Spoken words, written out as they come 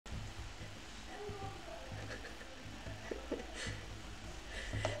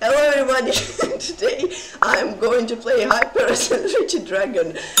everybody. Today I'm going to play Hyper Accelerated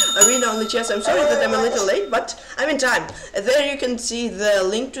Dragon Arena on the chess. I'm sorry that I'm a little late, but I'm in time. There you can see the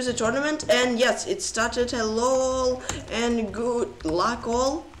link to the tournament, and yes, it started. Hello and good luck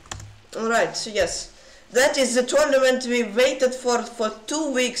all. Alright, so yes, that is the tournament we waited for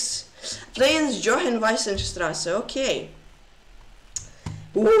 2 weeks. Playing Johann Weissenstrasse, okay.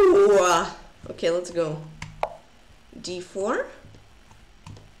 Ooh, okay, let's go. D4.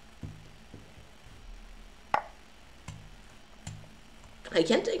 I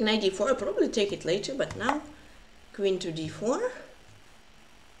can't take knight d4, I'll probably take it later, but now queen to d4.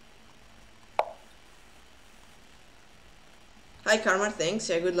 Hi Karma, thanks.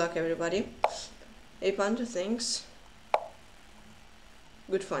 Yeah, good luck everybody. Hey Panda, thanks.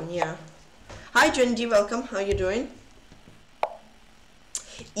 Good fun, yeah. Hi Jen D, welcome. How you doing?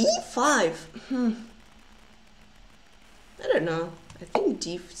 E5. I don't know. I think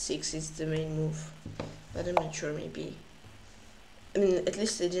d6 is the main move, but I'm not sure. Maybe. I mean, at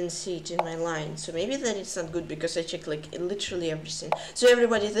least I didn't see it in my line, so maybe that it's not good because I checked like literally everything. So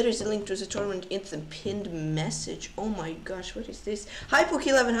everybody, there is a link to the tournament in the pinned message. Oh my gosh, what is this? Hi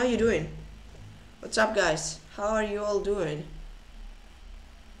Poke11, how you doing? What's up guys? How are you all doing?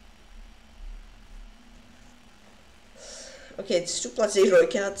 Okay, it's 2+0, I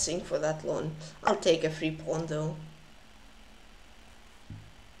cannot sing for that long. I'll take a free pawn though.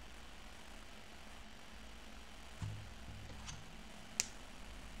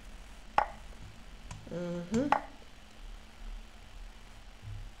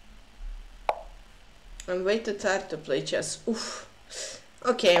 I'm way too tired to play chess. Oof.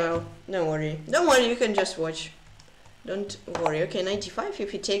 Okay, well, don't worry. Don't worry, you can just watch. Don't worry. Okay, 95.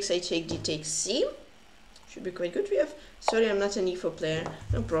 If he takes, I take D takes C. Should be quite good. We have... Sorry, I'm not an E4 player.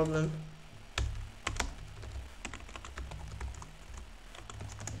 No problem.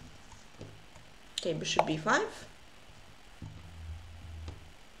 Okay, bishop B5.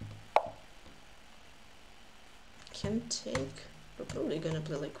 Can take. We're probably gonna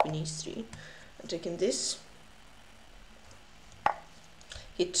play like queen E3. I'm taking this.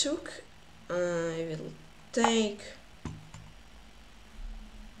 He took. I will take.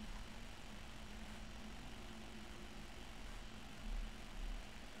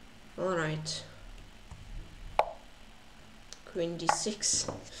 All right. Queen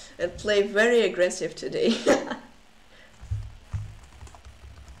D6. I'll play very aggressive today.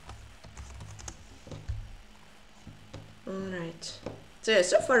 Alright. So yeah,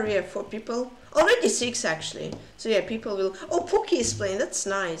 so far we have 4 people. Already 6 actually. So yeah, people will... Oh, Pookie is playing. That's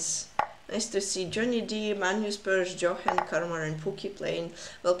nice. Nice to see Johnny D, Manu Spurs, Johan, Karma and Pookie playing.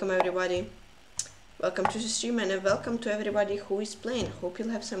 Welcome everybody. Welcome to the stream and welcome to everybody who is playing. Hope you'll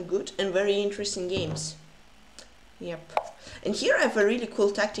have some good and very interesting games. Yep. And here I have a really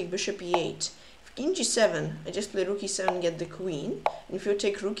cool tactic, bishop e8. King g7, I just play rook e7 and get the queen. And if you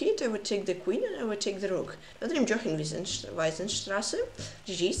take rook e8, I would take the queen and I would take the rook. Another name, Jochen Weissenstrasse.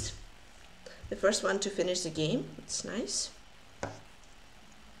 GG's. The first one to finish the game. It's nice.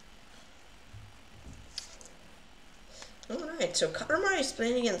 Alright, so Karma is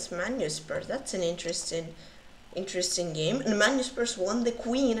playing against Manu Spurs. That's an interesting game. And Manu Spurs won the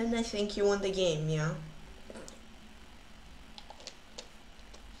queen and I think he won the game, yeah.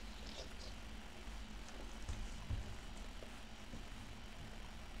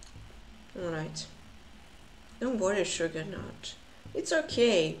 Alright. Don't worry, Sugar Nut. It's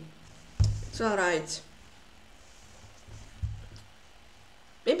okay. It's alright.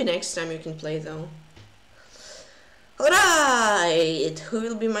 Maybe next time you can play though. Alright! Who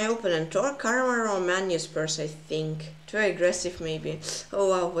will be my opponent? Or Karma or Manu Spurs, I think. Too aggressive maybe. Oh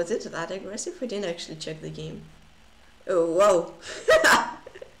wow, was it that aggressive? I didn't actually check the game. Oh wow.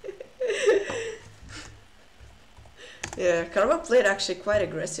 Yeah, Karma played actually quite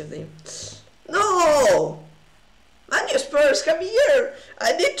aggressively. No! Manu Spurs, come here!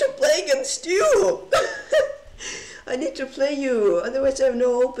 I need to play against you! I need to play you, otherwise I have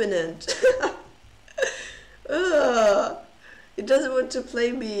no opponent. It doesn't want to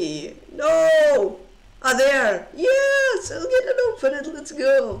play me. No! Ah, there! Yes! I'll get an opponent, let's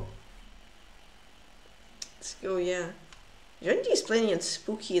go! Let's go, yeah. Johnny is playing in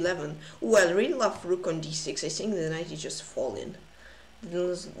Spooky 11. Oh, I really love rook on d6. I think the knight is just falling.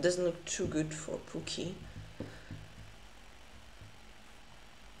 It doesn't look too good for Pookie.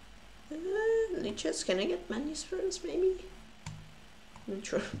 Lichess, can I get Manu Spurs maybe? Not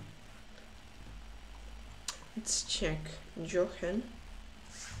sure. Let's check. Johan.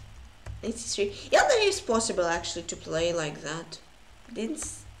 83. Yeah, that is possible actually to play like that.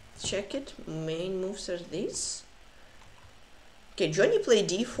 Didn't check it. Main moves are these. Okay, Johnny played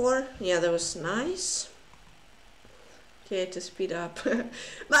d4. Yeah, that was nice. Okay, to speed up.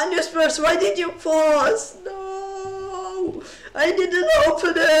 Magnus Spurs, why did you pause? No! I didn't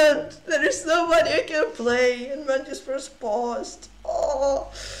open it! There is nobody I can play, and Magnus Spurs paused. Oh!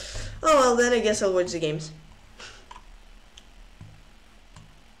 Oh well, then I guess I'll watch the games.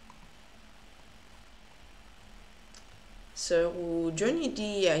 So, Johnny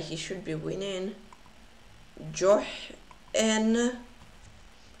D, yeah, he should be winning. Jochen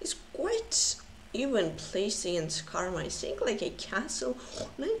is quite even placed against Karma. I think like a castle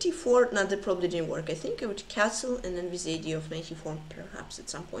 94. No, that probably didn't work. I think I would castle and then with the idea of 94 perhaps at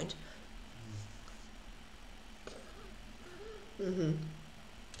some point.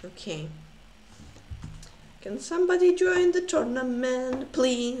 Okay. Can somebody join the tournament,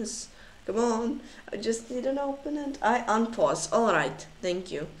 please? Come on. I just need an opponent. I unpause. Alright.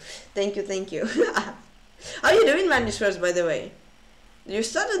 Thank you. Thank you, thank you. How are you doing, Magnus First, by the way? You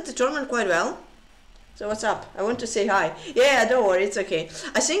started the tournament quite well. So what's up? I want to say hi. Yeah, don't worry, it's okay.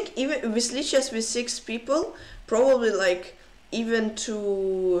 I think even with Lichess with 6 people, probably like even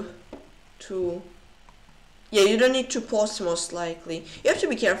to yeah, you don't need to pause most likely. You have to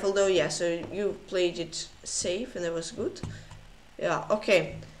be careful though, yeah, so you played it safe and that was good. Yeah,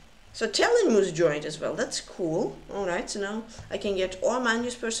 okay. So Tellinmus joined as well, that's cool. Alright, so now I can get or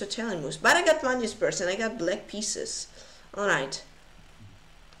Magnus Purse or Tellinmus. But I got Magnus Purse and I got black pieces. Alright.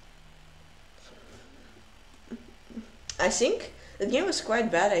 I think the game was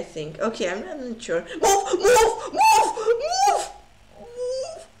quite bad, I think. Okay, I'm not sure. Move!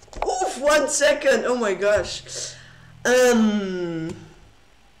 1 second! Oh my gosh. Hi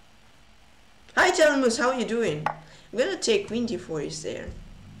Tellinmus, how are you doing? I'm gonna take Queen d4 is there.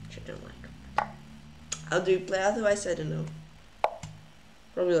 Which I don't like. How do you play? Otherwise, I don't know.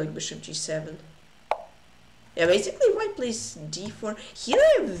 Probably like Bishop g7. Yeah, basically white plays d4. Here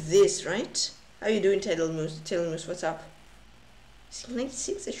I have this, right? How you doing, Tellinmus? What's up?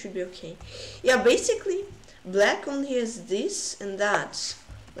 96, I should be okay. Yeah, basically, black only has this and that.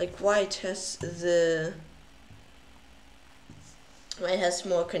 Like white has the... White has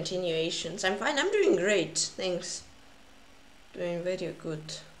more continuations. I'm fine, I'm doing great. Thanks. Doing very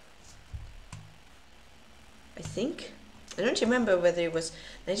good. I think. I don't remember whether it was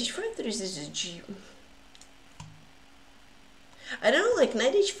 95 or is this a G. I don't know, like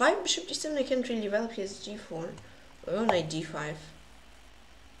knight h5, bishop d7, I can't really develop his g4. Oh, knight d5.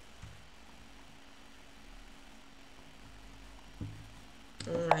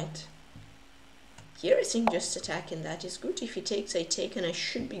 Alright. Here I think just attacking that is good. If he takes, I take, and I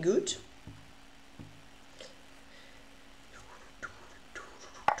should be good.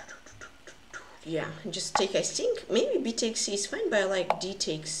 Yeah, just take, I think. Maybe b takes c is fine, but I like d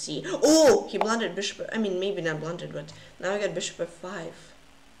takes c. Oh, he blundered bishop. I mean, maybe not blundered, but now I got bishop f5.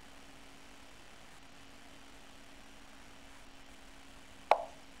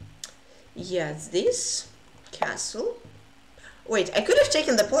 Yeah, it's this. Castle. Wait, I could have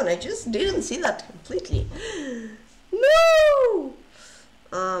taken the pawn. I just didn't see that completely. No!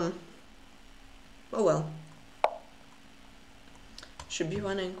 Oh well. Should be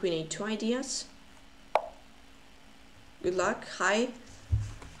one and queen a2 ideas. Good luck. Hi.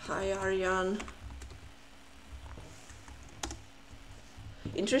 Hi, Aryan.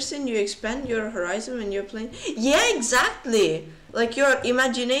 Interesting, you expand your horizon when you're playing. Yeah, exactly. Like your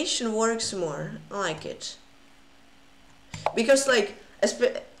imagination works more. I like it. Because like,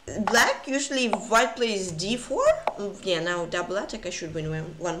 black usually if white plays d4. Yeah, now double attack, I should win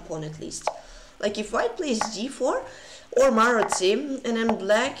one pawn at least. Like if white plays d4 or Maroczy, and then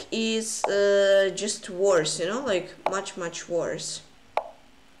black is just worse, you know, like much worse.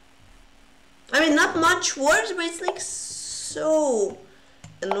 I mean, not much worse, but it's like so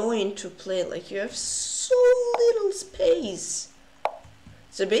annoying to play. Like you have so little space.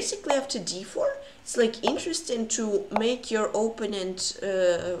 So basically after d4, it's like interesting to make your opponent,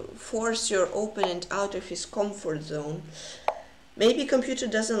 force your opponent out of his comfort zone. Maybe computer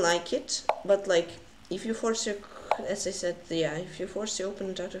doesn't like it, but like if you force your, as I said, yeah, if you force the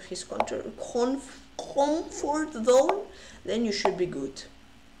opponent out of his comfort zone, then you should be good.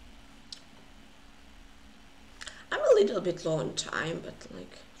 I'm a little bit low on time, but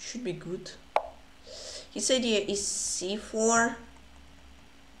like should be good. His idea is c4.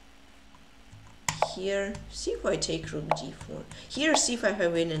 Here, c4 I take rook d4. Here c5 I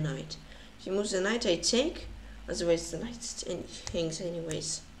win a knight. If he moves the knight I take, otherwise the knight hangs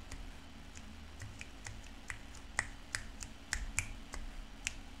anyways.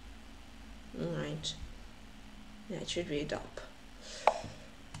 Alright. Yeah, it should read up.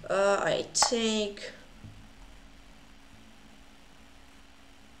 I take...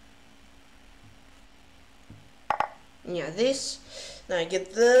 yeah, this. Now I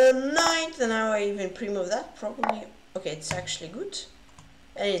get the knight, and now I even pre-move that, probably. Okay, it's actually good.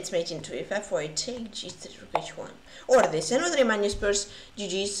 And it's mate into f4, I take g3, rook h1. Or this, another Grandmaster,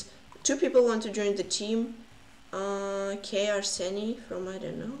 GG's. 2 people want to join the team. K. Arseni from, I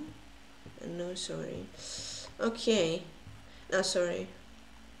don't know. No, sorry. Okay. No, sorry.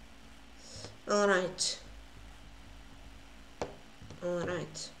 Alright.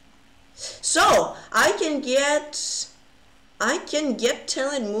 Alright. So, I can get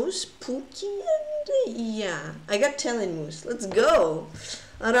Talon Moose, Pookie, and yeah, I got Talon Moose. Let's go.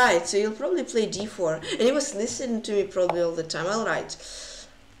 Alright, so you'll probably play d4, and he was listening to me probably all the time. Alright.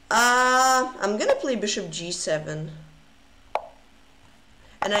 I'm gonna play bishop g7.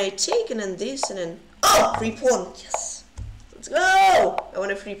 And I take, and then this, and then, oh, free pawn, yes. Let's go. I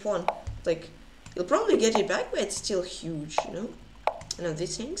want a free pawn. Like, you'll probably get it back, but it's still huge, you know. And now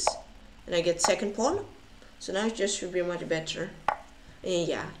this hangs, and I get second pawn. So now it just should be much better. And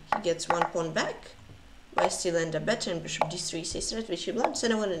yeah, he gets 1 pawn back. But I still end up better, and bishop d3 says threat, which he blunts,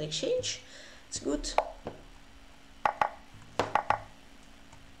 and I want an exchange. It's good.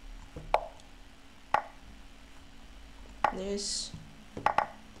 This.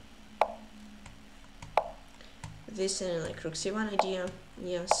 This and like rook c1 idea.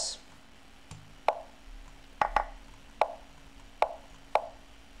 Yes.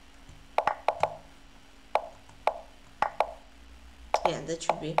 Yeah, that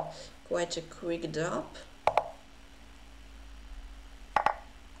should be quite a quick dub.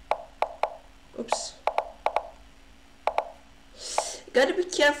 Oops. Gotta be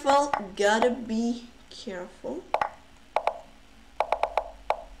careful. Gotta be careful.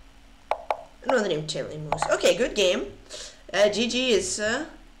 Another name, Talon Moose. Okay, good game. GG is... and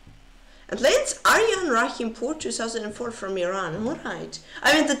playing Aryan Rahimpour 2004 from Iran. Alright.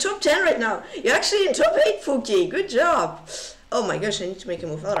 I'm in the top 10 right now. You're actually in top 8, Fuki. Good job. Oh my gosh, I need to make a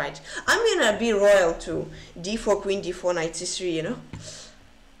move. Alright. I'm gonna be royal to d4, queen, d4, knight c3, you know?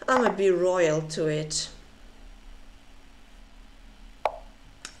 I'm gonna be royal to it.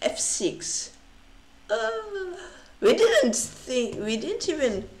 f6. We didn't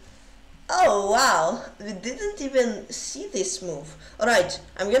even... Oh wow, we didn't even see this move. Alright,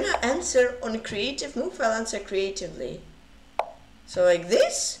 I'm gonna answer on a creative move. I'll answer creatively. So like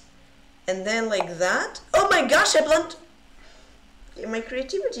this, and then like that. Oh my gosh, I blunt. Okay, my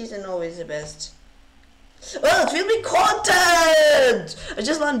creativity isn't always the best. Well, it will be content! I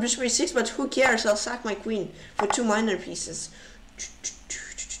just learned bishop a6, but who cares? I'll sack my queen for 2 minor pieces.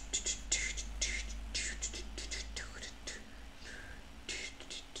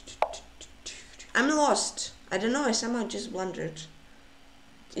 I'm lost. I don't know, I somehow just blundered.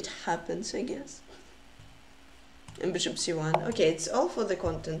 It happens, I guess. And bishop c1. Okay, it's all for the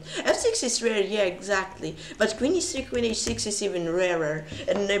content. f6 is rare, yeah, exactly. But queen e3, queen h6 is even rarer.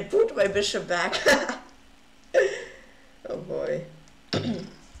 And I put my bishop back. Oh boy.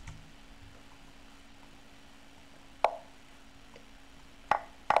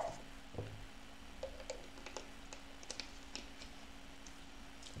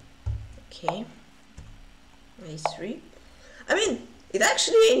 Okay. a3. I mean, it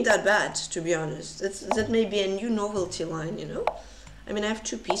actually ain't that bad, to be honest. That may be a new novelty line, you know? I mean, I have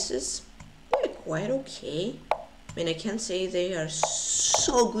 2 pieces. They're quite okay. I mean, I can't say they are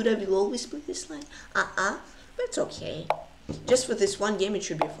so good I will always play this line. But it's okay. Just for this one game, it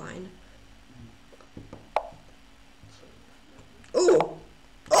should be fine. Oh!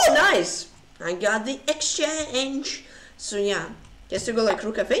 Oh, nice! I got the exchange. So, yeah. Just to go like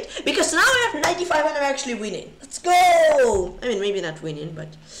rook f8, because now I have 95 and I'm actually winning. Let's go! I mean, maybe not winning, but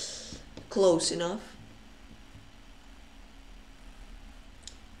close enough.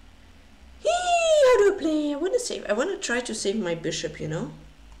 How do I play? I want to try to save my bishop, you know?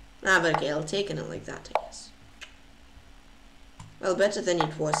 But okay, I'll take it like that, I guess. Well, better than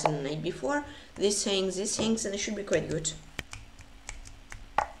it was in the night before. This hangs, and it should be quite good.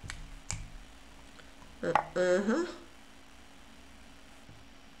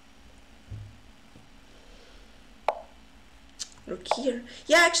 Look here.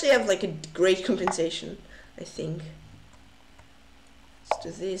 Yeah, actually I have like a great compensation, I think. Let's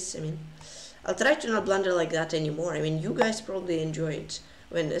do this. I mean, I'll try to not blunder like that anymore. I mean, you guys probably enjoy it,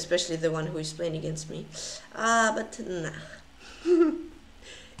 when, especially the one who is playing against me. But nah.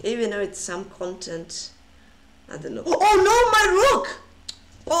 Even though it's some content, I don't know. Oh no, my rook!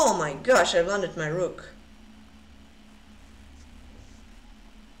 Oh my gosh, I blundered my rook.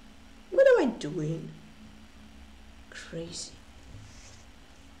 What am I doing? Crazy.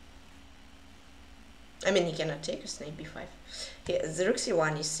 I mean, he cannot take a knight b5. Yeah, the rook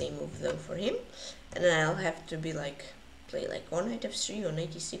c1 is same move though for him, and then I'll have to be like play like or knight f3 or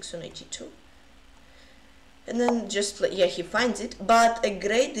knight e6 or knight e2. And then just play, yeah, he finds it, but a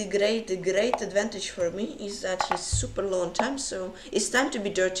great advantage for me is that he's super low on time, so it's time to be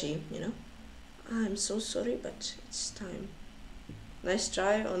dirty, you know. I'm so sorry, but it's time. Nice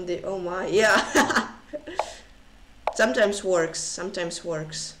try on the, oh my, yeah. Sometimes works.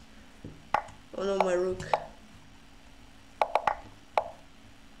 Oh no, my rook.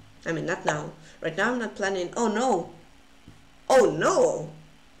 I mean, not now. Right now I'm not planning, oh no. Oh no.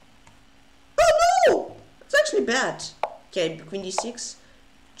 Oh no! It's actually bad. Okay, queen d6.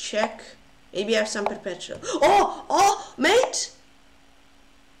 Check. Maybe I have some perpetual. Oh, mate!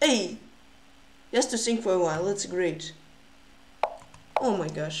 Hey! He has to think for a while, that's great. Oh my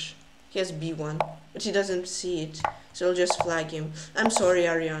gosh. He has b1, but he doesn't see it, so I'll just flag him. I'm sorry,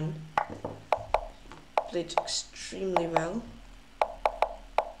 Aryan. Played extremely well.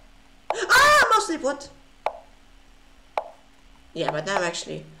 Ah, mostly what? Yeah, but now I'm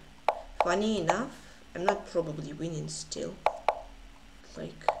actually, funny enough, I'm not probably winning still.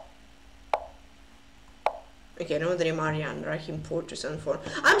 Like, okay, no dream Aryan, Rahim Portus and 4.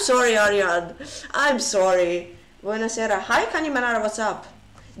 I'm sorry, Aryan. I'm sorry. Buonasera. Hi, Kanimanara, what's up?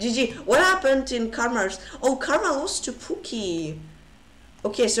 GG. What happened in Karma's? Oh, Karma lost to Pookie.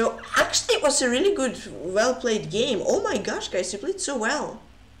 Okay, so actually it was a really good, well played game. Oh my gosh, guys, you played so well.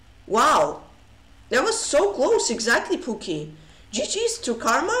 Wow. That was so close, exactly, Pookie. GG's to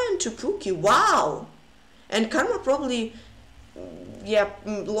Karma and to Pookie. Wow. And Karma probably, yeah,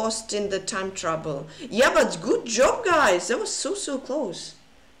 lost in the time trouble. Yeah, but good job, guys. That was so close.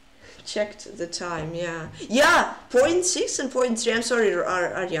 Checked the time, yeah. Yeah, 0.6 and 0.3. I'm sorry,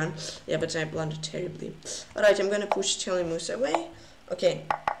 Aryan. Yeah, but I blundered terribly. Alright, I'm gonna push Telemus away. Okay.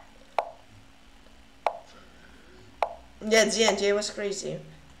 Yeah, at the end, yeah, it was crazy.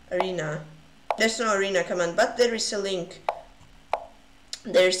 Arena. There's no arena command, but there is a link.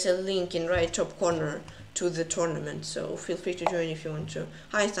 There's a link in right top corner to the tournament, so feel free to join if you want to.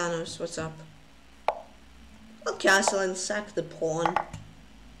 Hi Thanos, what's up? I'll castle and sack the pawn.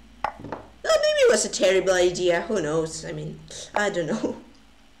 Well, maybe it was a terrible idea, who knows, I mean, I don't know.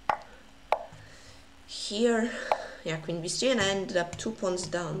 Here, yeah, queen b3, and I ended up 2 pawns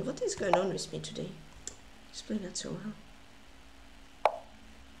down. What is going on with me today? Just playing not so well.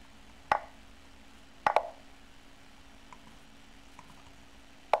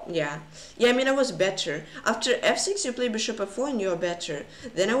 Yeah, I mean, I was better. After f6 you play bishop f4 and you're better.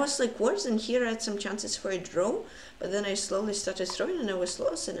 Then I was like worse, and here I had some chances for a draw, but then I slowly started throwing and I was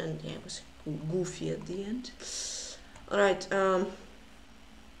lost, and then yeah, it was goofy at the end. Alright,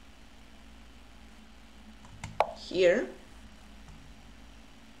 here,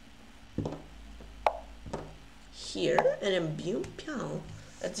 and then boom, pow.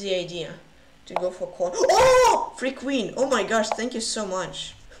 That's the idea, to go for pawn. Oh, free queen. Oh my gosh, thank you so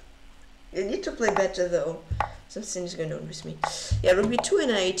much. I need to play better though. Something's going on with me. Yeah, rook b2,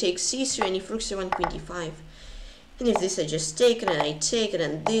 and I take c3, and if rook c1, queen d5. And if this I just take, and then I take, and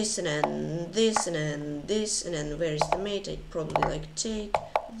then this, and then this, and then this, and then where is the mate? I'd probably like take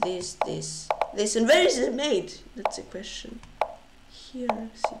this, and where is the mate? That's a question. Here,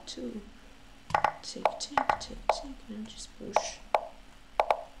 c2. Take, and then just push.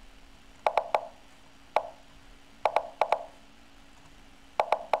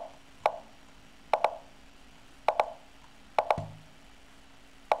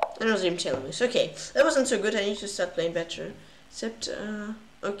 And I was him telling me, so okay, that wasn't so good, I need to start playing better. Except,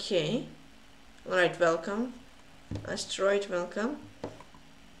 okay. Alright, welcome. Asteroid, welcome.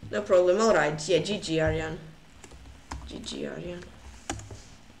 No problem, alright, yeah, GG Aryan. GG Aryan.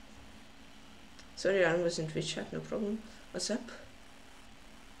 Sorry, Aryan was in Twitch chat, no problem. What's up?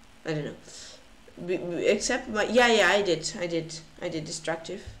 I don't know. Except my, yeah, I did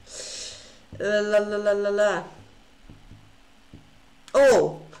destructive. La.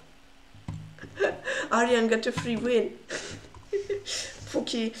 Oh! Aryan got a free win.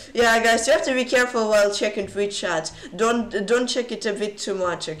 Pookie. Yeah, guys, you have to be careful while checking Twitch chat. Don't check it a bit too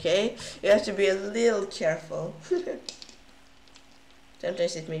much, okay? You have to be a little careful.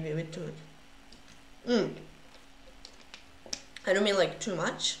 Sometimes it may be a bit too much. I don't mean like too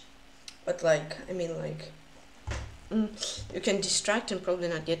much, but like, I mean like, you can distract and probably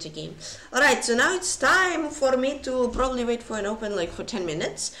not get a game. Alright, so now it's time for me to probably wait for an open like for 10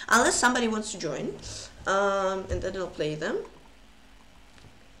 minutes, unless somebody wants to join, and then I'll play them.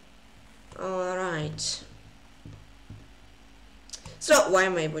 Alright. So, why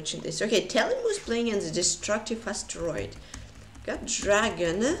am I watching this? Okay, Telemus playing in the destructive asteroid. Got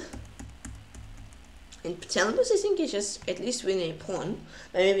dragon. And Telemus, I think, is just at least winning a pawn.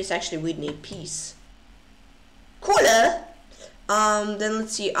 But maybe it's actually winning a piece. Cooler. Then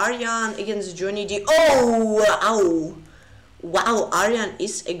let's see, Aryan against Johnny D. Oh, wow. Wow, Aryan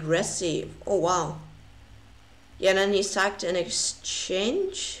is aggressive. Oh, wow. Yeah, and then he sacked an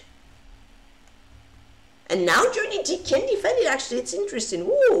exchange. And now Johnny D can defend it, actually. It's interesting.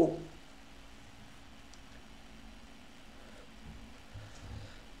 Woo.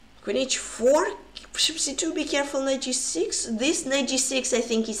 Queen h4. Bishop c2, be careful, knight g6. This knight g6, I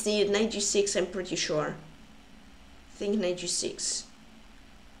think is needed. Knight g6, I'm pretty sure. I think knight g6.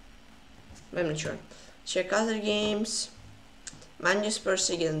 I'm not sure. Check other games. Magnus Spurs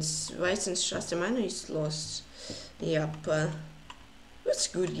against Weissenstrasse. Manu is lost. Yep. It's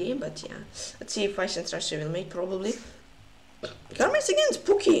a good game, but yeah. Let's see if Weissenstrasse will make, probably. Karma is against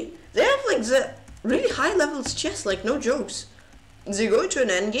PeshkaCh. They have like the really high levels chess, like no jokes. They go to an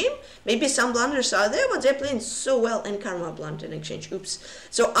endgame, maybe some blunders are there, but they're playing so well, and Karma blunt in exchange. Oops.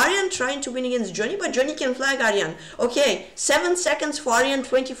 So Aryan trying to win against Johnny, but Johnny can flag Aryan. Okay, 7 seconds for Aryan,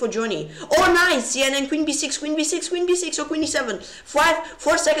 20 for Johnny. Oh, nice! Yeah, and then Queen b6, Queen b6, Queen b6, or Queen e7.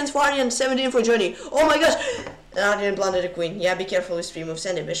 4 seconds for Aryan, 17 for Johnny. Oh my gosh! Aryan blundered a queen. Yeah, be careful with 3 moves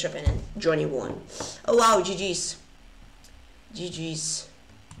and a bishop, and then Johnny won. Oh wow, GG's. GG's.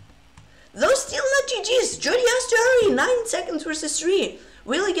 Those still not GG's. Johnny has to hurry. 9 seconds versus 3.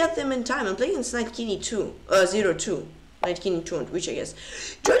 Will he get them in time? I'm playing against Knight King E2. 0-2. Knight King E2 on Twitch, I guess.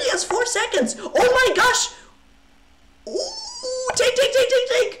 Johnny has 4 seconds. Oh my gosh. Ooh,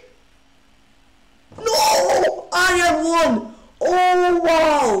 take. No! Aryan won. Oh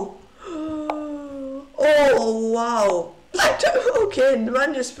wow. Oh wow. Okay,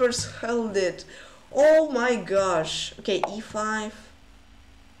 Magnus Spurs held it. Oh my gosh. Okay, E5.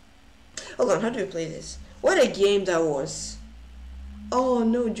 Hold on, how do you play this? What a game that was. Oh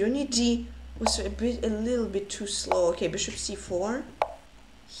no, Johnny D was a little bit too slow. Okay, Bishop C4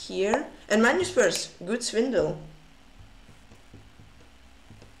 here. And Magnus Spurs, good swindle.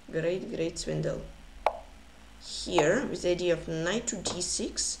 Great swindle. Here, with the idea of knight to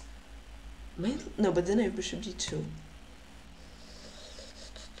D6. No, but then I have Bishop D2.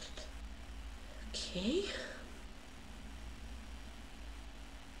 Okay.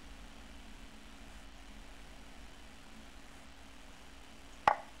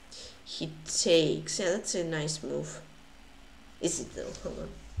 He takes. Yeah, that's a nice move. Is it though? Hold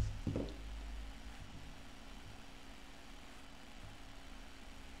on.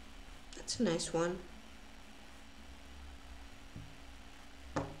 That's a nice one.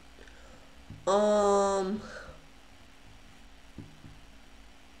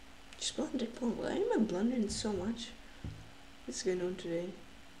 Just blundered pawn. Why am I blundering so much? What's going on today?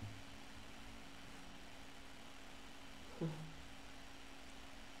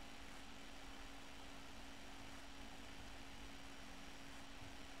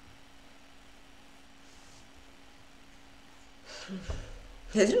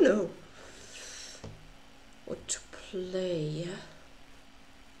 I don't know what to play.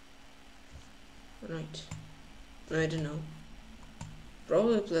 Right. No, I don't know.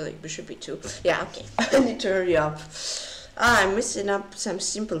 Probably play like Bishop E2. Yeah, okay. I need to hurry up. I'm messing up some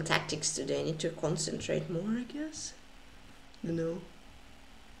simple tactics today. I need to concentrate more, I guess. You know.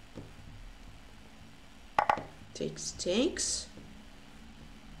 Takes.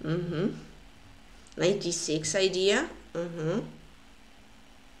 Knight D6 idea.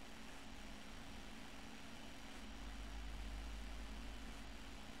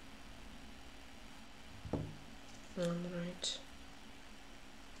 Alright.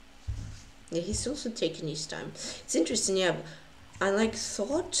 Yeah, he's also taking his time. It's interesting, yeah. I like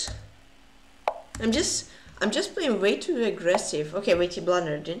thought. I'm just playing way too aggressive. Okay, wait, he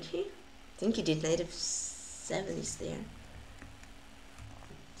blundered, didn't he? I think he did. Knight f7 is there.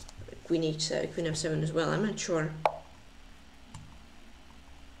 Queen h7, Queen f7 as well. I'm not sure.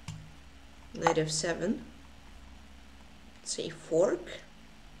 Knight f7. Say fork.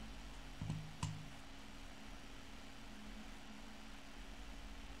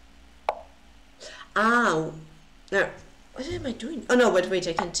 Ah, no. What am I doing? Oh no, but wait,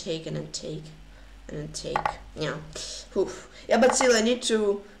 I can take and then take and then take. Yeah. Oof. Yeah, but still, I need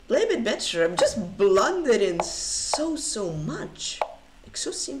to play a bit better. I'm just blundering so much. Like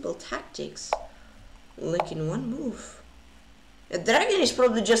so simple tactics. Like in one move. A dragon is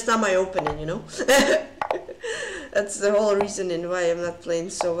probably just not my opening, you know? That's the whole reason in why I'm not playing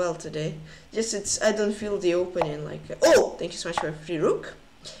so well today. Just I don't feel the opening like... Oh! Thank you so much for a free rook.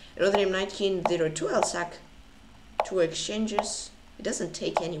 Another name, Knight King 0-2. I'll sack 2 exchanges. It doesn't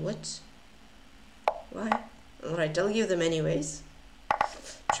take any what? Why? Alright, I'll give them anyways.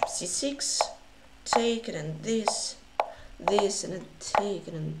 Bishop c6. Take, and then this, and then take,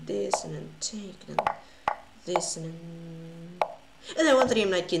 and then this, and then take, and then this, and I want to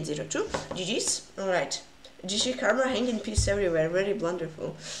name 1902. GG's. Alright. GG karma, hanging piece everywhere. Very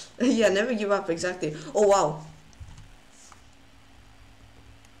blunderful. Yeah, never give up, exactly. Oh wow.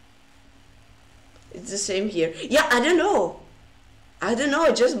 It's the same here. Yeah, I don't know. I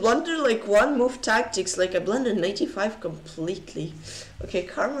just blundered like one move tactics, like I blundered 95 completely. Okay,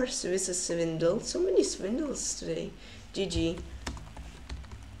 karma with a swindle. So many swindles today. GG.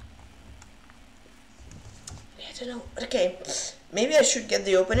 I don't know. Okay, maybe I should get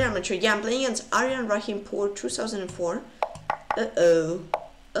the opener. I'm not sure. Yeah, I'm playing against Aryan Rahimpour 2004. Uh-oh.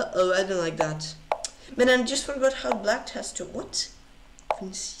 Uh-oh, I don't like that. Man, I just forgot how black has to... What?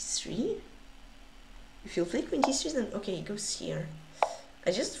 Queen c3? If you play Queen c3, then... Okay, he goes here.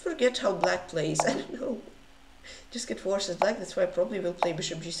 I just forget how black plays. I don't know. Just get worse as black. That's why I probably will play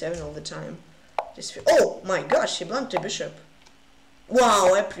bishop g7 all the time. Just feel... Oh my gosh, he blunted the bishop.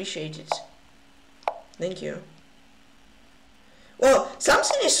 Wow, I appreciate it. Thank you. Well,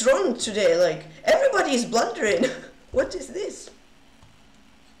 something is wrong today. Like, everybody is blundering. What is this?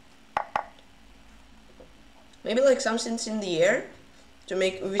 Maybe like something's in the air to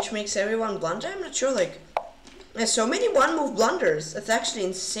make, which makes everyone blunder. I'm not sure. Like, there's so many one-move blunders. It's actually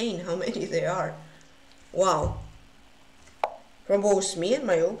insane how many there are. Wow. From both me and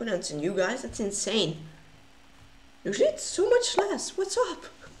my opponents and you guys, that's insane. Usually it's so much less. What's up?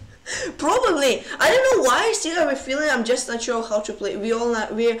 Probably. I don't know why. Still I have a feeling I'm just not sure how to play. We're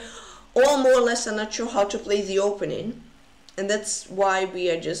all more or less are not sure how to play the opening. And that's why we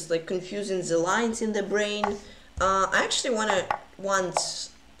are just like confusing the lines in the brain. I actually wanna once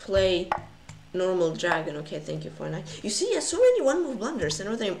play normal dragon. Okay, thank you for a night. You see, yeah, so many one-move blunders.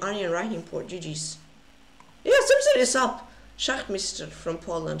 Another name, Aryan Rahimpour. GG's. Yeah, something is up. Schachmister from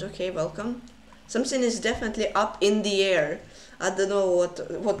Poland. Okay, welcome. Something is definitely up in the air. I don't know what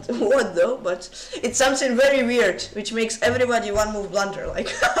though, but it's something very weird, which makes everybody one-move blunder. Like,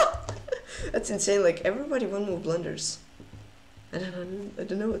 that's insane. Like, everybody one-move blunders. I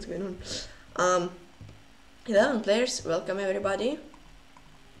don't know what's going on. 11 players. Welcome everybody.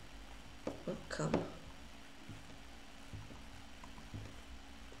 Welcome.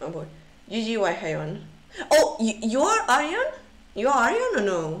 Oh boy. GG, why Hayon? Oh, you are Aryan? You are Aryan or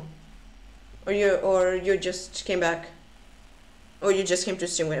no? Or you just came back? Or you just came to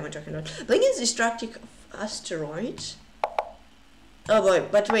stream? What am I talking about? Playing is destructive asteroid. Oh boy,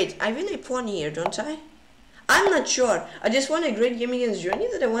 but wait, I win a pawn here, don't I? I'm not sure. I just won a great game against Journey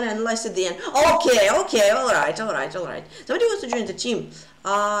that I want to analyze at the end. Okay, alright. Somebody wants to join the team.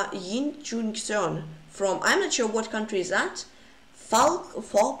 Yin Jun Xeon from, I'm not sure what country is that.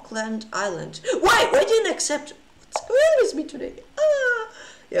 Falkland Island. Why didn't I accept? What's going on with me today?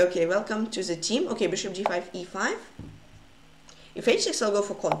 Yeah, okay, welcome to the team. Okay, bishop g5, e5. If h6, I'll go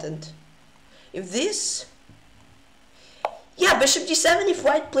for content. If this... Yeah, bishop g7, if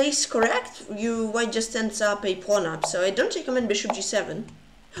white plays correct, white just ends up a pawn up. So I don't recommend bishop g7.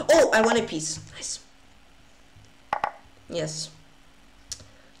 Oh, I won a piece. Nice. Yes.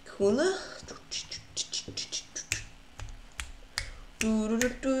 Cool. I'm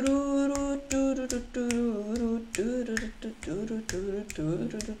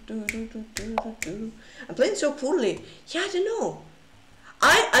playing so poorly. Yeah, I don't know.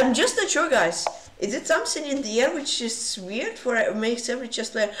 I'm just not sure, guys. Is it something in the air which is weird for makes every chess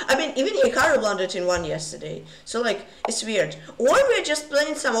player? I mean, even Hikaru blundered in one yesterday. So like, it's weird. Or we're just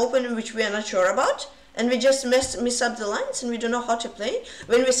playing some opening which we are not sure about, and we just miss up the lines and we don't know how to play.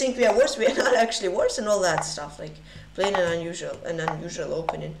 When we think we are worse, we are not actually worse, and all that stuff. Like playing an unusual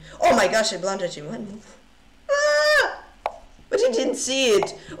opening. Oh my gosh, I blundered in one move. Ah! But he didn't see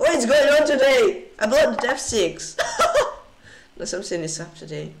it. What is going on today? I blundered f6. No, something is up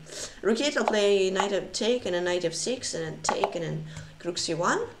today. Rook 8, I'll play knight f take and a knight f6 and then take and then rook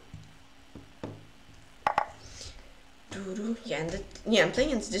c1. Yeah, I'm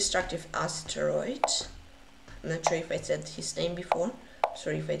playing against destructive asteroid. I'm not sure if I said his name before.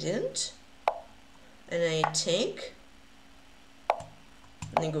 Sorry if I didn't. And I take.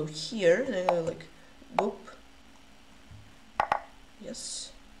 And I go here and I go like boop.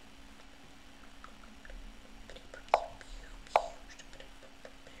 Yes.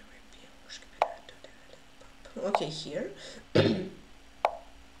 Okay, here.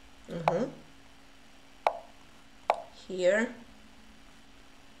 Here.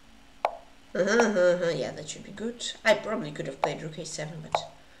 Yeah, that should be good. I probably could have played rook a7, but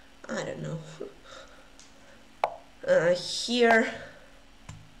I don't know. Here.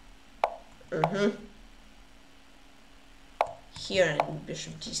 Here and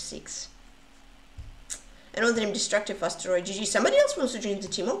bishop g6. Another name, destructive asteroid. GG. Somebody else wants to join the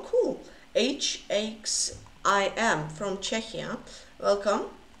team. Oh, cool. HX I am from Czechia. Welcome.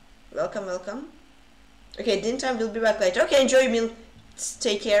 Welcome, welcome. Okay, dinner time will be back later. Okay, enjoy your meal.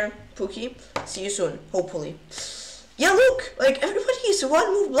 Take care, Pookie. See you soon, hopefully. Yeah, look, like everybody is one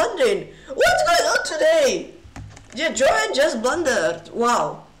move blundering. What's going on today? Yeah, Joanne just blundered.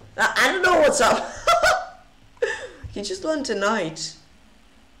 Wow. I don't know what's up. He just won tonight.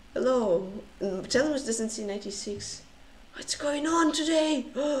 Hello. Tell him it doesn't see 96. What's going on today?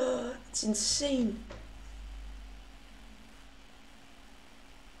 It's insane.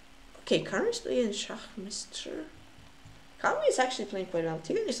 Okay, Karma is playing Schachmeister. Karma is actually playing quite well.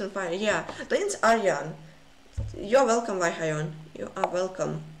 Tykhon is on fire. Yeah, Lane's Aryan. You're welcome, Vaihayon. You are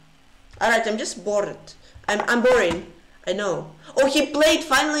welcome. Alright, I'm just bored. I'm boring. I know. Oh, he played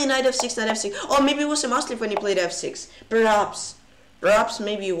finally knight f6, knight f6. Oh, maybe it was a mouse slip when he played f6. Perhaps. Perhaps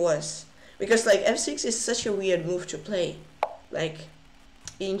maybe it was. Because like f6 is such a weird move to play. Like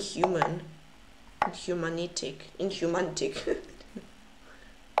inhuman. Inhumanitic.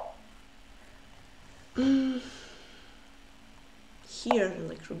 Here,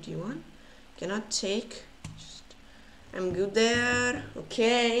 like rook d1. Cannot take. I'm good there.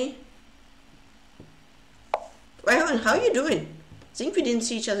 Okay. Well, how are you doing? I think we didn't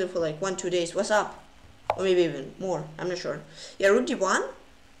see each other for like 1-2 days. What's up? Or maybe even more. I'm not sure. Yeah, rook d1.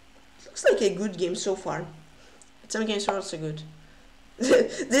 Looks like a good game so far. But some games are also good.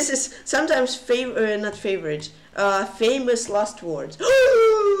 This is sometimes not favorite. Famous last words.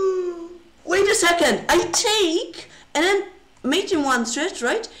 Wait a second. I take and then mate in one threat,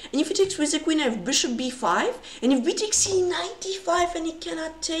 right? And if he takes with the queen, I have bishop b5. And if b takes c95 and he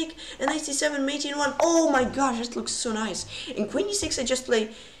cannot take, and knight c7 mate in one. Oh my gosh, that looks so nice. In queen e6, I just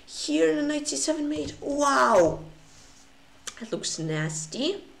play here and a knight c7 mate. Wow. That looks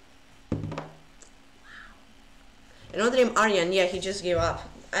nasty. Wow. Another name Aryan. Yeah, he just gave up.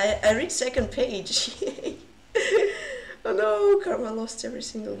 I read second page. Oh no, Karma lost every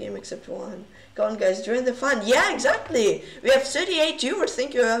single game except one. Come on guys, join the fun. Yeah, exactly. We have 38 viewers.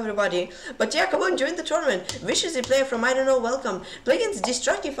 Thank you everybody. But yeah, come on, join the tournament. Wishes the player from I don't know, welcome. Play against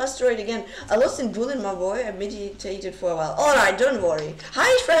Destructive Asteroid again. I lost in Bullet, my boy. I meditated for a while. Alright, don't worry.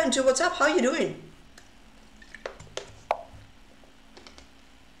 Hi friend, what's up? How you doing?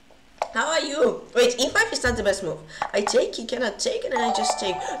 How are you? Wait, e5 is not the best move. I take, he cannot take, and then I just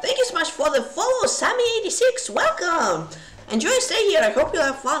take. Thank you so much for the follow, Sammy86. Welcome. Enjoy stay here. I hope you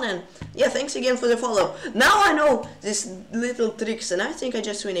have fun, and yeah, thanks again for the follow. Now I know these little tricks, and I think I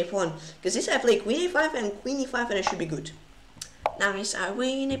just win a pawn. Because this I play queen a5 and queen e5, and I should be good. Nice, I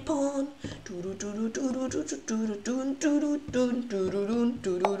win a pawn.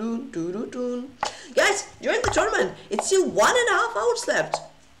 Guys, join the tournament. It's still 1.5 hours left.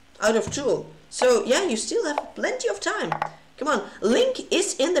 Out of 2. So yeah, you still have plenty of time. Come on, link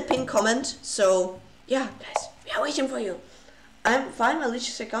is in the pinned comment. So yeah, guys, we are waiting for you. I'm fine, my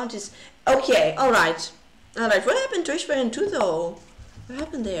Lich's account is okay. Alright. What happened to Ishvayan 2 though? What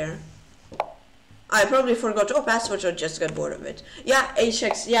happened there? I probably forgot. Oh, password, or just got bored of it. Yeah,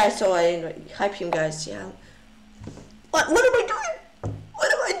 HX. Yeah, so I hype him, guys. Yeah. What am I doing?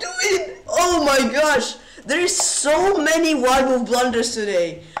 What am I doing? Oh my gosh. There is so many one move blunders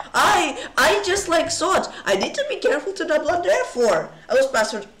today. I just like saw it. I need to be careful to not blunder f4. I was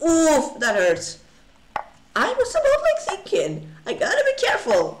password. Oof, that hurts. I was about like thinking, I gotta be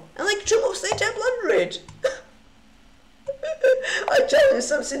careful. And like 2 moves later I blunder it. I'm telling you,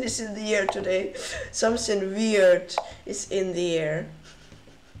 something is in the air today. Something weird is in the air.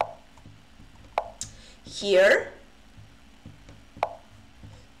 Here.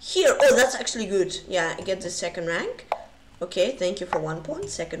 Here, oh, that's actually good. Yeah, I get the second rank. Okay, thank you for 1 point.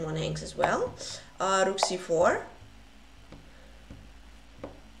 Second one hangs as well. Rook c4.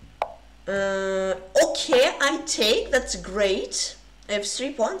 Okay, I take. That's great. I have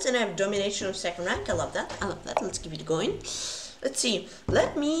 3 points and I have domination of second rank. I love that. I love that. Let's keep it going. Let's see.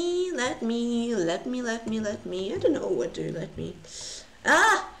 Let me. I don't know what to let me.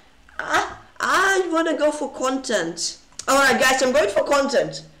 I want to go for content. Alright, guys, I'm going for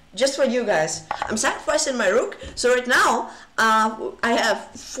content. Just for you guys. I'm sacrificing my rook. So right now, I have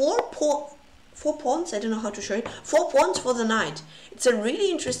 4 pawns. I don't know how to show it. 4 pawns for the knight. It's a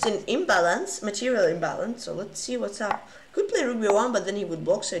really interesting imbalance, material imbalance. So let's see what's up. Could play rook b1, but then he would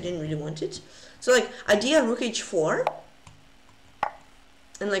block, so I didn't really want it. So like, idea rook h4.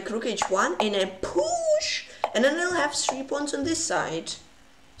 And like rook h1, and I push. And then I'll have 3 pawns on this side.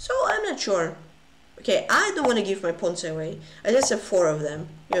 So I'm not sure. Okay, I don't want to give my pawns away. I just have 4 of them.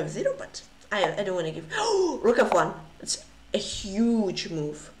 You have 0, but I don't want to give. Oh, rook f1. It's a huge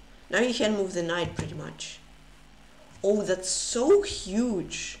move. Now you can move the knight pretty much. Oh, that's so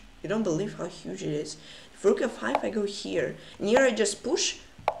huge. You don't believe how huge it is. For rook f5, I go here. And here I just push.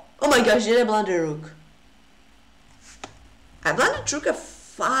 Oh my gosh, did I blunder rook? I blundered rook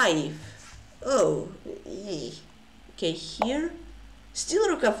f5. Oh. Okay, here. Still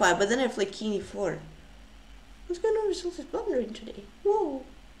rook f5, but then I have like king e4. What's going on with all this blundering today? Whoa.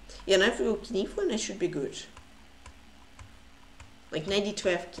 Yeah, now if we go king e4, and I should be good. Like knight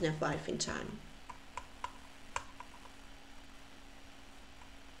d12, king f5 in time.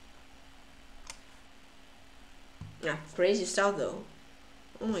 Yeah, crazy stuff though.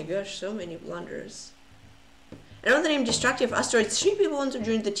 Oh my gosh, so many blunders. Another name, Destructive Asteroids. 3 people want to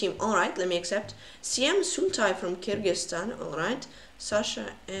join the team. Alright, let me accept. CM Sultai from Kyrgyzstan. Alright.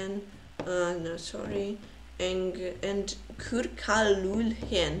 Sasha and no, sorry. And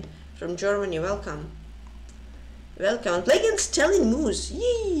Kurkalulhen from Germany. Welcome. Welcome. Play against Telling Moose.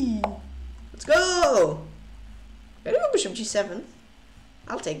 Yee! Let's go! Gotta go bishop g7.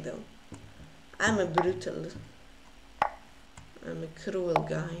 I'll take though. I'm a brutal. I'm a cruel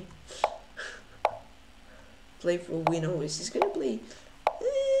guy. Play for win always. He's gonna play.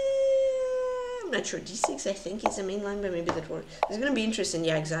 I'm not sure. D6 I think is the main line, but maybe that works. It's gonna be interesting.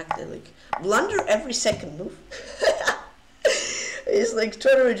 Yeah, exactly. Like blunder every second move. It's like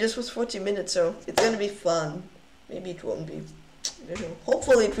tournament just was 40 minutes, so it's gonna be fun. Maybe it won't be. I don't know.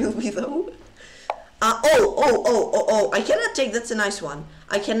 Hopefully it will be though. Oh! I cannot take. That's a nice one.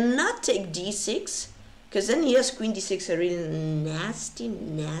 I cannot take D6. Because then he has queen d6, a really nasty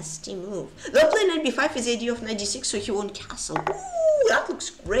move. Don't play knight b5 is the idea of knight d6, so he won't castle. Ooh, that looks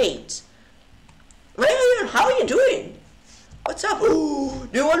great. Where are you? How are you doing? What's up? Ooh,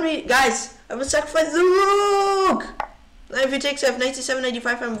 do you want me? Guys, I will sacrifice the rook! Now if he takes f, knight c7, knight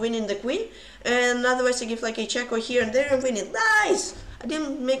d5, I'm winning the queen. And otherwise I give like a check or here and there, I'm winning. Nice! I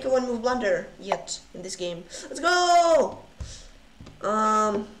didn't make a one move blunder yet in this game. Let's go!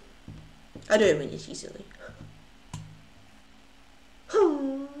 I don't win it easily.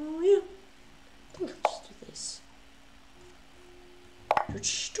 Oh, yeah. I think I'll just do this.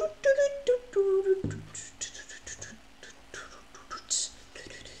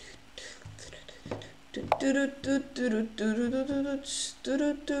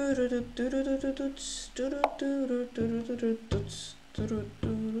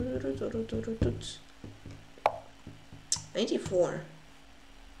 '94.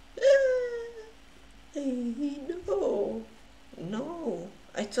 No,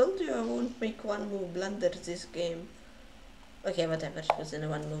 I told you I won't make one move blunder this game. Okay, whatever, it wasn't a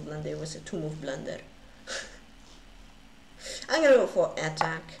one move blunder, it was a 2 move blunder. I'm gonna go for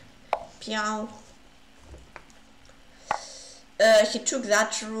attack. Piao. He took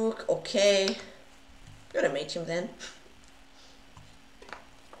that rook, okay. Gotta mate him then.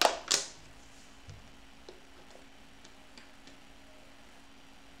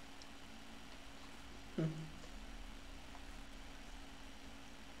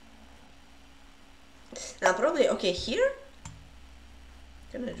 Now probably, okay, here,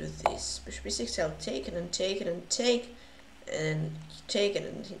 I'm gonna do this. Bishop b6, I'll take it and take it and take, and take it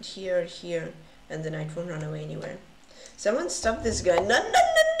and here, and the knight won't run away anywhere. Someone stop this guy.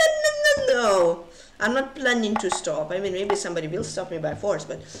 No. I'm not planning to stop. I mean, maybe somebody will stop me by force,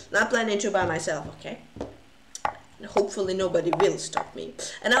 but not planning to by myself, okay? And hopefully nobody will stop me.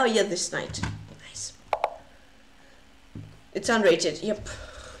 And now, yeah, this knight. Nice. It's unrated.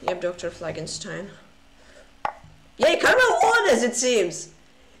 Yep, Dr. Flagenstein. Yay, Karma won, as it seems.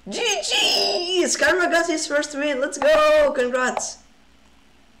 GG's! Karma got his first win. Let's go! Congrats.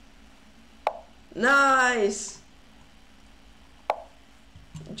 Nice.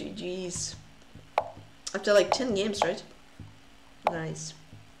 GG's. After like 10 games, right? Nice.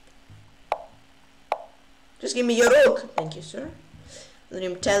 Just give me your rook. Thank you, sir. Let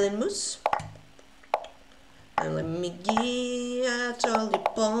him tell in moose. And let me get all the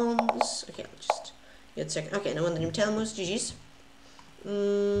pawns. Okay, I'll just get a second. Okay, now let him tell moose. GG's.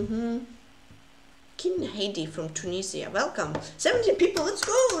 Kin Haiti from Tunisia. Welcome. 17 people. Let's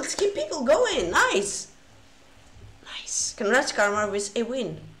go. Let's keep people going. Nice. Nice. Congrats, Karma, with a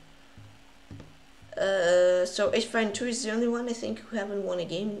win. So H-Fine2 is the only one I think who haven't won a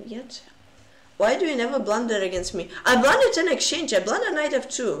game yet. Why do you never blunder against me? I blundered an exchange. I blundered knight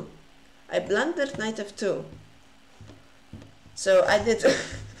f2. I blundered knight f2. So I did.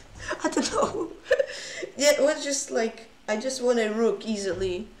 I don't know. Yeah, it was just like I just won a rook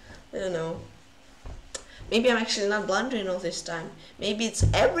easily. I don't know. Maybe I'm actually not blundering all this time. Maybe it's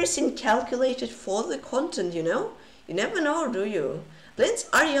everything calculated for the content, you know? You never know, do you? Blitz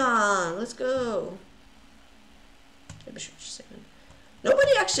Aryan, let's go. Bishop g7.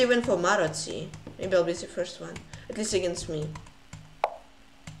 Nobody actually went for Marazzi. Maybe I'll be the first one. At least against me.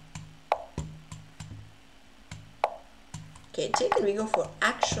 Okay, Tykhon, we go for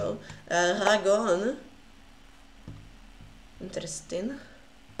actual dragon. Interesting.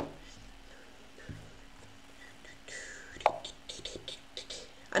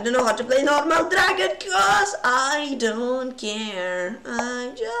 I don't know how to play normal dragon because I don't care.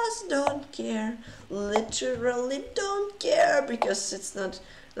 I just don't care. Literally don't care because it's not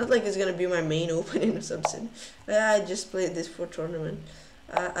like it's gonna be my main opening or something. I just played this for tournament.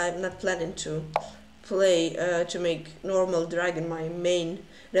 I'm not planning to play to make normal dragon my main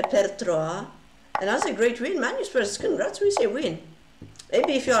repertoire. And that's a great win, man. Congrats, we say win.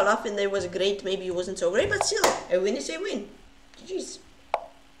 Maybe if you are laughing that it was great, maybe it wasn't so great, but still, a win is a win. Jeez.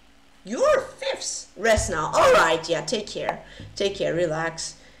 You're fifth. Rest now. Alright, yeah, take care. Take care,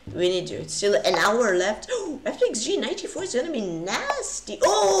 relax. We need you. It's still an hour left. Oh, FXG 94 is gonna be nasty.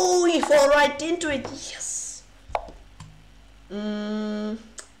 Oh, he fall right into it. Yes.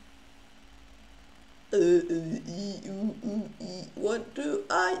 What do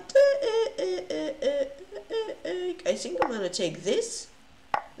I take? I think I'm gonna take this.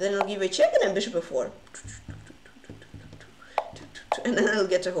 Then I'll give a check and then bishop f4. And then I'll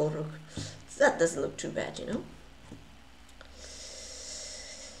get a whole rook. That doesn't look too bad, you know.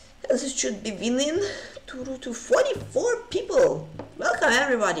 This should be winning to 44 people. Welcome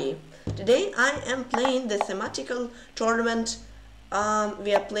everybody. Today I am playing the thematical tournament.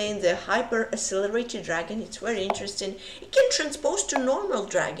 We are playing the hyper accelerated dragon. It's very interesting. It can transpose to normal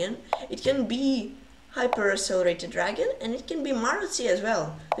dragon. It can be hyper accelerated dragon, and it can be Maruti as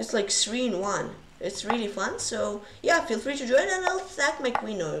well. It's like 3 in 1. It's really fun, so yeah, feel free to join, and I'll sack my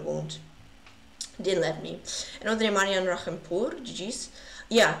queen. No, it won't. Didn't let me. Another Marian Rahimpur, GG's.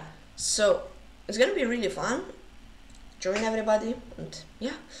 Yeah, so it's gonna be really fun. Join everybody, and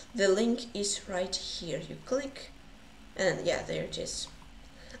yeah, the link is right here. You click, and yeah, there it is.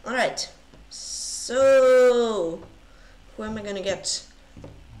 Alright, so who am I gonna get?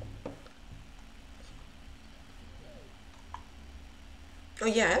 Oh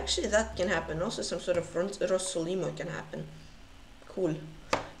yeah, actually that can happen. Also some sort of front Rossolimo can happen. Cool.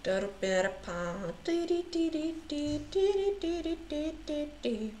 When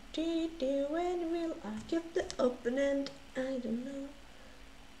will I get the open end? I don't know.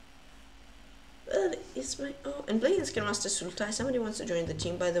 But it's my and playing Grandmaster Sultai. Somebody wants to join the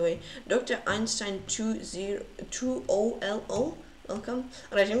team, by the way. Dr. Einstein 2020. Welcome.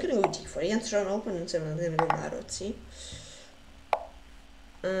 Alright, I'm gonna go d4. Against run open and then I'm gonna go Maruti.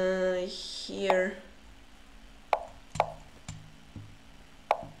 Here.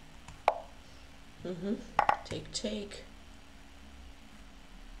 Take.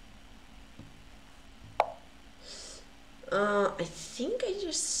 I think I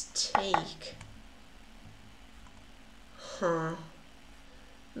just take. Not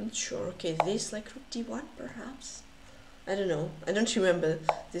sure. Okay, this like rook d1 perhaps. I don't know. I don't remember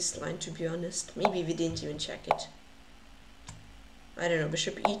this line, to be honest. Maybe we didn't even check it. I don't know.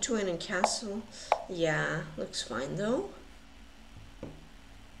 Bishop e2 and then castle. Yeah, looks fine though.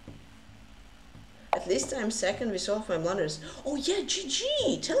 At least I'm second. We solved my blunders. Oh yeah,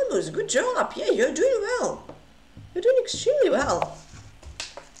 GG! Telemus, good job. Yeah, you're doing well. You're doing extremely well.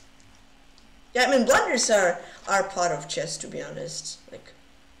 Yeah, I mean blunders are part of chess, to be honest. Like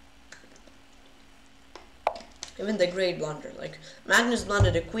even the great blunder. Like Magnus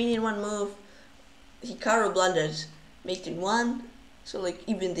blundered a queen in one move. Hikaru blundered mate in one. So like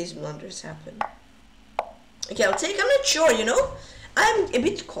even these blunders happen. Okay, I'll take. I'm not sure. You know, I'm a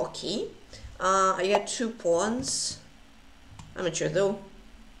bit cocky. I got 2 pawns. I'm not sure though.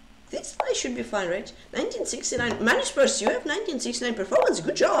 This guy should be fine, right? 1969. Manusperse, you have 1969 performance.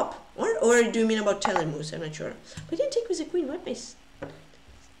 Good job. Or do you mean about Telemus? I'm not sure. But you take with the queen. What nice.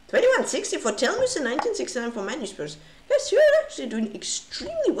 2160 for Telemus and 1969 for Manusperse. Guys, you're actually doing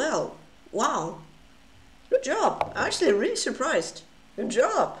extremely well. Wow. Good job. I'm actually really surprised. Good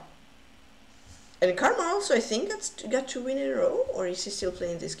job. And Karma also, I think, got 2 wins in a row. Or is he still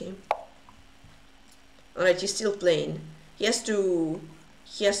playing this game? Alright, he's still playing. He has to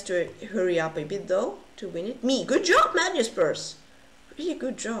hurry up a bit though to win it. Me, good job, Manusperse. Really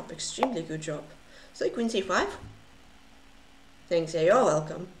good job, extremely good job. So Queen c5. Thanks, yeah, you're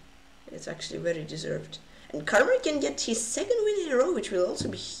welcome. It's actually very deserved. And Karma can get his 2nd win in a row, which will also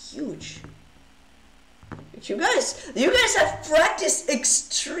be huge. You guys have practiced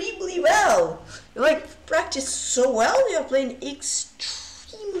extremely well. You like practiced so well. You're playing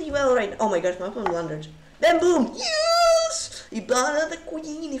extremely well right now. Oh my gosh, my opponent blundered. Then boom! Yes! He blundered the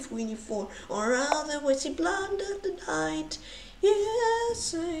queen, if queen e4, or otherwise he blundered the knight.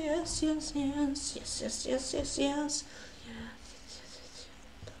 Yes, yes, yes, yes, yes, yes, yes, yes, yes.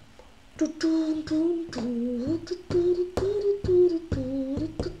 I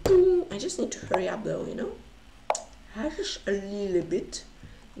just need to hurry up though, you know? Hush a little bit.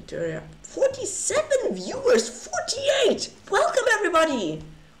 Need to hurry up. 47 viewers, 48! Welcome everybody!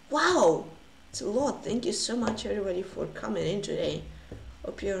 Wow, it's a lot. Thank you so much everybody for coming in today.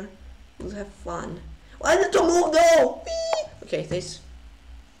 Hope you'll have fun. Why did you move though? Okay, this.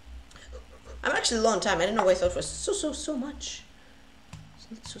 I'm actually a long time. I don't know why I thought it was so much. It's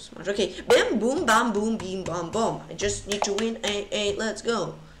not so smart. Okay, bam, boom, bam, boom, beam, bam, boom. I just need to win. Hey, let's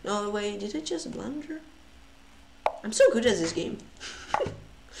go. No way, did I just blunder? I'm so good at this game.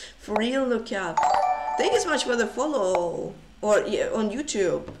 For real, look up. Thank you so much for the follow. Or yeah, on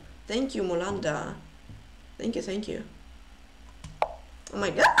YouTube. Thank you, Molanda. Thank you. Oh my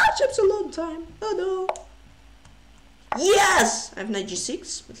gosh, that's a long time. Oh no. Yes! I have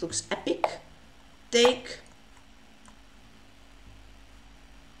 96. It looks epic. Take.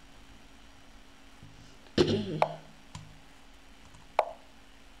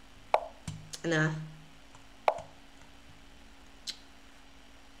 Nah.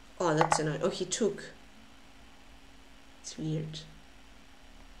 Oh, that's annoying. Oh, he took. It's weird.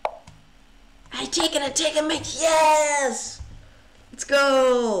 I take it, mate. Yes! Let's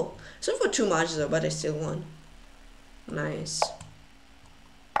go! So for too much though, but I still won. Nice.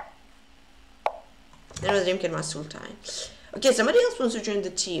 That was Grandmaster full time. Okay, somebody else wants to join the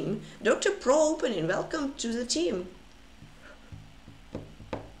team. Dr. Pro opening, welcome to the team.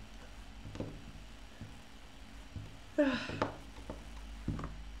 Yeah,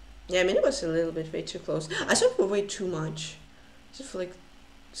 I mean it was a little bit way too close. I thought for way too much. Just for like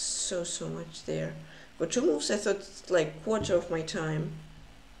so much there. For 2 moves I thought like quarter of my time.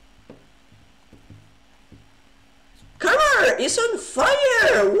 Karmar is on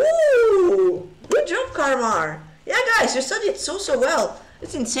fire! Woo! Good job, Karmar! Yeah guys, you studied so well.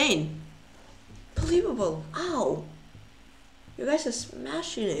 It's insane. Unbelievable. Ow! You guys are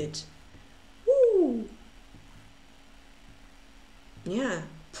smashing it. Woo! Yeah.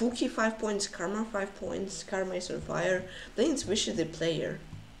 Pookie 5 points, Karma 5 points, Karma is on fire. Playing Swish the player.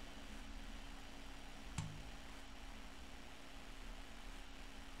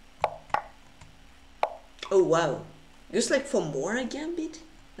 Oh wow. Goes like for more a gambit?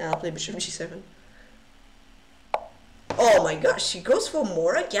 Now I'll play Bishop G7. Oh my gosh, he goes for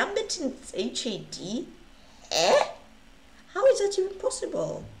more a gambit in HAD? Eh? How is that even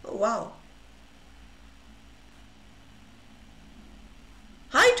possible? Oh wow.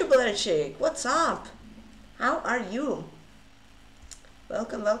 Hi PeshkaCh, what's up? How are you?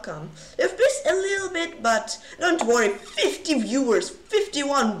 Welcome. You've missed a little bit, but don't worry, 50 viewers,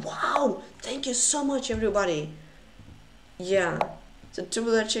 51, wow! Thank you so much everybody. Yeah, so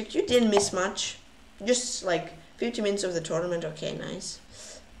PeshkaCh, you didn't miss much. Just like 50 minutes of the tournament, okay, nice.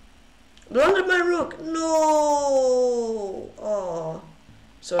 Blundered my rook, no! Oh,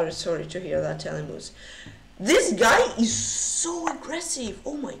 sorry to hear that, Telemus. This guy is so aggressive.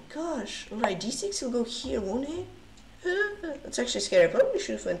 Oh my gosh. Alright, d6 he'll go here, won't he? That's actually scary. I probably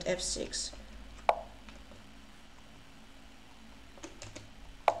should have went f6.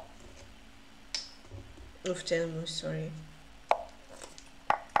 Oof, Telmo, sorry.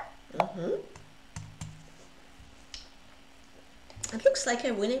 It looks like I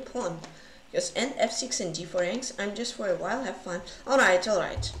win a pawn. Just end f6 and d4 ranks. I'm just for a while, have fun.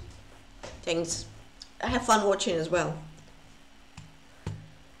 Alright. Thanks. I have fun watching as well.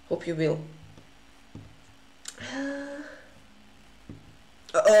 Hope you will.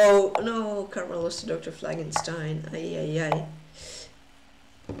 Oh no, Karma lost to Dr. Flagenstein. Ay.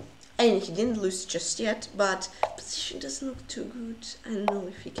 And he didn't lose just yet, but position doesn't look too good. I don't know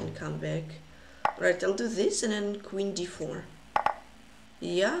if he can come back. Right, I'll do this and then Queen d4.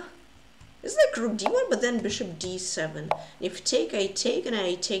 Yeah. It's like Rook d1, but then Bishop d7. If I take and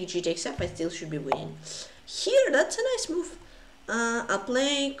I take g takes f, I still should be winning. Here, that's a nice move. I'll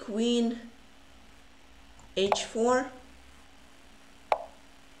play Queen h4.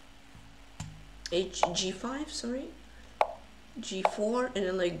 G5, sorry. G4, and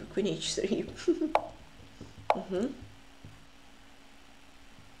then like Queen h3.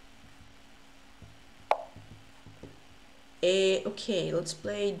 Okay, let's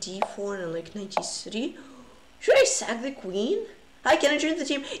play d4 and like 93. Should I sack the queen? Hi, can I join the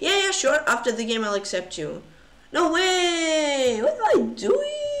team? Yeah, sure. After the game, I'll accept you. No way! What am I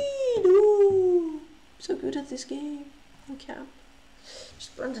doing? Ooh, I'm so good at this game. Okay.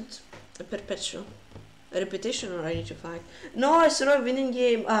 Just planted a perpetual. A repetition or I need to fight? No, I saw a winning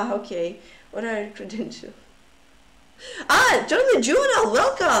game. Ah, okay. What are your credentials? Ah, Johnny Juno,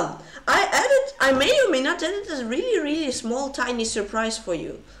 welcome! I may or may not edit a really small tiny surprise for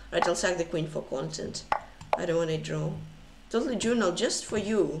you. Right, I'll sack the queen for content. I don't want to draw. Totally journal just for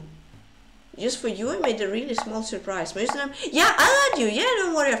you. Just for you, I made a really small surprise. My username, yeah, I'll add you. Yeah,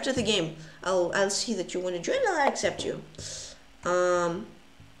 don't worry. After the game, I'll see that you want to join. I'll accept you. Totally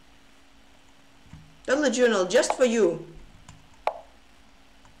journal just for you.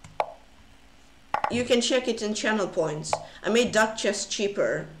 You can check it in channel points. I made duck chess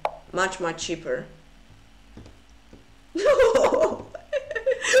cheaper, much cheaper. Oh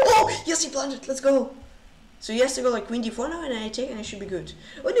yes, he blundered. Let's go. So he has to go like queen d4 now, and I take, and I should be good.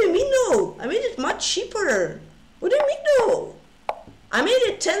 What do you mean no? I made it much cheaper. What do you mean no? I made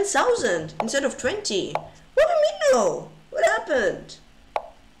it 10,000 instead of 20. What do you mean no? What happened?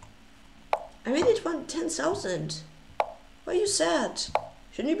 I made it 10,000. Why are you sad?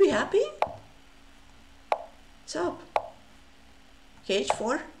 Shouldn't you be happy? What's up? Okay,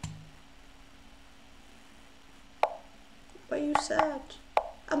 h4. Why are you sad?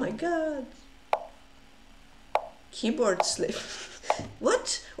 Oh my god. Keyboard slip.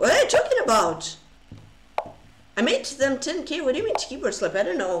 What? What are you talking about? I made them 10k. What do you mean keyboard slip? I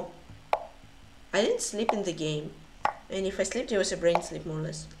don't know. I didn't sleep in the game. And if I slept, it was a brain sleep, more or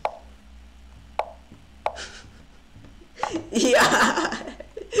less. Yeah.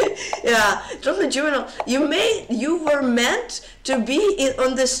 Yeah, Trophy Juvenile, you were meant to be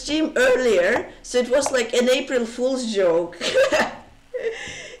on the stream earlier, so it was like an April Fool's joke.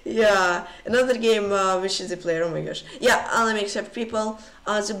 Yeah, another game which is the player. Oh my gosh. Yeah, let me accept people.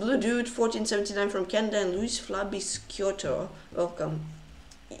 The Blue Dude 1479 from Canada and Luis Flabis Kyoto. Welcome.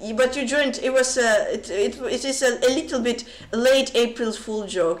 But you joined. It was it is a little bit late April Fool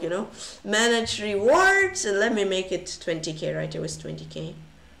joke, you know. Manage rewards and let me make it 20k. Right, it was 20k.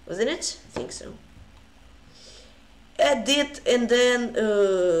 Wasn't it? I think so. Edit and then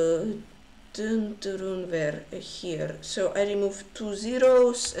where here. So I removed 2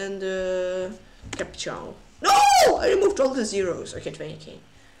 zeros and CAPTCHA. No! I removed all the zeros. Okay, 20k.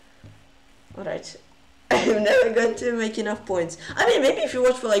 Alright. I'm never going to make enough points. I mean, maybe if you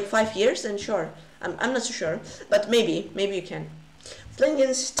watch for like 5 years, then sure. I'm not so sure. But maybe you can.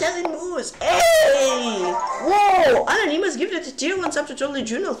 Flingins telling moves. Hey! Whoa! Anonymous gifted it a tier 1 sub to Totally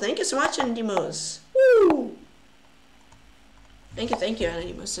Juno. Thank you so much, Anonymous. Woo! Thank you,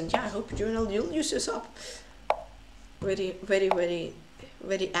 Anonymous. And yeah, I hope Juno, you'll use this up very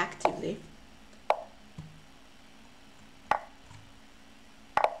actively.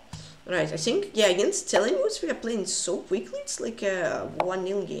 Right, I think, yeah, against Telling Moves we are playing so quickly. It's like a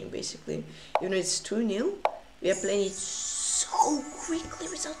 1-0 game, basically. Even though it's 2-0, we are playing it so quickly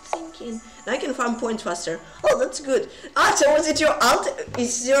without thinking. Now I can farm points faster. Oh, that's good. Ah, so was it your alt?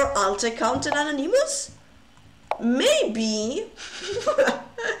 Is your alt account an Anonymous? Maybe.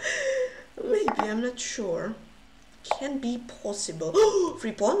 Maybe, I'm not sure. Can be possible.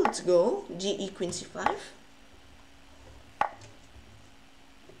 Free pawn, let's go. GE Queen C5.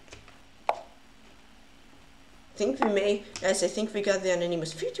 I think we may, guys, I think we got the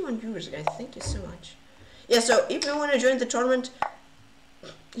Anonymous. 51 viewers, guys, thank you so much. Yeah, so if you want to join the tournament,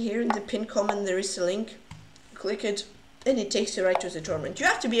 here in the pinned comment there is a link. Click it, and it takes you right to the tournament. You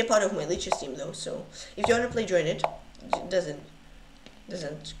have to be a part of my Lichess team though, so if you want to play, join it. It doesn't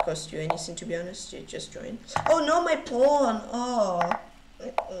cost you anything, to be honest. You just join. Oh no, my pawn! Oh.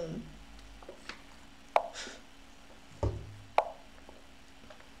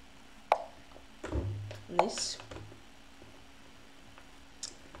 This.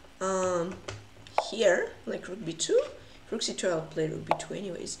 Here, like rook b2, rook c2, I'll play rook b2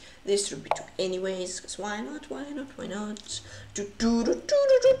 anyways. This rook b2 anyways, because why not?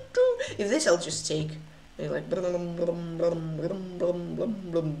 If this, I'll just take. Like, it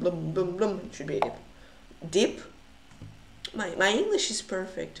should be a dip. My English is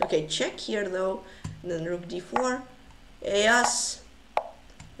perfect. Okay, check here though, and then rook d4. Yes.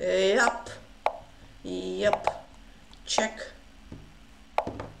 Yep. Check.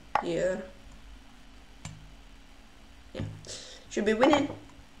 Here. Yeah. Should be winning.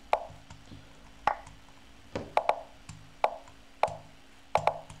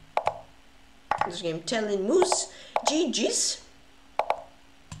 This game telling moves. GG's.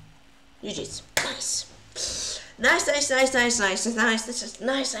 Nice. Nice. This is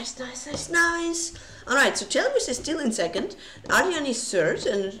nice. Alright, so Chelmus is still in second, Arjan is third,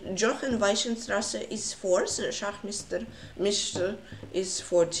 and Jochen Weichenstrasse is fourth, and Schachmeister is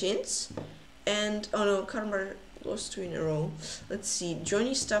 14th, and oh no, Karmar lost 2 in a row. Let's see,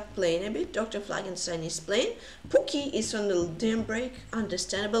 Johnny stopped playing a bit, Dr. Flagenstein is playing, Pookie is on the damn break,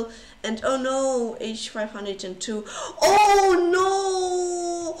 understandable, and oh no, H502, oh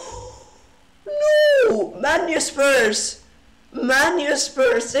no! Manusperse!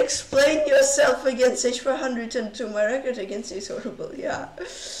 Manusperse, explain yourself against H402. My record against you is horrible, yeah.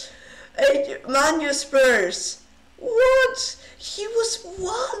 Manusperse! What? He was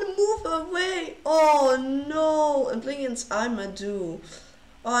one move away! Oh no! I'm playing against Amadou.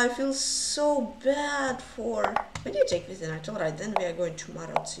 Oh, I feel so bad for... When do you take with the knight? Alright, then we are going to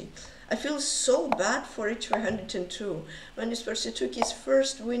Marozi. I feel so bad for H402. Manusperse took his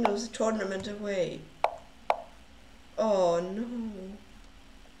first win of the tournament away. Oh no.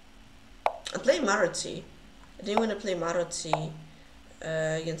 I'm playing Marozi. I didn't want to play Marozi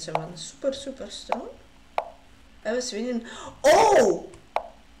against someone super strong. I was winning. Oh!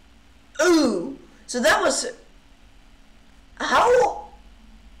 Oh! So that was... How?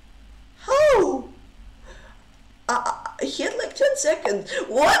 How? He had like 10 seconds.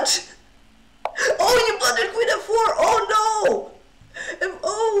 What? Oh, you blundered Queen f4. Oh no!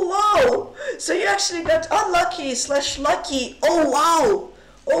 Oh wow! So you actually got unlucky / lucky. Oh wow!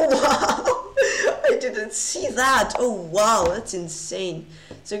 Oh wow! I didn't see that. Oh wow, that's insane.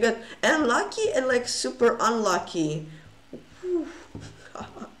 So you got unlucky and like super unlucky.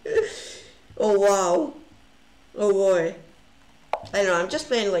 Oh wow! Oh boy! I don't know. I'm just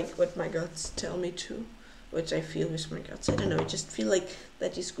playing like what my guts tell me to, what I feel with my guts. I don't know. I just feel like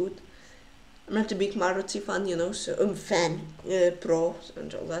that is good. I'm not a big Marozi fan, you know, so I'm pro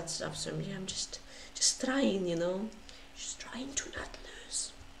and all that stuff. So yeah, I'm just trying, you know, just trying to not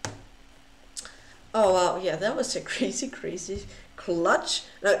lose. Oh wow, yeah, that was a crazy clutch.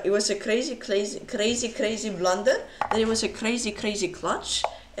 No, it was a crazy blunder. Then it was a crazy clutch,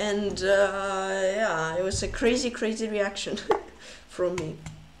 and yeah, it was a crazy reaction from me.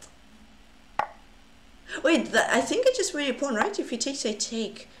 Wait, I think I just win a pawn, right? If he takes, I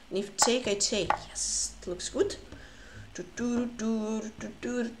take. And if take, I take. Yes, it looks good.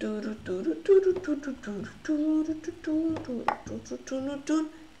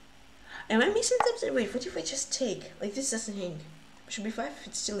 Am I missing something? Wait, what if I just take? Like this doesn't hang. Bishop b5,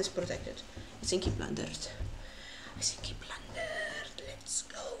 it still is protected. I think he blundered. Let's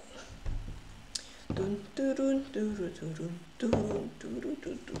go.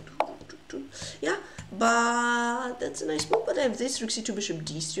 Yeah, but that's a nice move. But I have this rook c2, bishop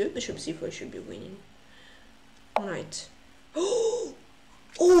d3, bishop c4. I should be winning. Right. Oh,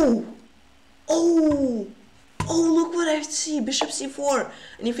 look what I see. Bishop c4,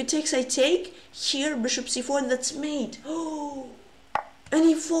 and if he takes, I take. Here, bishop c4, and that's mate. Oh, and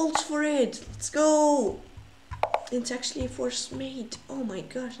he falls for it. Let's go. It's actually a forced mate. Oh my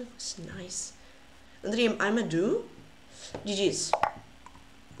gosh, that was nice. Andrei, Amadou. GG's.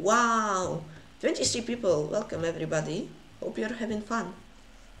 Wow, 23 people. Welcome everybody. Hope you're having fun.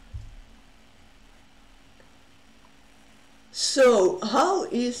 So, how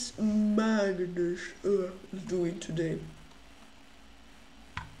is Magnus doing today?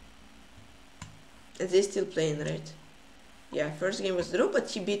 Are they still playing, right? Yeah, first game was draw, but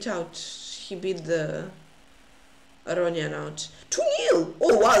he beat the Aronian out. 2-0!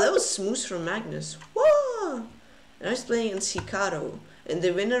 Oh wow, that was smooth from Magnus. Wow! And I was playing against Hikaru. And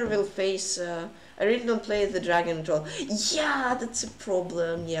the winner will face... I really don't play the dragon at all. Yeah, that's a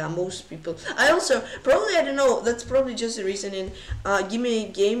problem. Yeah, most people. I also... Probably, I don't know. That's probably just the reason in... give me a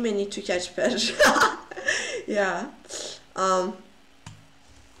game, I need to catch Pesh. Yeah.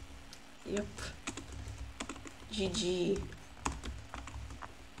 Yep. GG.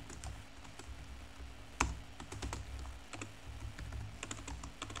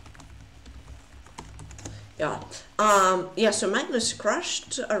 Yeah. Yeah, so Magnus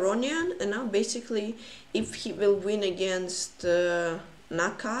crushed Aronian, and now basically, if he will win against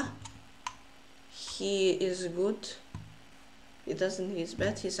Naka, he is good. He doesn't, he's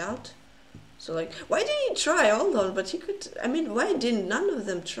bad, he's out. So like, why didn't he try? Hold on, but he could, I mean, why didn't none of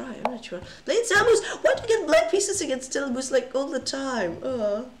them try? I'm not sure. Playing Samus, why do you get black pieces against Telebus like all the time?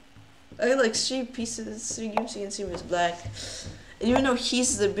 I got like 3 pieces, 3 games against him with black. And even though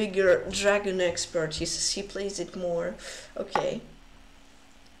he's the bigger dragon expert, he plays it more. Okay.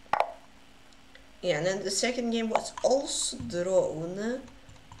 Yeah, and then the second game was also drawn.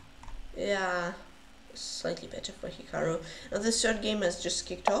 Yeah, slightly better for Hikaru. Now the third game has just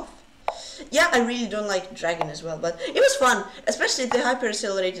kicked off. Yeah, I really don't like dragon as well, but it was fun. Especially the hyper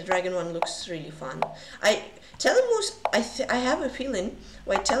accelerated dragon one looks really fun. I have a feeling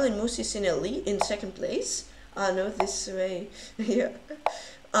why Moose is in lead in second place. No, this way. Yeah.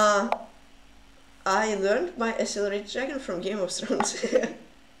 I learned my accelerated dragon from Game of Thrones.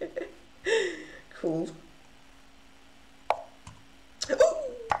 Cool.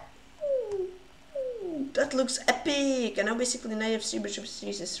 That looks epic! And now basically knight f3, bishop c3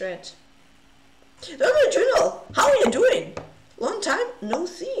 is a threat. Hello, Juno. How are you doing? Long time no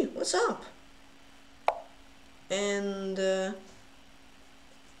see. What's up? And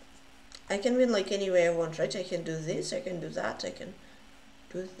I can win like any way I want, right? I can do this, I can do that, I can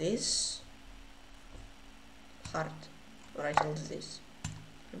do this. Hard. Alright, I'll do this.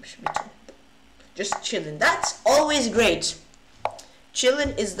 Just chilling. That's always great. Chilling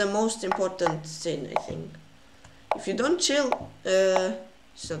is the most important thing, I think. If you don't chill,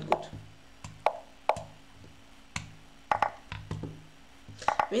 it's not good.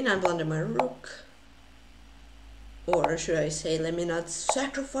 Let me not blunder my rook. Or should I say, let me not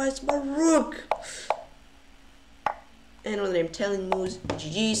sacrifice my rook. And when I'm telling moves,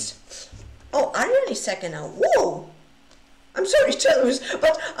 GG's. Oh, are you only second now? Whoa! I'm sorry, Chelmus,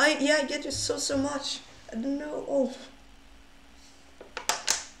 but I get you so much. I don't know. Oh.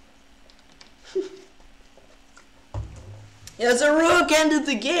 Yes, the rook ended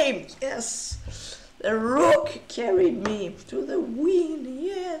the game. Yes. The rook carried me to the win,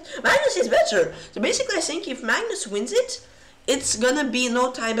 yes. Magnus is better. So basically I think if Magnus wins it, it's gonna be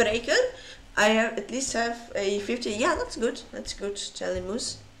no tiebreaker. I at least have a 50. Yeah, that's good. That's good,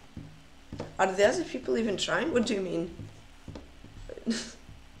 Telemus. Are the other people even trying? What do you mean?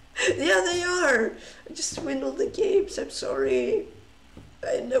 Yeah, they are. I just win all the games. I'm sorry.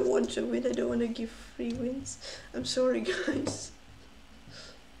 I don't want to win. I don't want to give free wins. I'm sorry, guys.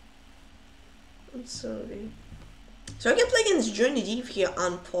 I'm sorry. So I can play against Cherniaiev here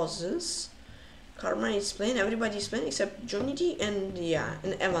on pauses. Karma is playing, everybody's playing except Cherniaiev and yeah,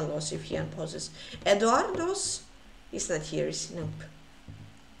 and Evanlos if he on pauses. Eduardo's is not here, is nope.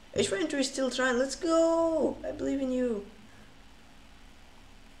 H1 is still trying, let's go! I believe in you.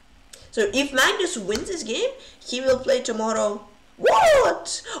 So if Magnus wins this game, he will play tomorrow.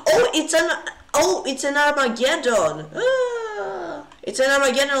 What? Oh, it's an Armageddon. Ah, it's an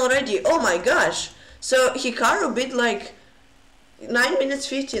Armageddon already. Oh my gosh. So Hikaru beat like 9 minutes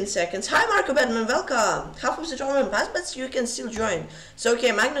 15 seconds. Hi Marco Badman, welcome. Half of the tournament passed, but you can still join. So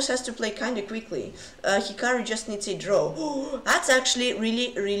okay, Magnus has to play kinda quickly. Hikaru just needs a draw. Oh, that's actually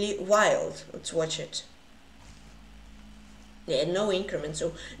really wild. Let's watch it. Yeah, no increment,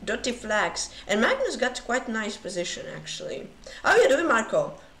 so dotty flags. And Magnus got quite nice position actually. How are you doing,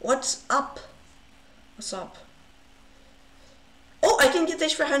 Marco? What's up? What's up? Oh, I can get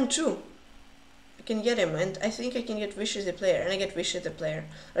H for hand too. I can get him, and I think I can get Wish as the player, and I get Wish as the player.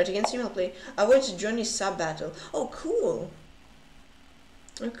 Right, against him I'll play. I watched Johnny's sub battle. Oh, cool.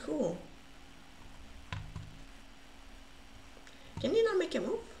 Oh, cool. Can you not make a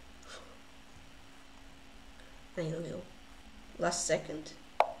move? I will. Last second.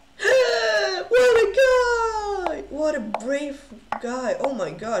 What a guy! What a brave guy! Oh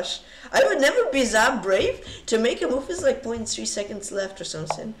my gosh! I would never be that brave to make a move with like 0.3 seconds left or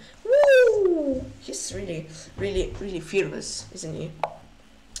something. Woo! He's really fearless, isn't he?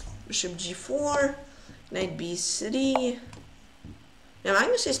 Bishop G4, Knight B3. Now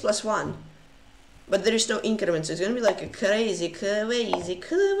Magnus is +1, but there is no increment, so it's gonna be like a crazy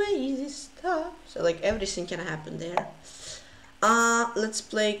stuff. So like everything can happen there. Let's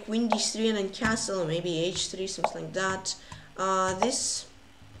play Queen D3 and then castle, maybe H3, something like that. This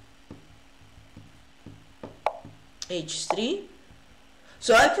H3.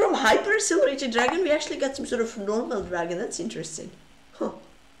 So like from Hyper Accelerated Dragon, we actually got some sort of normal dragon. That's interesting. Huh.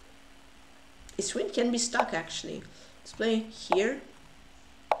 This queen can be stuck actually. Let's play here.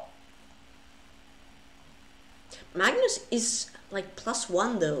 Magnus is like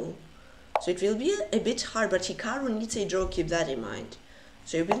 +1 though. So it will be a bit hard, but Hikaru needs a draw, keep that in mind.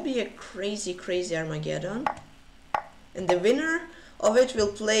 So it will be a crazy Armageddon. And the winner of it will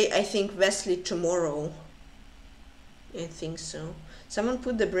play, I think, Wesley tomorrow. I think so. Someone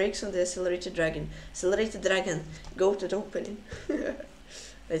put the brakes on the Accelerated Dragon. Accelerated Dragon, go to the opening.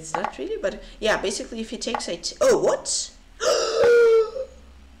 It's not really, but yeah, basically if he takes a... Oh, what?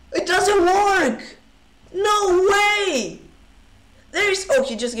 It doesn't work! No way! There's... Oh,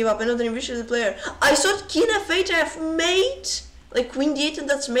 he just gave up. Another ambitious player. I thought King F8 I have mate. Like Queen D8 and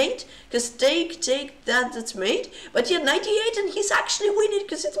that's mate. Because take that's mate. But he had 98 and he's actually winning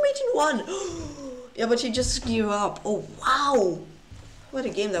because it's mate in 1. Yeah, but he just gave up. Oh, wow. What a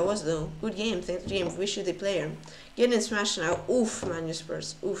game that was though. Good game. Thanks for the game. Wish you the player. Getting smashed now. Oof,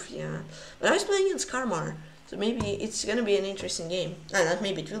 Manuspers. Oof, yeah. But I was playing against Karmar. So maybe it's gonna be an interesting game. Not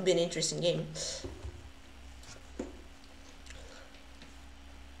maybe, it will be an interesting game.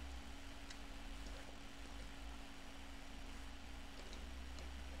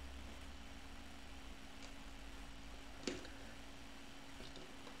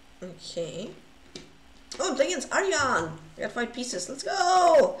 Okay. Oh, on, play against Aryan. I got 5 pieces. Let's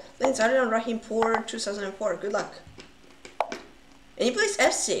go. Play against Aryan Rahim 4, 2004. Good luck. And he plays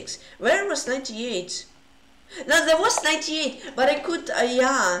f6. Where was 98? No, there was 98, but I could,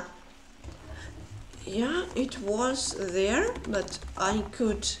 yeah. Yeah, it was there, but I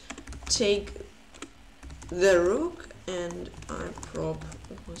could take the rook and I prob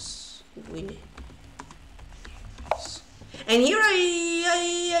was winning. And here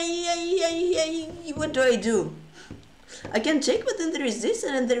what do I do? I can take, but then there is this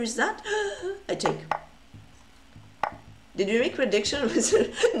and then there is that. I take. Did we make prediction?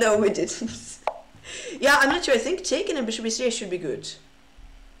 No, we didn't. Yeah, I'm not sure. I think taking and bishop e3 should be good.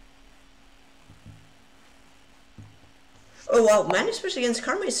 Oh wow, Magnus against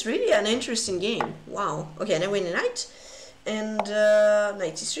Karma is really an interesting game. Wow. Okay, and I win a knight. And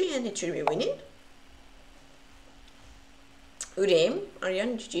knight e3, and it should be winning. Good aim,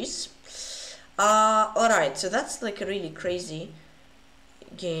 Aryan, GG's. Alright, so that's like a really crazy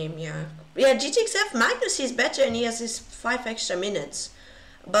game, yeah. Yeah, g takes f, Magnus is better and he has his 5 extra minutes.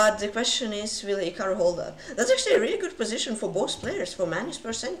 But the question is, will Hikaru hold up? That's actually a really good position for both players, for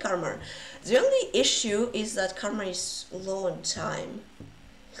Magnus and Karma. The only issue is that Karma is low on time.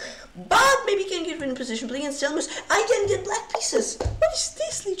 But maybe he can get in position playing against Stelmus. I can get black pieces. What is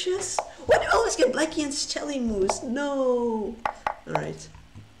this, Lichess? Why do you always get black against Cherniaiev? No. Alright.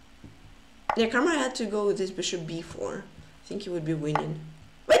 Yeah, Karma had to go with this bishop b4. I think he would be winning.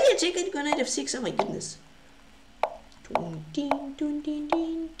 Why did I take it? Go knight f6? Oh my goodness. What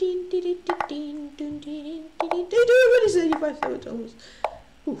is 95? Oh, it's almost.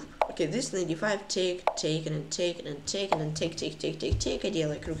 Oof. Okay, this 95, take, and then take, and then take, and then take. Idea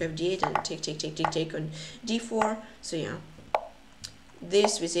like rook f8 and take on d4. So yeah,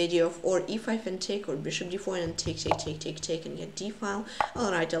 this with the idea of or e5 and take, or bishop d4 and take, and get d file.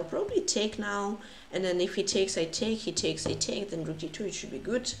 All right, I'll probably take now, and then if he takes, I take. He takes, I take. Then rook d2, it should be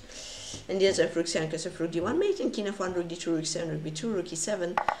good. And there's a rook 7 because of rook d1 mate, and king f1, rook d2, rook 7, rook b2, rook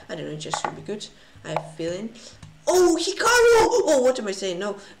e7. I don't know, it just should be good. I have a feeling. Oh, Hikaru! Oh, what am I saying?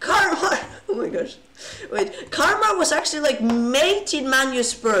 No, Karma! Oh my gosh. Wait, Karma was actually like mated Manu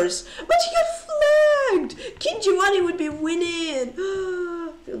Spurs, but he got flagged! King g1, he would be winning!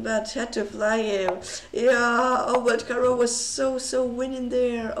 Feel bad, had to flag him. Yeah, oh, but Karma was so winning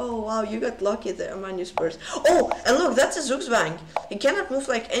there. Oh wow, you got lucky there, Manu Spurs. Oh, and look, that's a Zugzwang. He cannot move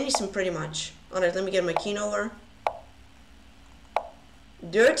like anything pretty much. Alright, let me get my king over.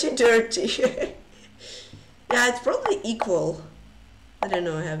 Dirty. Yeah, it's probably equal. I don't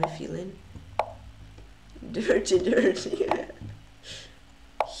know, I have a feeling. Dirty.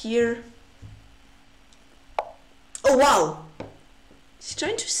 Here. Oh, wow. Is he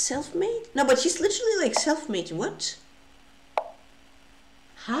trying to self-mate? No, but he's literally like self-mating. What?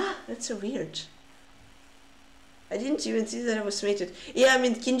 Huh? That's so weird. I didn't even see that I was mated. Yeah, I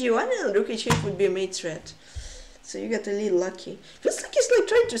mean, King g1 and rook h8 would be a mate threat. So you got a little lucky. Feels like he's like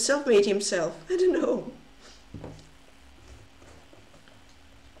trying to self-mate himself. I don't know.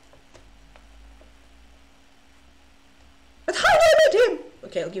 But how did I hit him?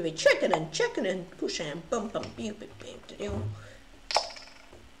 Okay, I'll give a check and then push him. Bum. You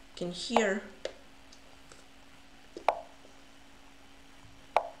can hear.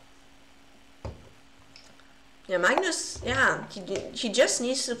 Yeah, Magnus, yeah, he just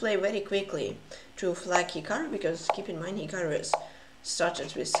needs to play very quickly to flag Hikaru, because keep in mind Hikaru has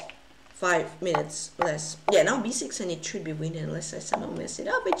started with 5 minutes less. Yeah, now b6 and it should be winning unless I somehow mess it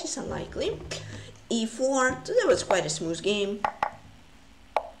up, which is unlikely. e4, so that was quite a smooth game.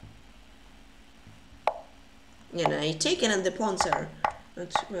 Yeah, now I take it and the pawns are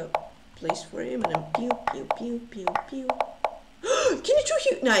not well placed for him, and then pew. Can you draw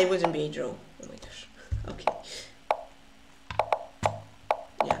here? No, it wasn't be a draw. Oh my gosh. Okay.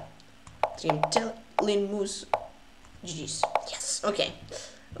 Yeah. Team Telling Moose. GG's. Yes. Okay.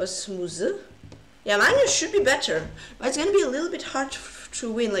 That was smooth. Yeah, Magnus should be better, but it's gonna be a little bit hard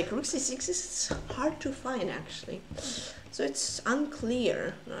to win. Like rook c6 is hard to find actually, so it's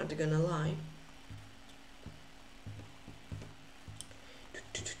unclear. Not gonna lie.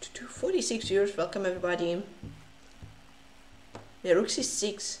 46 viewers. Welcome everybody. Yeah, rook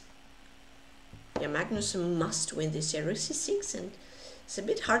c6. Yeah, Magnus must win this. Yeah, rook c6, and it's a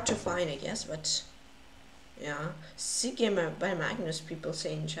bit hard to find, I guess, but. Yeah, sick game by Magnus, people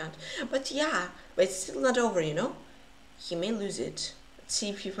say in chat. But yeah, but it's still not over, you know? He may lose it. Let's see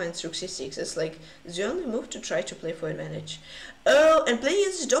if he finds rook c6. It's like the only move to try to play for advantage. Oh, and playing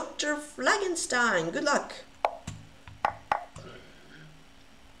against Dr. Flagenstein. Good luck.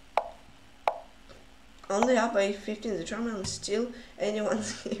 Only up by 15 in the tournament, still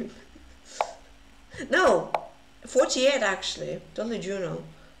anyone's game. No, 48 actually. Totally Juno.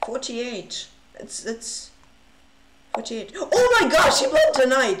 48. It's 48. Oh my gosh, he won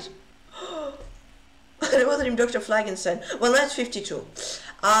tonight! I wasn't him Dr. Flagenstein. Well, that's 52.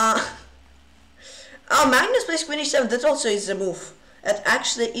 Magnus plays Queen e7. That also is the move. That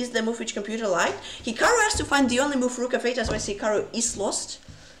actually is the move which computer liked. Hikaru has to find the only move Rook f8, as well as Hikaru is lost.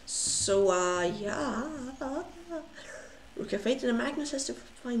 So, yeah. Rook f8 and Magnus has to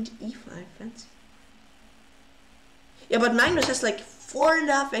find e5. Fancy. Yeah, but Magnus has like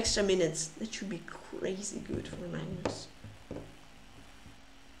 4.5 extra minutes. That should be crazy good for Magnus.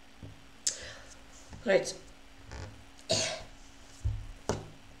 Right.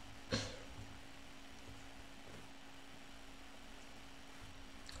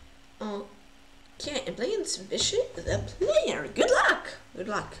 Okay, I'm playing this bishop, the player. Good luck! Good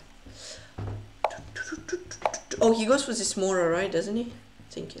luck. Oh, he goes for this Mora, right, doesn't he?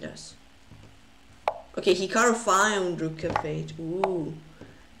 I think he does. Okay, Hikaru found Rook f8. Ooh.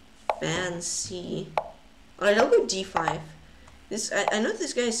 Fancy. Alright, I'll go d5. I know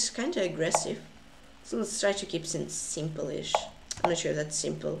this guy is kind of aggressive. So let's try to keep it simple-ish. I'm not sure if that's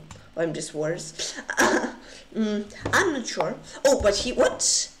simple. Or I'm just worse. I'm not sure. Oh, but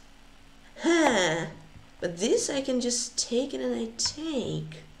what? Huh. But this I can just take it and I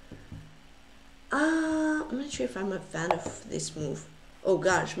take. I'm not sure if I'm a fan of this move. Oh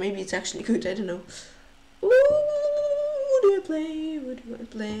gosh, maybe it's actually good, I don't know. Ooh, what do I play? What do I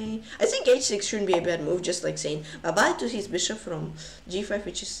play? I think h6 shouldn't be a bad move, just like saying bye-bye to his bishop from g5,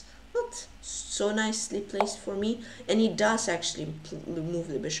 which is not so nicely placed for me. And he does actually move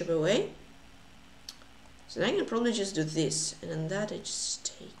the bishop away. So then I can probably just do this, and then that I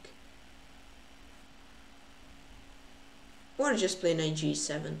just take. Or just play knight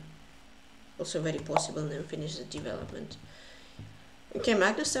g7. Also very possible, and then finish the development. Okay,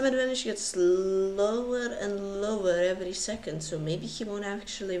 Magnus' time advantage gets lower and lower every second, so maybe he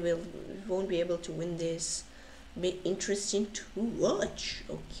won't be able to win this. Be interesting to watch.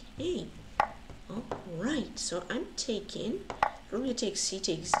 Okay. Alright, so I'm taking, probably take c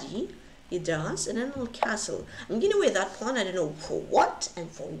takes d. He does, and then I'll castle. I'm giving away that pawn. I don't know for what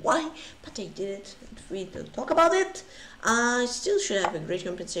and for why, but I did it. We don't talk about it. I still should have a great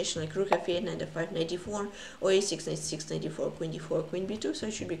compensation like Rook f8, knight f5, knight d4, or a6, knight 6, knight d4, queen b2, so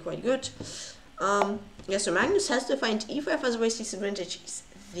it should be quite good. Yeah, so Magnus has to find e5, otherwise his advantage is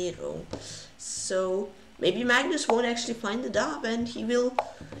 0. So maybe Magnus won't actually find the dub, and he will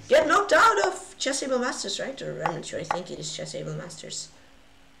get knocked out of Chessable Masters, right? Or I'm not sure. I think it is Chessable Masters.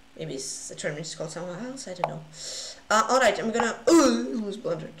 Maybe the tournament is called somewhere else, I don't know. Alright, I'm gonna lose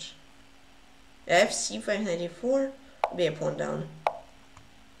blundered. F c5, knight e4, be a pawn down.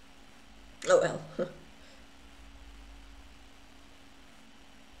 Oh well.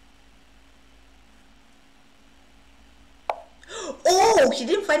 Oh, he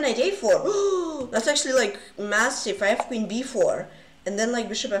didn't find knight a4. That's actually like massive. I have queen b4, and then like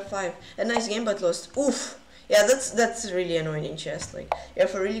bishop f5. A nice game, but lost. Oof. Yeah, that's really annoying in chess. Like, you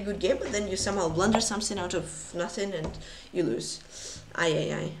have a really good game, but then you somehow blunder something out of nothing and you lose.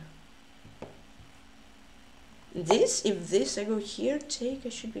 Aye. This, if this, I go here, take, I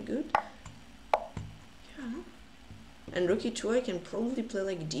should be good. Yeah. And rook e2, I can probably play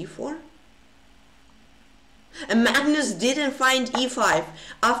like d4. And Magnus didn't find e5.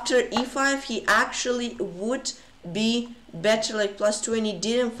 After e5, he actually would be better, like +2, and he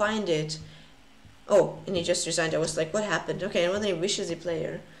didn't find it. Oh, and he just resigned. I was like, what happened? Okay, and what a wishy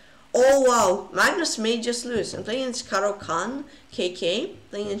player. Oh wow, Magnus may just lose. I'm playing against Khan, KK,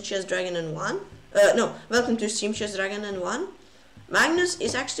 playing against Chess Dragon and 1. No, welcome to Stream Chess Dragon and 1. Magnus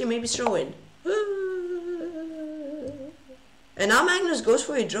is actually maybe throwing. And now Magnus goes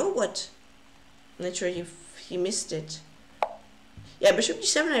for a draw. What? I'm not sure if he missed it. Yeah, Bishop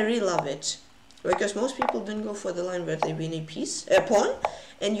d7, I really love it. Because most people don't go for the line where they win a piece, a pawn,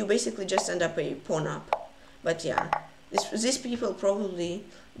 and you basically just end up a pawn up. But yeah, these people probably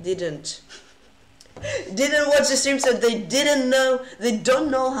didn't watch the stream, so they don't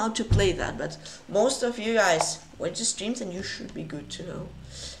know how to play that. But most of you guys watch the streams, and you should be good to know.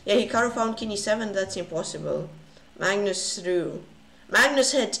 Yeah, Hikaru found king e7. That's impossible. Magnus threw.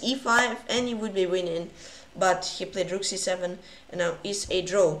 Magnus had e5, and he would be winning, but he played rook c7, and now is a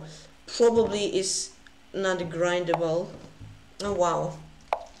draw. Probably is not grindable. Oh wow.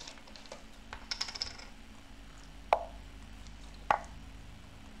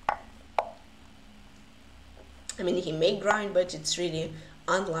 I mean, he may grind, but it's really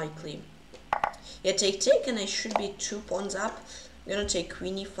unlikely. Yeah, take, and I should be 2 pawns up. I'm gonna take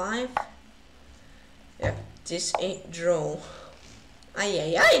queen e5. Yeah, this a draw.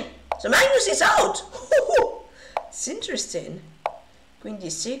 Aye. So Magnus is out! It's interesting. Queen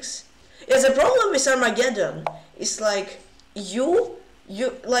d6. There's a problem with Armageddon. It's like,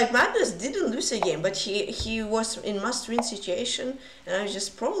 like Magnus didn't lose a game, but he was in must-win situation, and I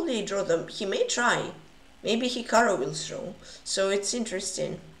just probably draw them. He may try. Maybe Hikaru will throw. So it's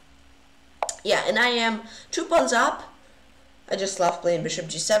interesting. Yeah, and I am 2 pawns up. I just love playing bishop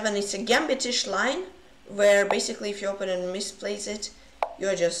g7. It's a gambitish line, where basically if your opponent misplays it,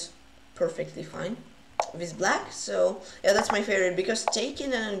 you're just perfectly fine with black. So yeah, that's my favorite, because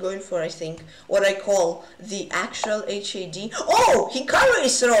taking and I'm going for, I think, what I call the actual HAD. Oh, Hikaru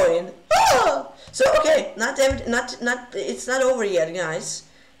is throwing. Oh! So okay, it's not over yet, guys.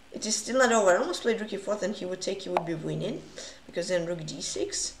 It is still not over. I almost played rook e4, and he would be winning, because then rook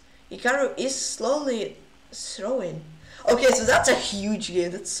d6. Hikaru is slowly throwing. Okay, so that's a huge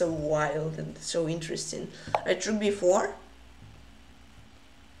game. That's so wild and so interesting. Right, rook b4.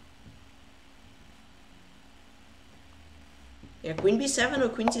 Yeah, queen b7 or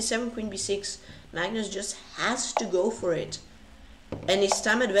queen c7, queen b6. Magnus just has to go for it. And his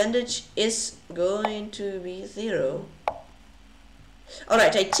time advantage is going to be 0.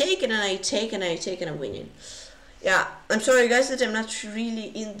 Alright, I take and I take and I take and I'm winning. Yeah, I'm sorry guys that I'm not really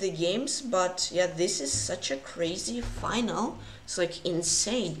in the games, but yeah, this is such a crazy final. It's like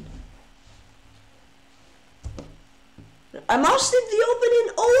insane. I mouse slipped the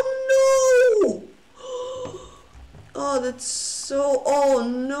opening. Oh no! Oh, that's so. Oh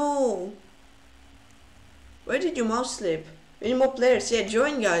no! Where did you mouse slip? Any more players? Yeah,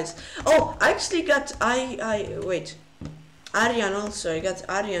 join guys. Oh, I actually got wait. Aryan also. I got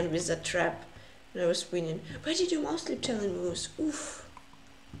Aryan with that trap. And I was winning. Where did you mouse slip telling moves? Oof.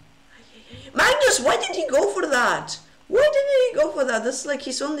 Magnus, why did he go for that? Why did he go for that? That's like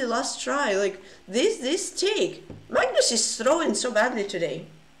his only last try. Like this take. Magnus is throwing so badly today.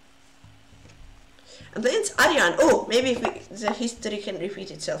 And then it's Aryan. Oh, maybe if the history can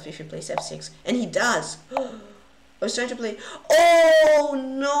repeat itself if he plays f6. And he does. I was trying to play. Oh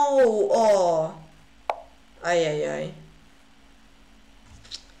no! Oh. Ay.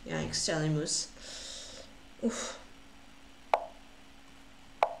 Yikes, Telemus. Oof.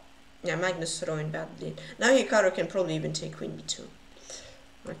 Yeah, Magnus throwing badly. Now Hikaru can probably even take queen b2.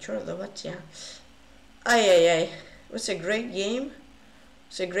 Not sure though, but yeah. Ay. It was a great game.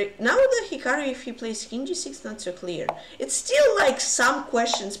 So great. Now the Hikaru, if he plays king g6, not so clear. It's still like some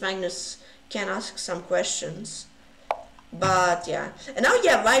questions. Magnus can ask some questions, but yeah. And now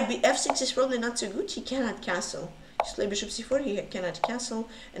yeah, why f6 is probably not so good. He cannot castle. Just play bishop c4. He cannot castle,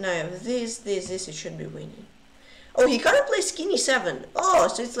 and I have this. It should be winning. Oh, Hikaru plays king e7. Oh,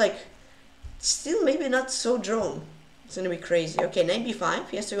 so it's like still maybe not so drawn. It's gonna be crazy. Okay, knight b5.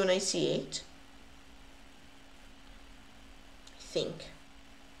 He has to go knight c8. I think.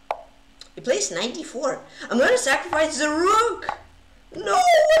 He plays 94. I'm gonna sacrifice the rook. No,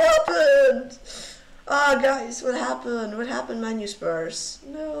 what happened? Ah, guys, what happened? What happened, Magnus Spurs?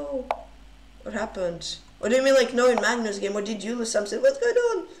 No, what happened? What do you mean, like no in Magnus game? Or did you lose something? What's going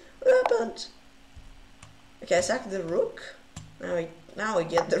on? What happened? Okay, I sacked the rook. Now I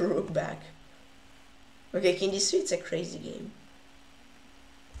get the rook back. Okay, king d3. It's a crazy game.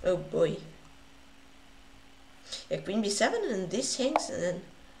 Oh boy. Yeah, queen b7, and this hangs, and then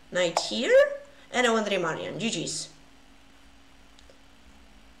knight here, and I want Marian. GG's.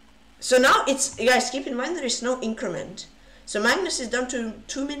 So now it's, guys, keep in mind there is no increment. So Magnus is down to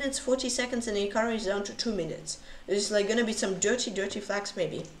 2 minutes 40 seconds, and Hikaru is down to 2 minutes. There's like gonna be some dirty flags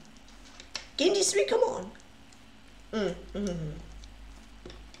maybe. King d3, come on.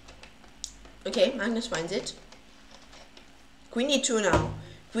 Okay, Magnus finds it. Queen e2 now.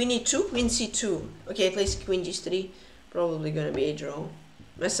 Queen e2, queen c2. Okay, plays queen g3. Probably gonna be a draw.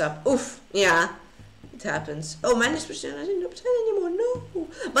 Mess up. Oof. Yeah, it happens. Oh, Magnus person, I didn't obtain anymore. No.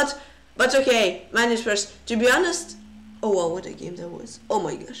 But okay, Magnus person. To be honest, oh wow, what a game that was. Oh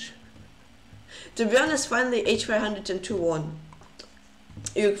my gosh. To be honest, finally H502 won.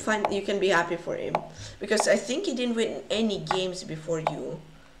 You can be happy for him, because I think he didn't win any games before you.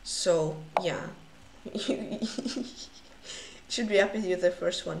 So yeah, should be happy with the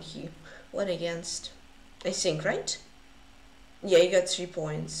first one he won against. I think, right? Yeah, you got 3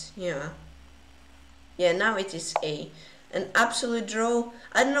 points. Yeah, now it is an absolute draw.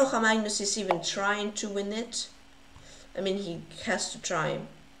 I don't know how Magnus is even trying to win it. I mean, he has to try.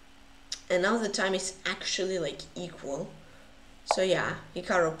 And now the time is actually like equal. So yeah,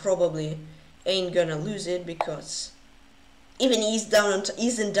 Hikaru probably ain't gonna lose it, because even he's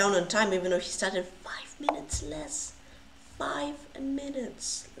isn't down on time, even though he started 5 minutes less. 5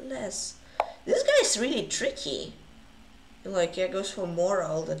 minutes less. This guy is really tricky. And like, yeah, goes for more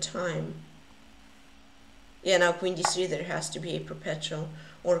all the time. Yeah, now queen d3, there has to be a perpetual,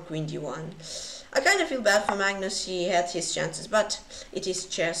 or queen d1. I kind of feel bad for Magnus, he had his chances, but it is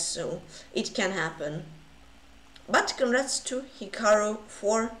chess, so it can happen. But congrats to Hikaru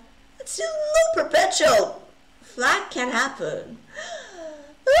for still no perpetual. Flag can happen.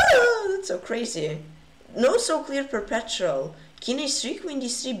 That's so crazy. No so clear perpetual. King h3, queen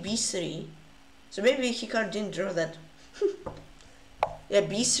d3, b3. So maybe Hikaru didn't draw that. Yeah,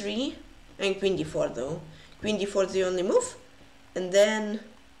 b3 and queen d4 though. Queen d4 is the only move. And then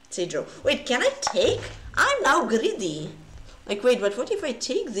say draw. Wait, can I take? I'm now greedy. Like wait, but what if I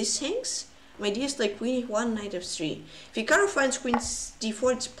take this hangs? My idea is like queen e1, knight f3. If Hikaru finds queen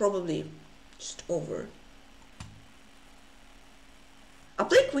d4, it's probably just over. I'll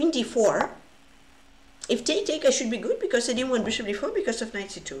play queen d4. If take, I should be good because I didn't want bishop d4 because of knight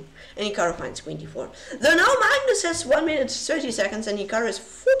c2. And Hikaru finds queen d4. Though now Magnus has 1 minute 30 seconds and Hikaru has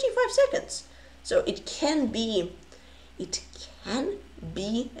 45 seconds. So it can be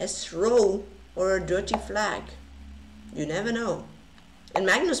a throw or a dirty flag. You never know. And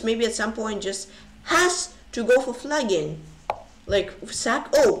Magnus maybe at some point just has to go for flagging. Like sack.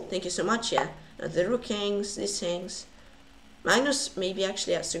 Oh, thank you so much, yeah. Now the rook hangs, this hangs. Magnus maybe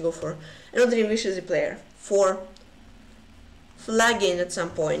actually has to go for another ambitious player for flagging at some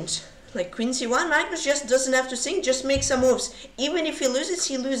point. Like queen c1, Magnus just doesn't have to think, just make some moves. Even if he loses,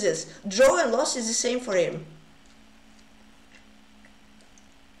 he loses. Draw and loss is the same for him.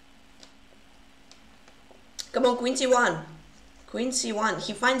 Come on, queen c1. Queen c1,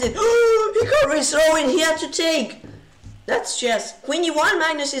 he finds it. Hikaru is throwing, he had to take. That's chess. Queen e1,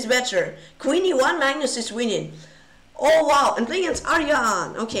 Magnus is better. Queen e1, Magnus is winning. Oh wow, I'm playing against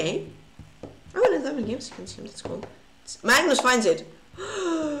Aryan. Okay. I won 11 games against him, that's cool. Magnus finds it.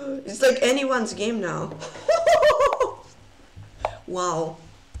 It's like anyone's game now. Wow.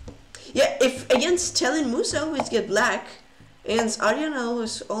 Yeah, if against Telin Moose I always get black, against Aryan I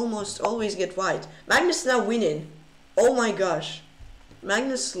almost always get white. Magnus is now winning. Oh my gosh.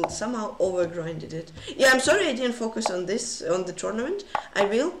 Magnus somehow overgrinded it. Yeah, I'm sorry I didn't focus on this, on the tournament. I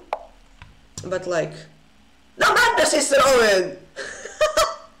will. But like... No, Magnus is throwing!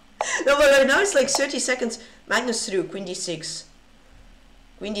 No, but right now it's like 30 seconds. Magnus threw, queen d6.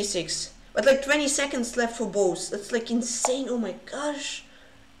 Queen d6. But like 20 seconds left for both. That's like insane, oh my gosh.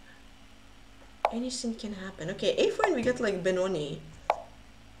 Anything can happen. Okay, a4 and we got like Benoni.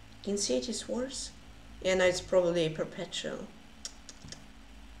 King c8 is worse. Yeah, now it's probably a perpetual.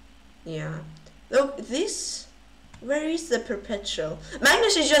 Yeah. Look, this... Where is the perpetual?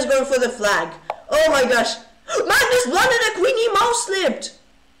 Magnus is just going for the flag. Oh my gosh. Magnus blundered a queen, he mouse slipped.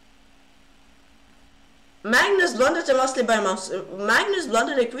 Magnus blundered a mouse slip by mouse. Magnus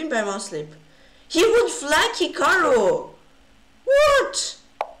blundered a queen by mouse slip. He would flag Hikaru. What?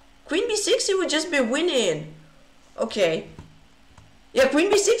 Queen b6, he would just be winning. Okay. Yeah,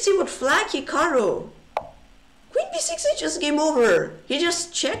 queen b6, he would flag Hikaru. Queen b6 is just game over. He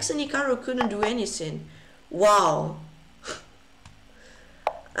just checks and Hikaru couldn't do anything. Wow.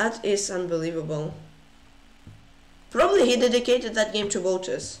 That is unbelievable. Probably he dedicated that game to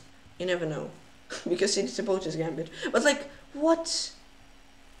Botus. You never know. Because it's a Botus gambit. But like, what?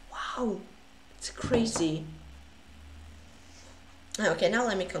 Wow. It's crazy. Okay, now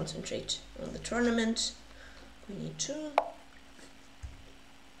let me concentrate on the tournament. We need to...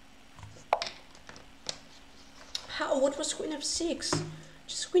 How? What was queen f6?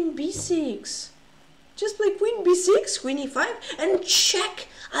 Just queen b6. Just play queen b6, queen e5, and check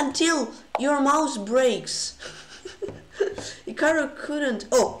until your mouse breaks. Hikaru couldn't.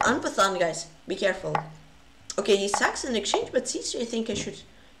 Oh, Anpathan, guys, be careful. Okay, he sacks in exchange, but c3, I think I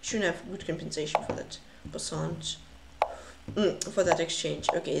should have good compensation for that. Passant. For that exchange.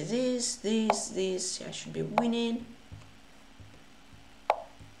 Okay, this. Yeah, I should be winning.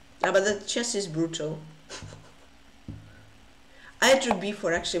 Ah, but that chess is brutal. I had rook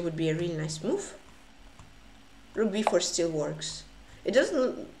b4 actually would be a really nice move. Rook b4 still works. It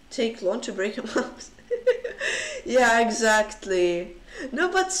doesn't take long to break a mouse. Yeah, exactly. No,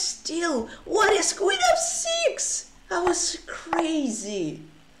 but still, what is queen f6? That was crazy.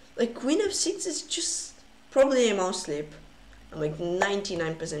 Like, queen f6 is just probably a mouse slip. I'm like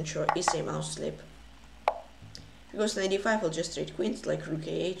 99% sure it's a mouse slip. Because 95, I'll just trade queens like rook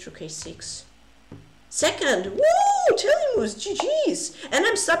a8, rook a6. Second! Woo! Telemus, GG's! And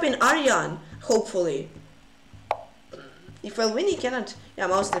I'm stopping Aryan, hopefully. If I win, he cannot. Yeah,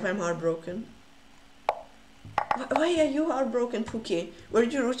 mouse slip, I'm heartbroken. Why are you heartbroken, Pookie? Were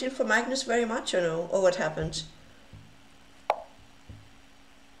you rooting for Magnus very much or no? Or what happened?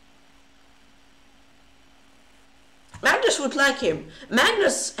 Magnus would like him.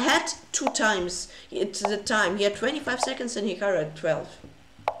 Magnus had 2 times the time. He had 25 seconds and Hikaru had 12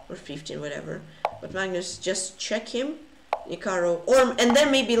 or 15, whatever. But Magnus just check him, Hikaru, and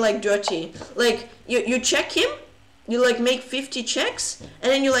then maybe like dirty. Like you check him, you like make 50 checks,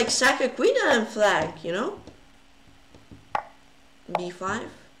 and then you like sack a queen and flag, you know? B5.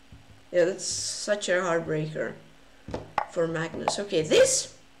 Yeah, that's such a heartbreaker for Magnus. Okay,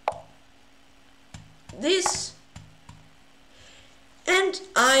 this, and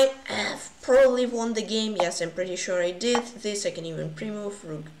I have probably won the game. Yes, I'm pretty sure I did. This I can even pre-move.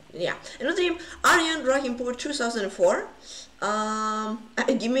 Yeah, another game. Aryan Rahim Port 2004.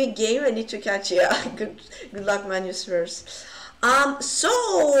 Give me a game. I need to catch. Yeah, good luck, Magnus first.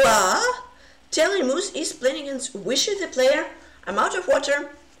 Telly Moose is playing against Wishy the player. I'm out of water,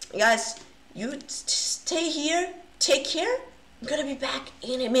 guys. You stay here. Take care. I'm gonna be back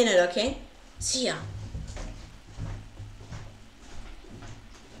in a minute. Okay. See ya.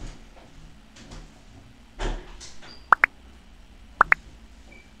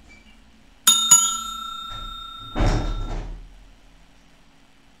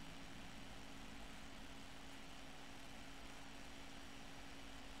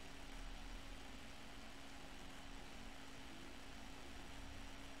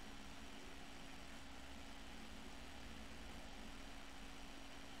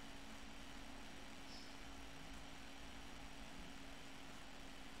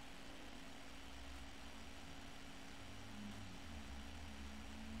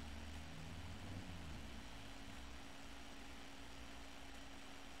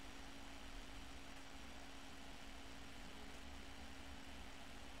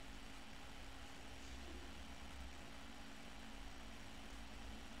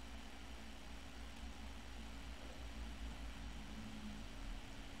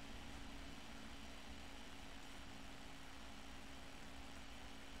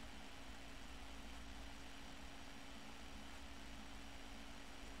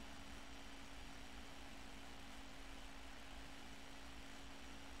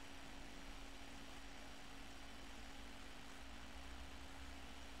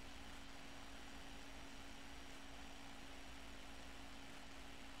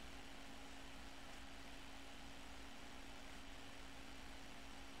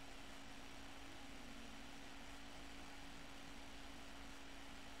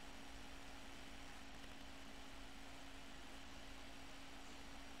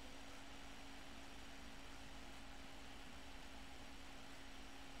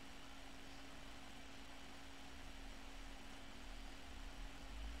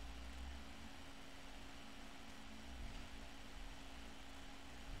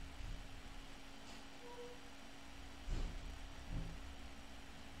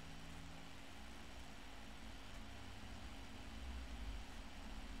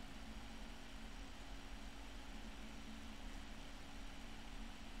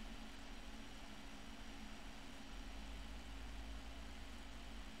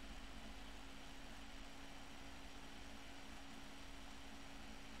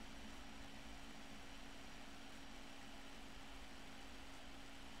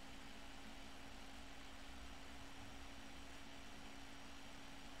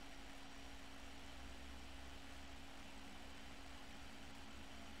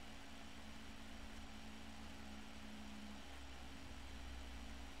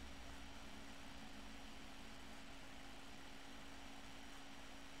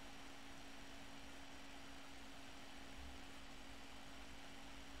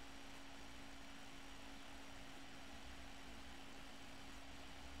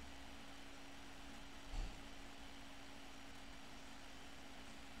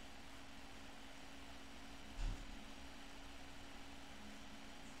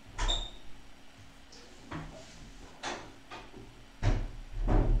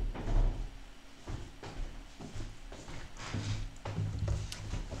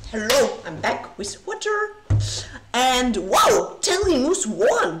 Hello, I'm back with water. And wow, Telly Moose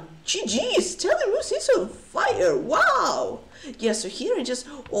won. GG's, Telly Moose is on fire. Wow. Yeah, so here I just,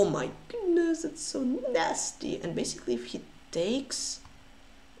 oh my goodness, it's so nasty. And basically if he takes,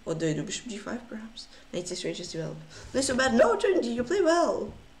 or do I do bishop g5 perhaps? Knight c3 just develop. Not so bad. No, Trinity, you play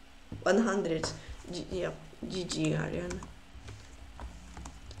well. 100. Yeah, GG, Aryan.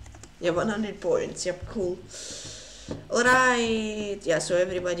 Yeah, 100 points. Yep, cool. Alright. Yeah, so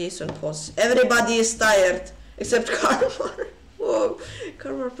everybody is on pause. Everybody is tired. Except Karmar. Whoa.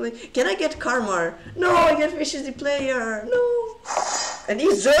 Karmar play. Can I get Karmar? No, I get Fishes the player. No. And he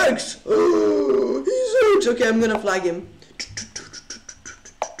zergs. Oh, he zergs. Okay, I'm gonna flag him.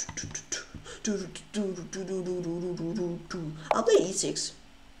 I'll play e6.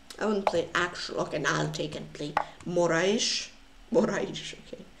 I won't play actual. Okay, now I'll take and play Moraes.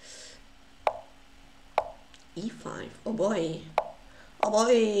 Okay. E5. Oh boy. Oh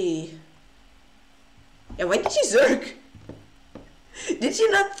boy. Yeah, why did he zerk? Did he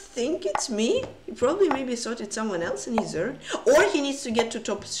not think it's me? He probably maybe thought it's someone else and he zerked. Or he needs to get to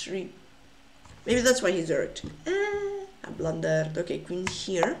top 3. Maybe that's why he zerked. I blundered. Okay, queen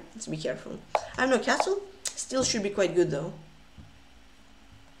here. Let's be careful. I have no castle. Still should be quite good though.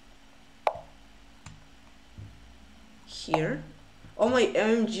 Here. Oh my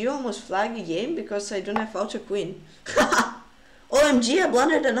OMG, almost flagged the game because I don't have auto queen. OMG, I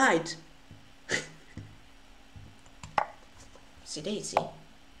blundered a knight. See daisy.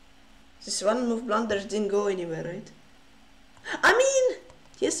 This one move blunders didn't go anywhere, right? I mean,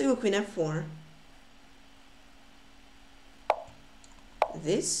 he has to go queen f4.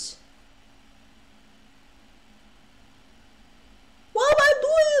 This. What am I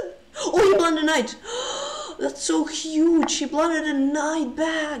doing? Oh, he blundered a knight. That's so huge. He blundered a knight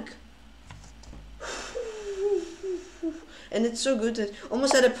back. And it's so good that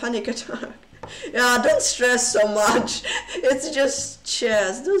almost had a panic attack. Yeah, don't stress so much. It's just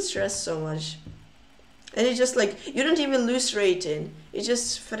chess. Don't stress so much. And it's just like, you don't even lose rating. It's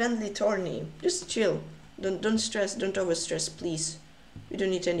just friendly tourney. Just chill. Don't stress. Don't overstress, please. We don't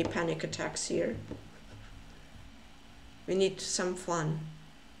need any panic attacks here. We need some fun.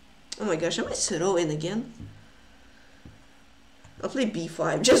 Oh my gosh, am I throwing again? I'll play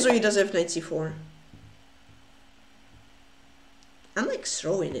b5, just so he does have knight c4. I'm like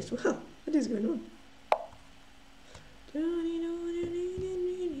throwing it. Wow, what is going on?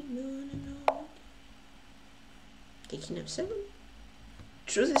 Taking f7.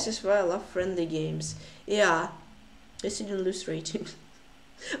 True, this is why I love friendly games. Yeah, just didn't lose rating.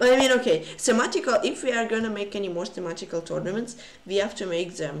 But I mean, okay, thematical, if we are gonna make any more thematical tournaments, we have to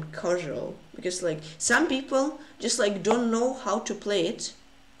make them casual. Because like, some people just like don't know how to play it,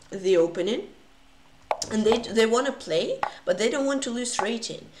 the opening. And they want to play, but they don't want to lose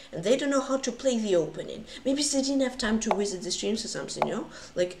rating. And they don't know how to play the opening. Maybe they didn't have time to visit the streams or something, you know?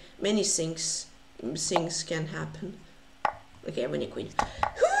 Like, many things can happen. Okay, I win a queen.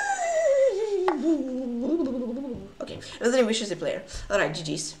 Okay, and then he wishes the player. Alright,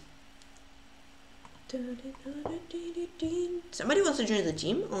 GG's. Somebody wants to join the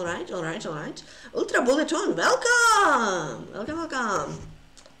team. Alright. Ultra Bulleton, welcome!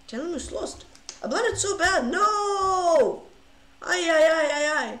 Tell him who's lost. I blundered so bad, no!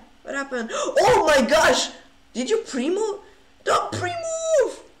 Ay. What happened? Oh my gosh! Did you pre-move? Don't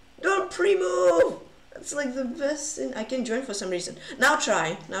pre-move! That's like the best thing. I can join for some reason. Now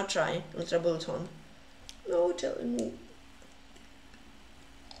try. Ultra Bulleton. No, tell me.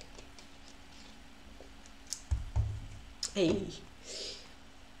 Hey.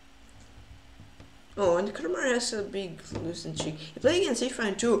 Oh, and Karma has a big losing streak. He played against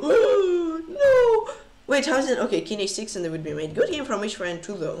h4 2. Oh, no! Wait, how is it? Okay, king h6 and they would be made. Good game from h4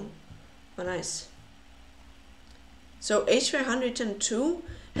 2 though. Oh, nice. So h4 102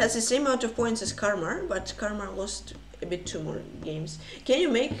 has the same amount of points as Karma, but Karma lost a bit 2 more games. Can you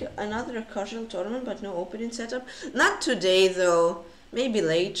make another casual tournament but no opening setup? Not today though. Maybe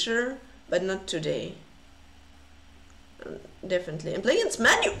later, but not today. Definitely. I'm playing against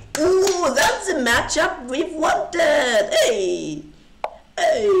Manu. Ooh, that's the matchup we've wanted. Hey,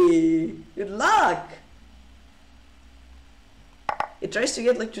 good luck. He tries to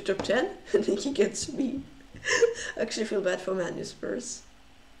get like to top 10 and then he gets me. I actually feel bad for Manu Spurs.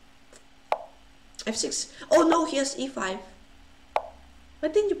 f6. Oh no, he has e5. Why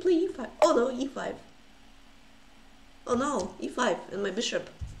didn't you play e5? Oh no, e5. Oh no, e5 and my bishop.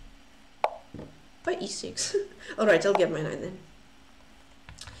 By e6. Alright, I'll get my knight then.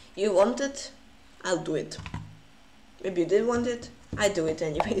 You want it? I'll do it. Maybe you did want it? I do it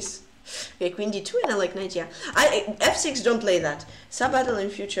anyways. Okay, queen d2 and I like knight, yeah. f6, don't play that. Sub-battle in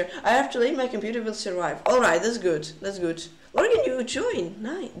future. I have to leave, my computer will survive. Alright, that's good. Morgan, you joined.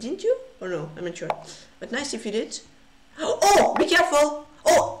 Nice. Didn't you? Or no? I'm not sure. But nice if you did. Oh, be careful!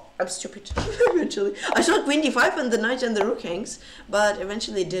 Oh! I'm stupid. Eventually, I saw queen d5 and the knight and the rook hangs, but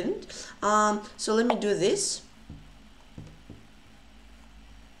eventually didn't. So let me do this.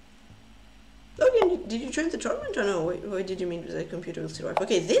 Okay, did you join the tournament or no? What did you mean with the computer will survive?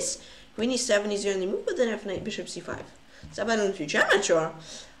 Okay, this queen e7 is the only move, but then f9, bishop c5. Sub battle in the future. I'm not sure.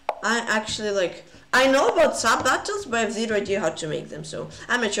 I actually like. I know about sub battles, but I have zero idea how to make them. So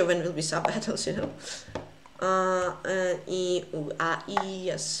I'm not sure when will be sub battles. You know.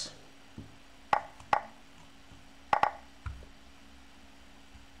 Yes.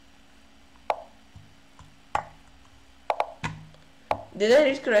 Did I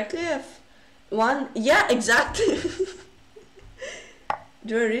read correctly? F1? Yeah, exactly.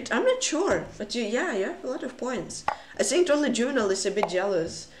 Do I read? I'm not sure. But yeah, you have a lot of points. I think totally Juvenile is a bit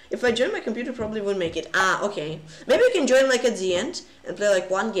jealous. If I join my computer, probably wouldn't make it. Ah, okay. Maybe we can join like at the end and play like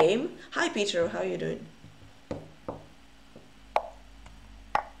one game. Hi, Peter. How are you doing?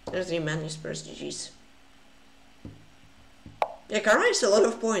 There's the manuscripts. GG's. Yeah, Karma is a lot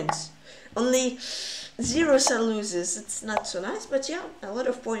of points. Only 0 cell loses. It's not so nice, but yeah, a lot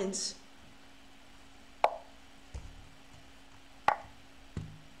of points.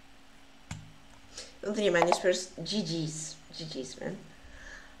 Only manuscripts. GG's. GG's, man.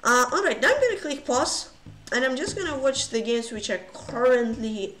 Alright, now I'm gonna click pause. And I'm just gonna watch the games which are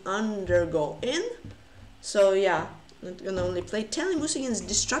currently undergoing. So yeah, I'm not gonna only play Telemus against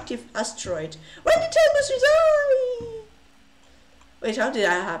Destructive Asteroid. Why did Telemus die? Wait, how did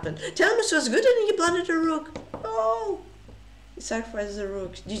that happen? Telemus was good and he planted a rook. Oh! He sacrificed the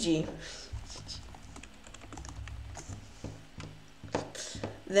rook. GG.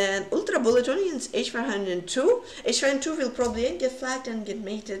 Then Ultra Bulleton against H502. H502 will probably get flagged and get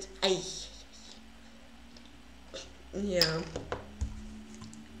mated. Aye. Yeah.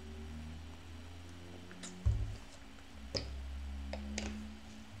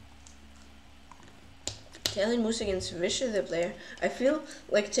 Telling Moose against Vishy, the player. I feel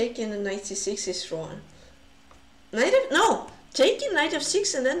like taking a knight c6 is wrong. Taking knight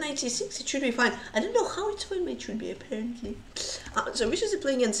f6 and then knight c6, it should be fine. I don't know how it's fine, but it should be apparently. So Vishy is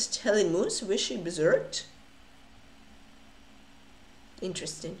playing against Telling Moose. Vishy berserked.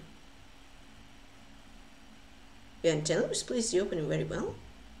 Interesting. Yeah, and Telling Moose plays the opening very well.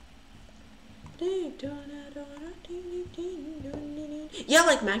 Yeah,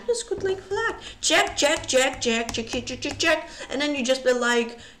 like Magnus could like flag. Check, check, check, check, check, check, check, check, check. And then you just play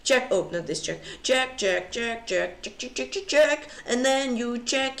like check. Oh, not this check. Check, check, check, check, check, check, check, check, check. And then you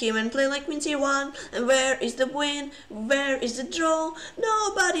check him and play like Queen C1. And where is the win? Where is the draw?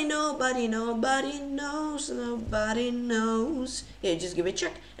 Nobody, nobody, nobody knows. Nobody knows. Yeah, you just give it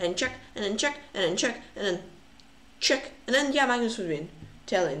check and check and then check and then check and then check. And then yeah, Magnus would win.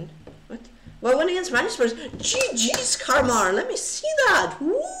 Telling. What? Well, won against Magnus first. GG's, Karmar. Let me see that.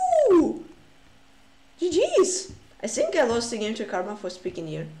 Woo! GG's. I think I lost the game to Karma for speaking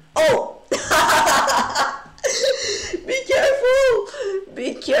here. Oh! Be careful!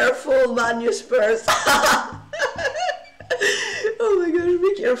 Be careful, Magnus first. Oh my gosh,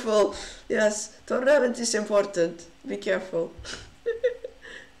 be careful. Yes, tournament is important. Be careful.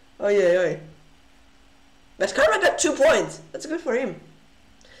 Oh yeah. But Karma got 2 points. That's good for him.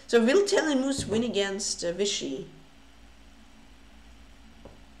 So will Telemus win against Vishy?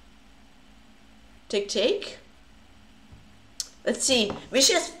 Take. Let's see.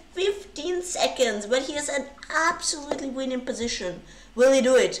 Vishy has 15 seconds, but he has an absolutely winning position. Will he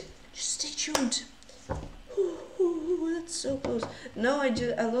do it? Just stay tuned. Ooh, that's so close. No, I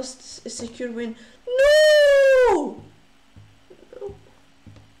lost a secure win. No!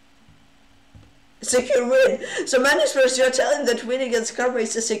 Secure win. So Magnus first, you're telling that win against Karma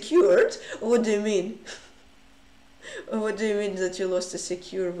is a secured? Or what do you mean? Or what do you mean that you lost a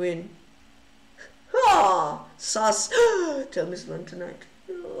secure win? Ah, sus. Tell me one tonight.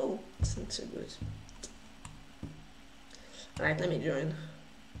 No, it's not so good. Alright, let me join.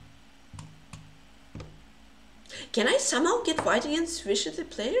 Can I somehow get white against Vishy the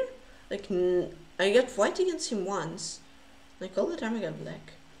player? Like, I got white against him once. Like all the time I got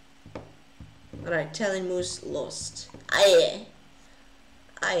black. Alright, Telling Moose lost. Aye.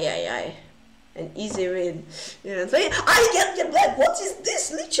 An easy win. You know, I get black. What is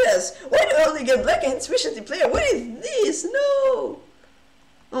this, leeches? Why do I only get black against Vishy player? What is this? No.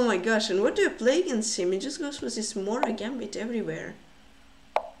 Oh my gosh, and what do I play against him? He just goes with this Mora Gambit everywhere.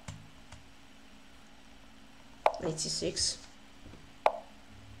 96.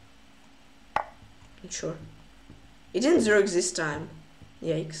 Not sure. He didn't zerg this time.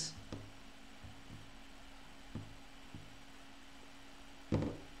 Yikes.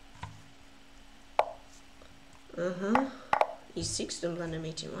 E6, don't land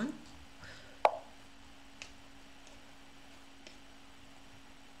M81.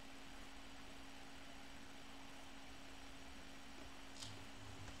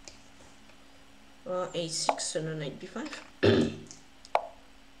 A6 and a knight B5.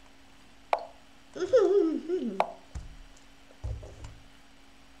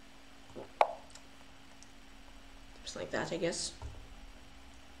 Just like that, I guess.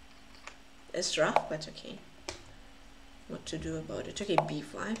 It's rough, but okay. What to do about it? Okay,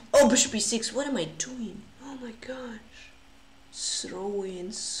 B5. Oh, bishop B6. What am I doing? Oh my gosh.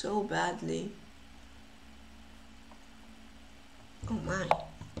 Throwing so badly. Oh my.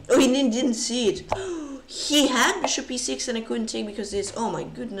 Oh, he didn't see it. He had bishop e6 and I couldn't take because this. Oh my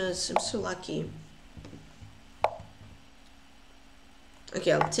goodness, I'm so lucky.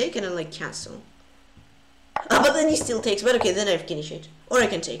 Okay, I'll take and I'll like cancel. Ah, but then he still takes. But okay, then I have king e8. Or I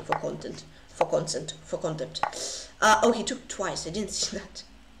can take for content. For contempt. Oh, he took twice. I didn't see that.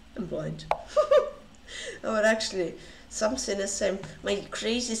 I'm blind. Oh, but actually, something is same. My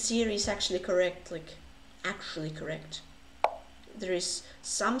crazy theory is actually correct. Like, actually correct. There is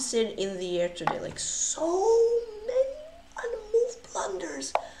something in the air today. Like, so many unmoved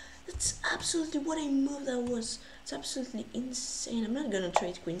blunders. That's absolutely what I moved. That was. It's absolutely insane. I'm not gonna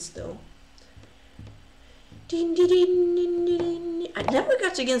trade queens though. I never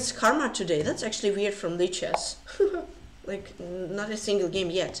got against Karma today. That's actually weird from Lichess. Like, not a single game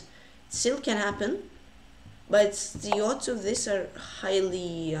yet. It still can happen, but the odds of this are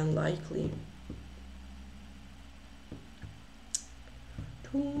highly unlikely.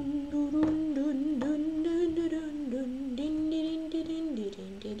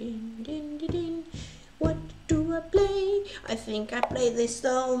 What do I play? I think I play this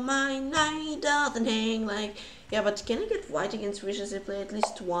though my knight doesn't hang like. Yeah, but can I get white against wishes? I play at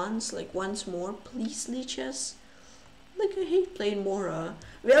least once, like once more, please, Lichess. Like, I hate playing Mora.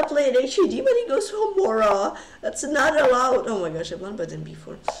 We are playing HED, but he goes for Mora. That's not allowed. Oh my gosh, I've won by them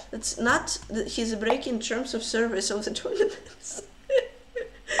before. That's not his break in terms of service of the tournaments.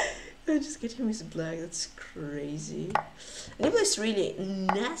 I just get him his black. That's crazy. And he plays really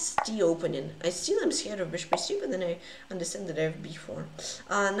nasty opening. I still am scared of bishop c, but then I understand that I have b4.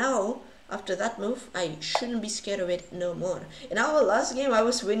 Now, after that move, I shouldn't be scared of it no more. In our last game, I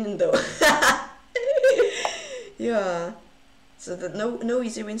was winning though. Yeah. So that no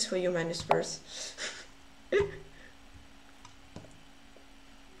easy wins for you, man, Spurs.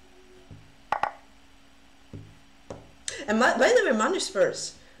 And by the way, Man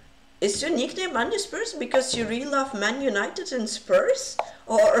Spurs, is your nickname Man Spurs because you really love Man United and Spurs?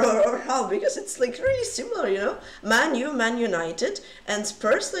 Or how? Because it's like really similar, you know? Man U, Man United, and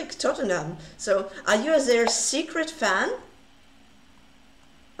Spurs like Tottenham. So are you their secret fan?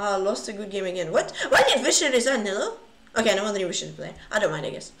 Lost a good game again. What? Why did Visher resign? Hello? Okay, no wonder you wish to play. I don't mind,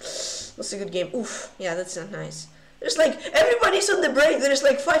 I guess. Lost a good game. Oof. Yeah, that's not nice. There's like, everybody's on the break. There's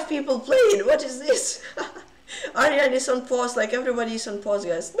like 5 people playing. What is this? Ariane is on pause. Like, everybody's on pause,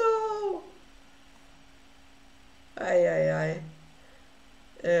 guys. No! Aye.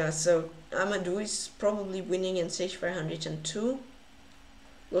 Yeah, so Amadou is probably winning in stage 502.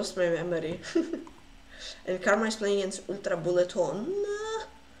 Lost my memory. And Karma is playing against Ultra Bulleton.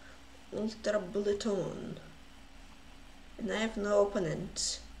 Ultra Bulleton. And I have no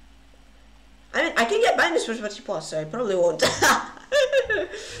opponent. I mean, I can get minus first, but he paused, so I probably won't.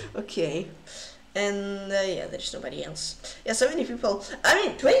 Okay. And yeah, there's nobody else. Yeah, so many people. I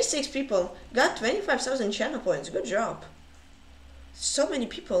mean, 26 people got 25,000 channel points. Good job. So many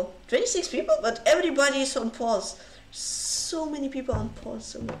people. 26 people, but everybody is on pause. So many people on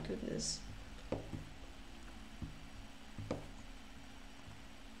pause. Oh my goodness.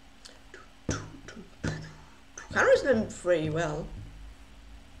 Karma's done very well.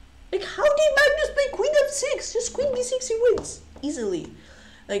 Like, how did Magnus play Queen f6? Just Queen b6, he wins easily.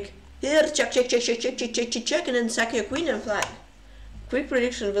 Like, here, check, and then sack your queen and flag. Quick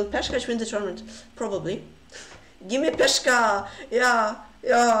prediction: will PeshkaCh win the tournament? Probably. Give me PeshkaCh. Yeah.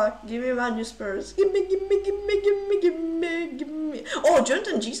 Give me Magnus Spurs. Give me. Oh,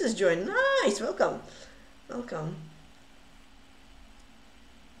 Jonathan Jesus joined. Nice. Welcome.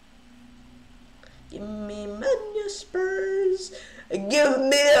 Give me Magnus Spurs. Give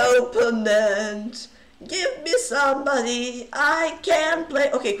me opponent. Give me somebody I can play.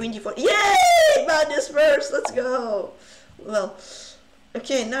 Okay, Queen d4. Yay! Magnus Spurs. Let's go. Well,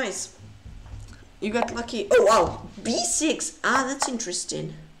 okay, nice. You got lucky. Oh wow, b6. That's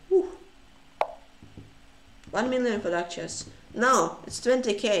interesting. Whew. 1 million for dark chess. No, it's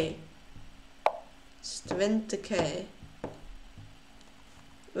 20k. It's 20k.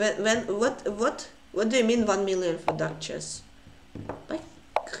 What do you mean 1 million for dark chess? Like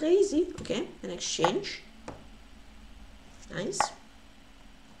crazy. Okay, an exchange. Nice.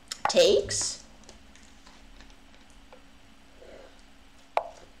 Takes.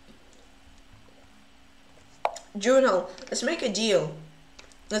 Journal. Let's make a deal.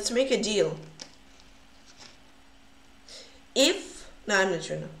 If no, I'm not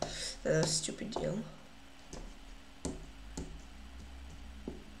journal. That's a stupid deal.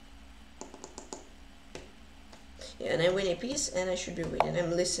 Yeah, and I win a piece, and I should be winning.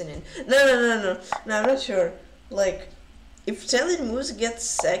 I'm listening. No, I'm not sure. Like, if Telling Moose gets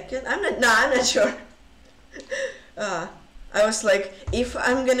second, I'm not sure. I was like, if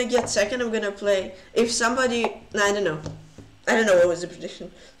I'm gonna get second, I'm gonna play. If somebody, no, I don't know. I don't know what was the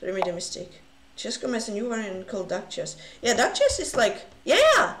prediction. So I made a mistake. Chess.com has a new variant called Duck Chess. Yeah, Duck Chess is like,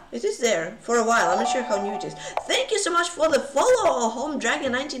 yeah, it is there for a while. I'm not sure how new it is. Thank you so much for the follow, Home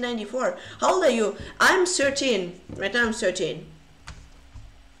Dragon 1994. How old are you? I'm 13. Right now I'm 13.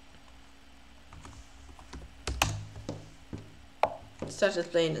 Started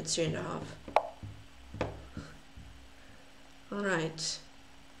playing at 3.5. Alright.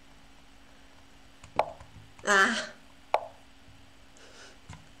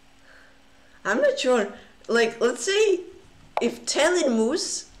 I'm not sure. Like, let's say if Telin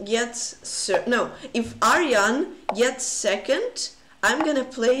Moose gets if Aryan gets second, I'm gonna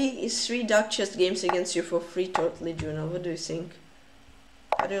play 3 Duck Chess games against you for free totally, Juno. What do you think?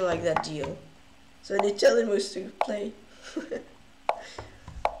 How do you like that deal? So I need Telin Moose to play.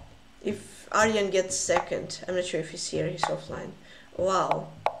 If Aryan gets second, I'm not sure if he's here, he's offline. Wow.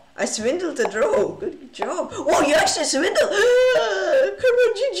 I swindled the draw. Good job. Oh, you actually swindled. Come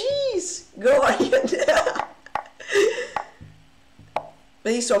on, GG's. Go, Aryan.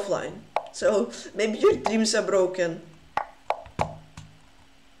 But he's offline. So maybe your dreams are broken.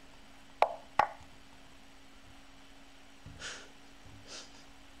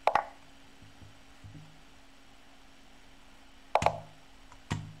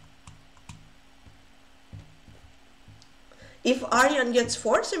 If Aryan gets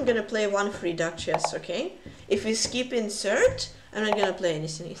fourth, I'm gonna play 1 free Duck Chess, okay? If we skip in third, I'm not gonna play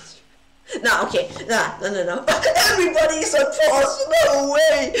anything. No, okay, no. Everybody is on pause, no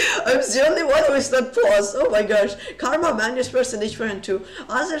way! I'm the only one who is not paused, oh my gosh. Karma, Magnus, Person, H4 2.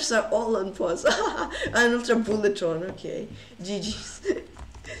 Others are all on pause. And Ultra Bulletron, okay. GG's.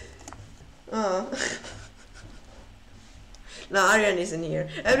 No, Aryan isn't here.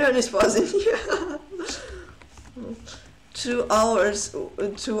 Everyone is pausing here. 2 hours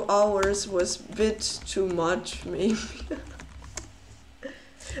was a bit too much, maybe.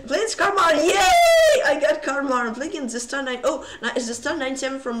 Playing Karmar, yay! I got Karmar. Playing the Star 9. Oh, it's the Star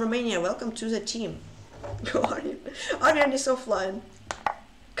 97 from Romania. Welcome to the team. Go Aryan. Aryan is offline.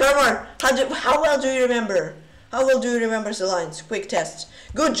 Karmar, how well do you remember? How well do you remember the lines? Quick test.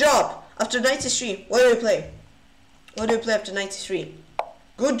 Good job. After 93, what do you play? What do you play after 93?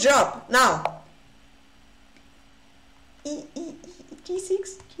 Good job. Now.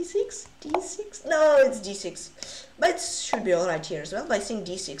 D6, D6, D6. No, it's D6. But it should be alright here as well. But I think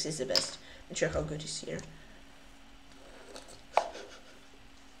D6 is the best. Not sure how good it is here.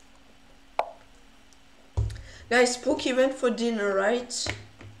 Guys, Spooky went for dinner, right?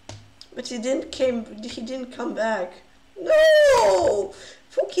 But he didn't come back. No!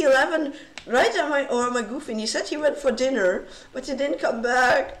 Spooky 11, right? Am I goofing? He said he went for dinner, but he didn't come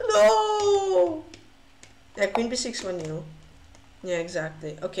back. No! Yeah, Queen B6 1 0. Yeah,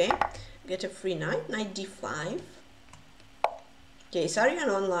 exactly. Okay. Get a free knight. Knight D5. Okay, is Aryan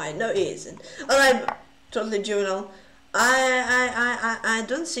online? No, he isn't. Alright, totally juvenile. I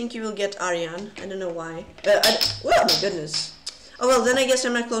don't think you will get Aryan. I don't know why. Well, my goodness. Oh well, then I guess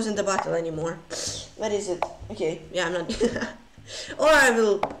I'm not closing the battle anymore. What is it? Okay, yeah, I'm not. Or I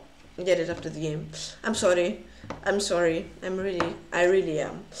will get it after the game. I'm sorry. I'm sorry. I really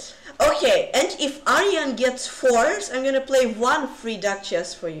am. Okay, and if Aryan gets fourth, I'm gonna play 1 free Duck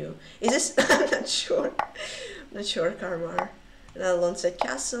Chess for you. Is this? I'm not sure. Not sure, Karmar. And I'll launch that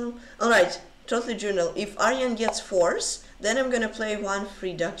castle. Alright, totally journal. If Aryan gets fourth, then I'm gonna play 1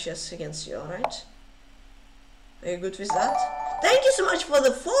 free Duck Chess against you, alright? Are you good with that? Thank you so much for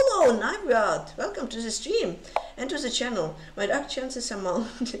the follow, Naviat. Welcome to the stream and to the channel. My Duck chances are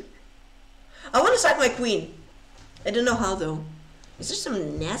mounted. I wanna sack my queen. I don't know how though. Is there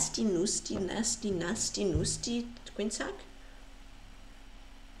some nasty queen sack?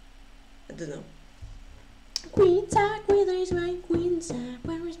 I don't know. Queen sack, where is my queen sack?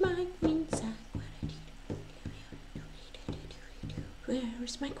 Where is my queen sack? Where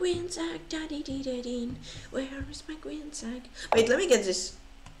is my queen sack? Daddy dee da deen. Where is my queen sack? Wait, let me get this.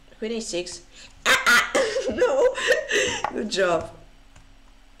 Queen A6. No. Good job.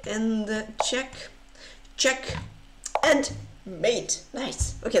 And check, and mate.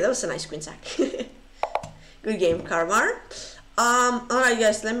 Nice. Okay, that was a nice queen sack. Good game, Karmar. Alright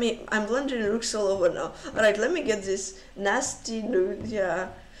guys, I'm blundering rooks all over now. Alright, let me get this nasty nude, yeah.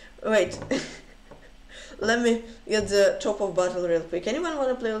 Wait. Let me get the top of battle real quick. Anyone want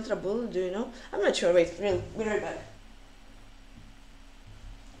to play Ultra Bull? Do you know? I'm not sure. Wait, be right back.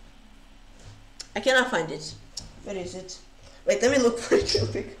 I cannot find it. Where is it? Wait, let me look for it real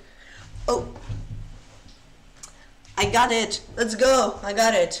quick. Oh. I got it. Let's go. I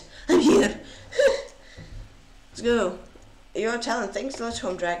got it. I'm here. Let's go. Your talent. Thanks a lot,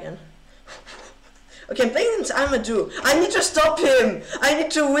 Home Dragon. Okay, I'm playing against Amadou. I need to stop him. I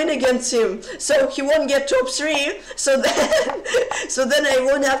need to win against him, so he won't get top 3. So then I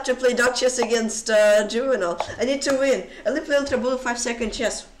won't have to play Duchess against Juvenile. I need to win. I only play Ultra Bull 5-second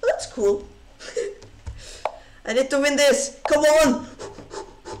chess. Well, that's cool. I need to win this. Come on.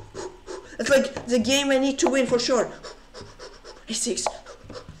 It's like the game I need to win for sure. A6.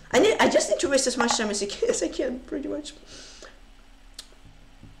 I just need to waste as much time as I can, pretty much.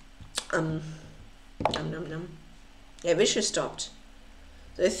 Nom nom nom. Yeah, Wish stopped.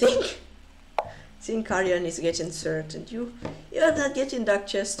 So I think Karyan is getting third, and you're not getting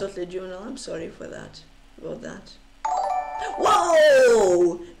Duchess, totally Juvenile. I'm sorry for that. About that.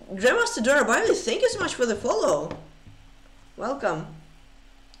 Whoa! Grandmaster Dora Biley, thank you so much for the follow. Welcome.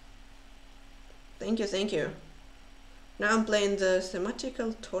 Thank you, thank you. Now I'm playing the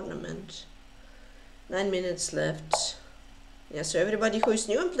thematical tournament. 9 minutes left. Yeah, so everybody who is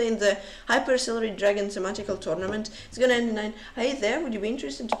new, I'm playing the Hyper Accelerate Dragon thematical tournament. It's gonna end in 9. Hey there, would you be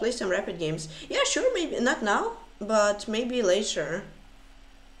interested to play some rapid games? Yeah, sure, maybe not now, but maybe later.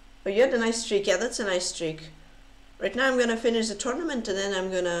 Oh, you had a nice streak. Yeah, that's a nice streak. Right now I'm gonna finish the tournament and then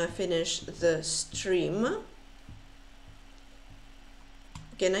I'm gonna finish the stream.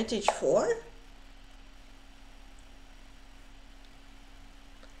 Okay, knight h4.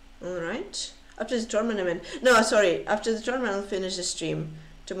 Alright. After the tournament, no, sorry. After the tournament, I'll finish the stream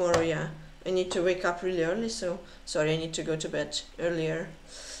tomorrow. Yeah, I need to wake up really early, so sorry. I need to go to bed earlier.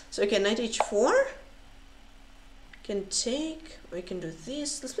 So okay, knight h4. Can take. We can do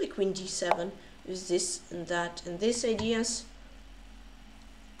this. Let's play queen d7. Use this and that and this ideas.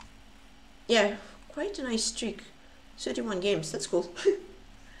 Yeah, quite a nice streak. 31 games. That's cool.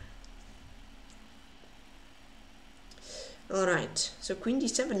 Alright, so queen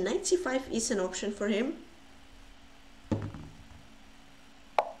d7, knight c5 is an option for him.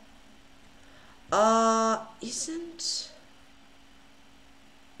 Isn't...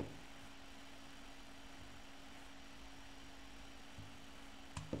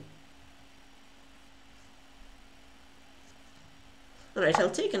 Alright, I'll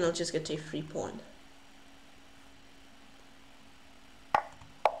take and I'll just get a free pawn.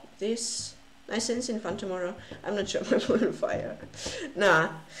 This... Nice and in fun tomorrow. I'm not sure my phone on fire. Nah,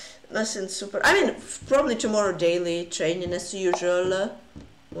 nothing super. I mean, probably tomorrow daily training as usual,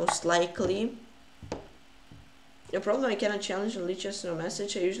 most likely. No problem, I cannot challenge and leech us no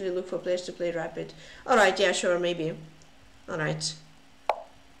message. I usually look for players to play rapid. Alright, yeah, sure, maybe. Alright.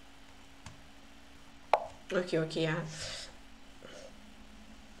 Okay, yeah.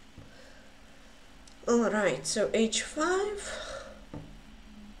 Alright, so h5.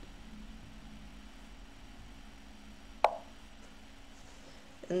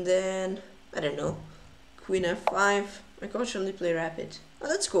 And then, I don't know, queen f5. My coach only play rapid. Oh,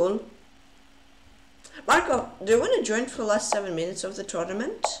 that's cool. Marco, do you want to join for the last 7 minutes of the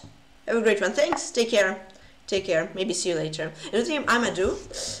tournament? Have a great one. Thanks. Take care. Take care. Maybe see you later. And the team Amadou.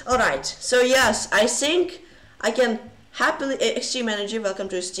 Alright, so yes, I think I can happily... Extreme Energy, welcome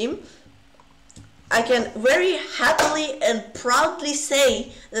to Steam. I can very happily and proudly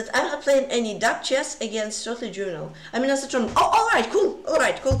say that I'm not playing any duck chess against totally Juvenile. I mean, as a tournament. Oh, alright, cool.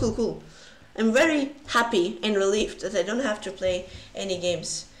 Alright, cool. I'm very happy and relieved that I don't have to play any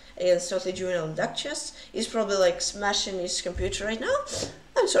games against totally Juvenile. Duck chess. He's probably like smashing his computer right now.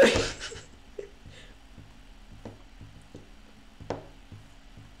 I'm sorry.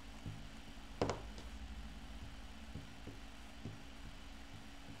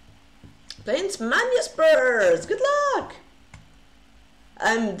 Playing Mania Spurs! Good luck!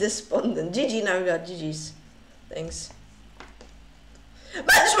 I'm despondent. GG, now we got GG's. Thanks. Man,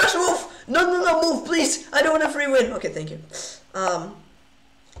 smash move! No, move, please! I don't want a free win. Okay, thank you.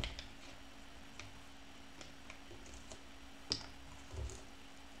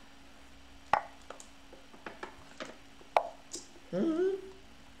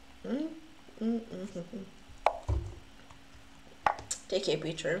 Take care,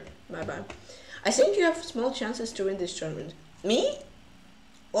 Peter. Bye-bye. I think you have small chances to win this tournament. Me?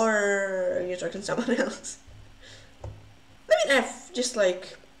 Or you're talking to someone else? I mean, I have just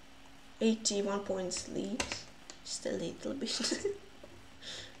like 81 points lead. Just a little bit.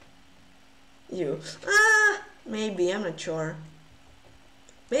 You. Maybe. I'm not sure.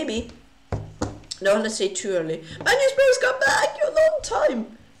 Maybe. Don't want to say too early. Magnus Bros, come back! You're a long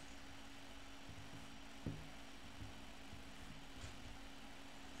time!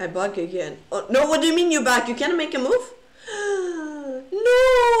 I bug again. Oh, no, what do you mean you back? You can't make a move?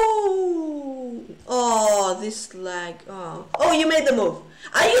 No! Oh, this lag. Oh, you made the move.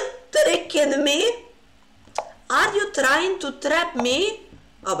 Are you tricking me? Are you trying to trap me?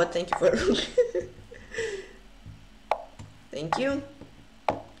 Oh, but thank you for thank you.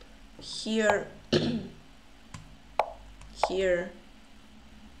 Here. Here.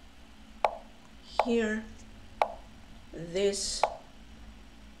 Here. This.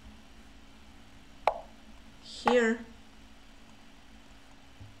 Here.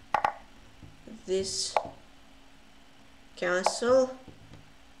 This. Cancel.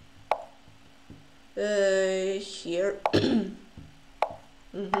 Here.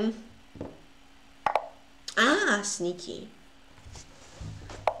 Ah, sneaky.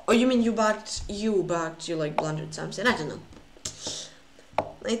 Oh, you mean you like blundered something? I don't know.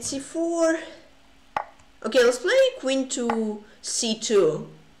 Knight c4. Okay, let's play queen to c2.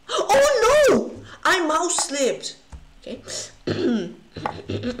 Oh no! I mouse slipped. Okay.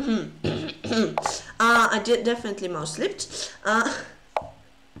 I did definitely mouse slipped.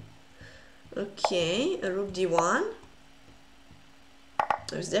 Okay, rook d1.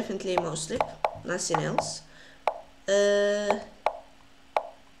 There's definitely a mouse slip, nothing else.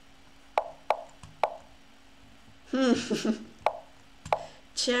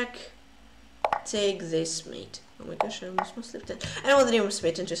 Check. Take this, mate. Oh my gosh, I almost mouse slipped it. I don't want the name of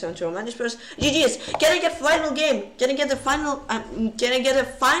mate into 71 managed players. GG's. Can I get final game? Can I get the final? Can I get a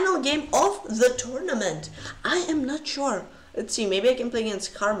final game of the tournament? I am not sure. Let's see. Maybe I can play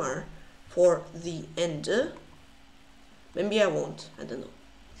against Karmar for the end. Maybe I won't. I don't know.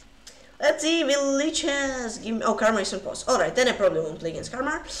 Let's see. Will Lichess give me? Oh, Karmar is on pause. All right, then I probably won't play against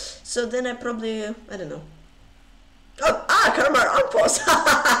Karmar. So then I probably I don't know. Oh, Karmar on pause.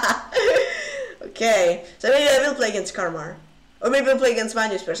 Okay, so maybe I will play against Karmar. Or maybe I'll play against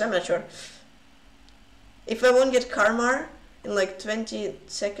Magnus, I'm not sure. If I won't get Karmar in like 20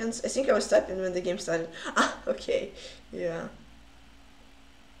 seconds, I think I was typing when the game started. Okay, yeah.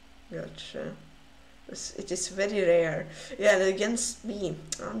 Gotcha. It is very rare. Yeah, and against me.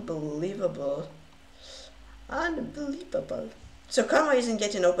 Unbelievable. Unbelievable. So Karma isn't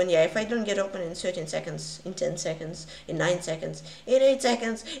getting open. Yeah, if I don't get open in 13 seconds, in 10 seconds, in 9 seconds, in 8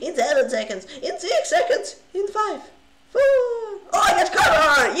 seconds, in 7 seconds, in 6 seconds, in 5, 4. Oh, I got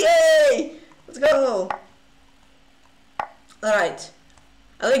Karma! Yay! Let's go! Alright.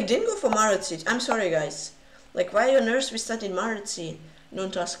 I didn't go for Maratsi. I'm sorry, guys. Like, why on earth we studied Maratsi?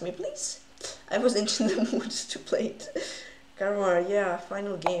 Don't ask me, please. I wasn't in the mood to play it. Karma, yeah,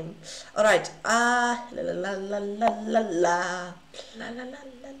 final game. Alright, la la la la la la la la la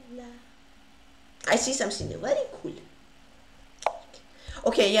la. I see something very cool.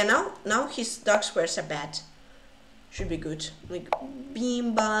 Okay, yeah, now his dark squares are bad. Should be good. Like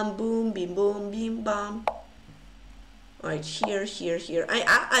beam bam boom beam boom beam bam. Alright, here.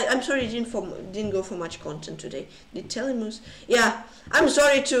 I'm sorry I didn't go for much content today. Did Telemus? Yeah, I'm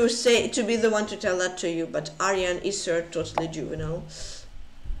sorry to be the one to tell that to you, but Aryan is third, totally juvenile.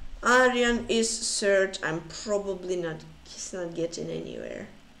 Aryan is third. I'm probably not. He's not getting anywhere.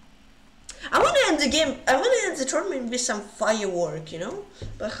 I want to end the game. I want to end the tournament with some firework, you know.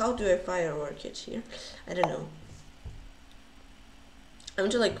 But how do I firework it here? I don't know. I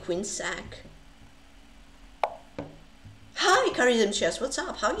want to like queen sack. Hi, Charism Chess. What's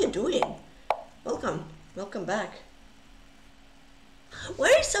up? How you doing? Welcome back.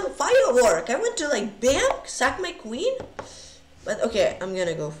 Where is some firework? I want to like bam, sack my queen. But okay, I'm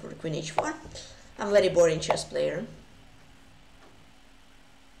gonna go for queen h4. I'm a very boring chess player.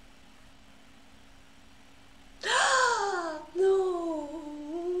 No,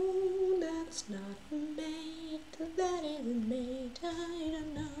 that's not mate. That isn't mate. I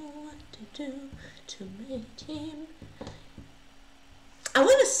don't know what to do to mate him. I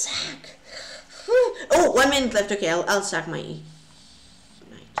want to sack. Oh, 1 minute left. Okay, I'll sack my knight.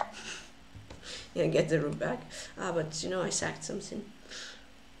 Yeah, get the rook back. But you know I sacked something.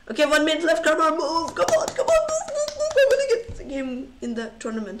 Okay, 1 minute left. Come on, move. Come on, move. I want to get the game in the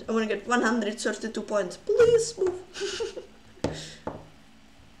tournament. I want to get 132 points. Please move.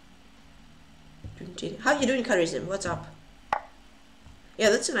 How you doing, Charism? What's up? Yeah,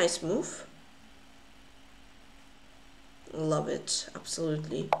 that's a nice move. Love it,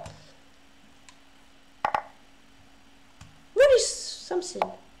 absolutely. Where is something?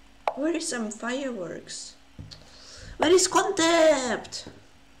 Where is some fireworks? Where is contempt?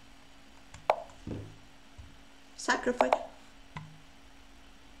 Sacrifice.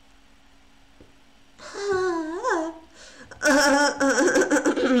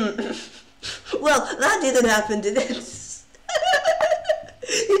 Well, that didn't happen, did it?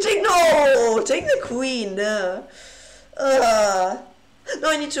 You take the queen. No,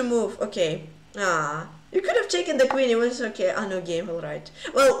 I need to move. Okay, Ah, you could have taken the queen. It was okay. Ah, no game. All right.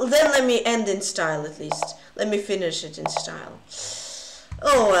 Well, then let me end in style at least. Let me finish it in style.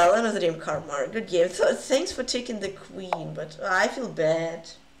 Oh well, another game, Karma. Good game. Thanks for taking the queen, but I feel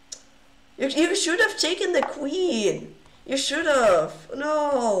bad. You should have taken the queen. You should have.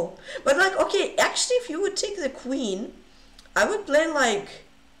 No. But like, okay, actually, if you would take the queen, I would play like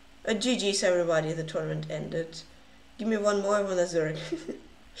a GG's everybody. The tournament ended. Give me one more. I want a Zerg.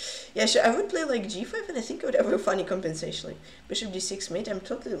 Yeah, sure. I would play like G5, and I think I would have a funny compensation, like Bishop D6 mate. I'm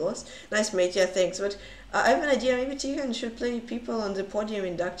totally lost. Nice mate, yeah, thanks. But I have an idea. Maybe Tykhon should play people on the podium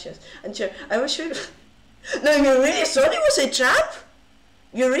in Duchess. And sure, I was sure. No, you really thought it was a trap?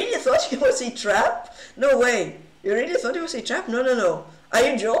 You really thought it was a trap? No way. You really thought it was a trap? No, no, no. Are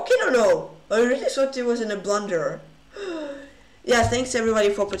you joking or no? I really thought it was in a blunder. Yeah, thanks everybody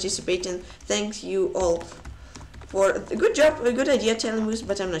for participating. Thanks you all. For a good job, a good idea, Telemus,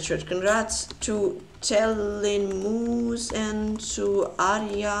 but I'm not sure. Congrats to Telemus and to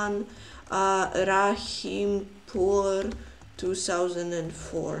Aryan Rahimpur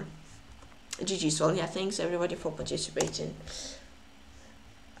 2004. GG's, well, yeah, thanks everybody for participating.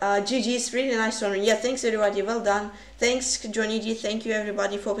 GG's, really nice one. Yeah, thanks everybody, well done. Thanks, Johnny D, thank you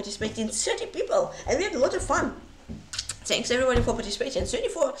everybody for participating. 30 people, and we had a lot of fun. Thanks everybody for participating.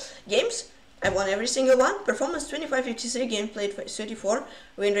 34 games. I won every single one. Performance 2553, game played 34,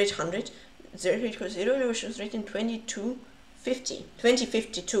 win rate 100, 0 rate was 0, revolutions rating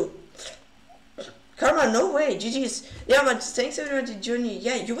 2052. Karma, no way, GG's. Yeah, but thanks everybody, Johnny.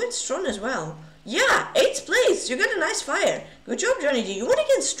 Yeah, you went strong as well. Yeah, 8th place, you got a nice fire. Good job, Johnny D. You won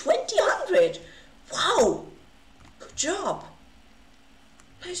against 2000. Wow, good job.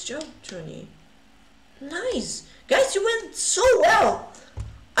 Nice job, Johnny. Nice. Guys, you went so well.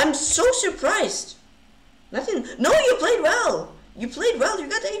 I'm so surprised. Nothing. No, you played well. You played well. You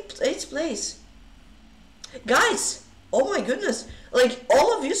got 8th place. Guys, oh my goodness. Like,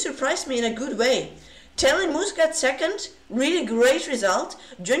 all of you surprised me in a good way. Telin Moose got 2nd. Really great result.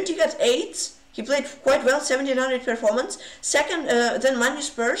 Junti got 8th. He played quite well. 1700 performance. 2nd, then Manu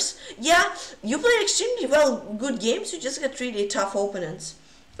Spurs. Yeah, you played extremely well. Good games. You just got really tough opponents.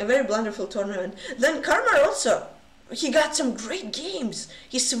 A very blunderful tournament. Then Karma also. He got some great games.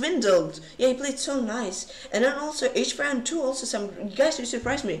 He swindled. Yeah, he played so nice. And then also H5N2 also some guys who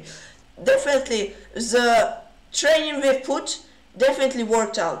surprised me. Definitely the training we put definitely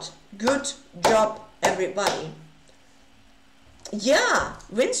worked out. Good job, everybody. Yeah,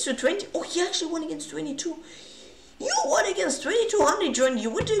 wins to 20. Oh, he actually won against 22. You won against 2200, John.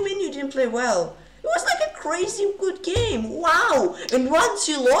 What do you mean you didn't play well? It was like a crazy good game. Wow. And once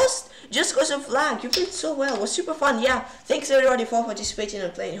you lost, just because of lag, you played so well. It was super fun. Yeah, thanks everybody for participating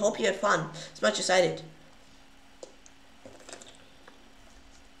and playing. Hope you had fun as much as I did.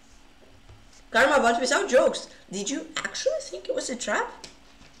 Karma, but without jokes, did you actually think it was a trap?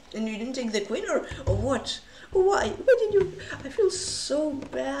 And you didn't take the queen, or what? Why? Why did you? I feel so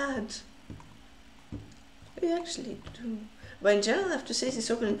bad. I actually do. But in general, I have to say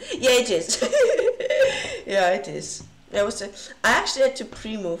this open. Yeah, it is. Yeah, it is. I actually had to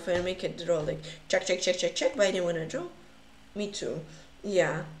pre-move and make it draw, like check, but I didn't want to draw. Me too.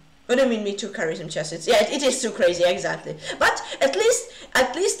 Yeah. What do I mean? Me too. Carry some chesses. Yeah, it is too crazy. Exactly. But at least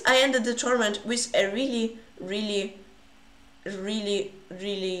I ended the tournament with a really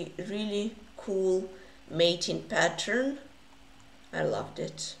cool mating pattern. I loved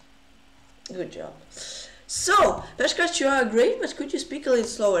it. Good job. So, PeshkaCh, you are great, but could you speak a little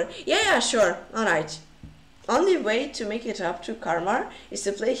slower? Yeah, sure. All right. Only way to make it up to Karma is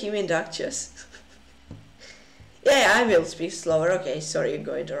to play him in Duchess. Yeah, I will speak slower. Okay, sorry,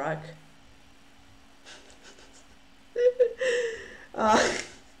 go in the rock.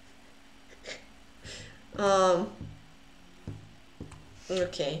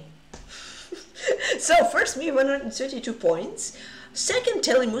 Okay. So, first me, 132 points. Second,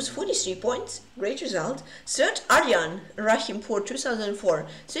 Telemus, 43 points. Great result. Third, Aryan Rahimpur, 2004,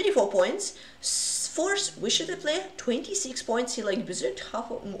 34 points. Fourth, we should have played 26 points. He like berserked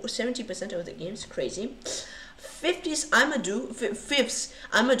 70% of the games. Crazy. Fifth,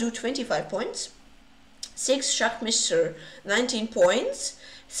 Amadou, 25 points. Sixth, Schachmeister, 19 points.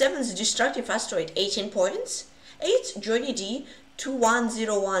 Seventh, Destructive Asteroid, 18 points. Eighth, Johnny D,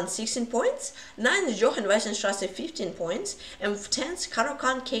 2101, 16 points. 9th, Johann Weissenstrasse, 15 points. And 10th,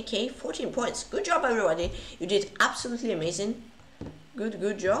 Karokan KK, 14 points. Good job, everybody. You did absolutely amazing.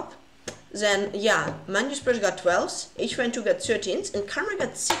 Good job. Then, yeah, Manu Spurs got 12th, H1-2 got 13th, and Karma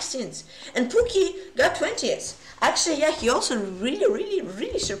got 16th. And Pookie got 20th. Actually, yeah, he also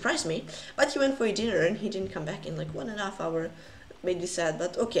really surprised me. But he went for a dinner and he didn't come back in like 1.5 hours. made me sad,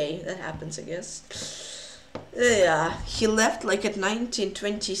 but okay, that happens, I guess. Yeah, he left like at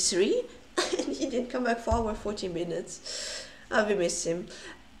 1923 and he didn't come back for over 40 minutes. We miss him.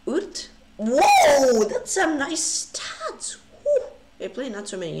 Urt? Whoa, that's some nice stats. Whew. They played not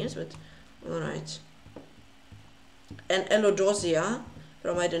so many years, but alright. And Elodozia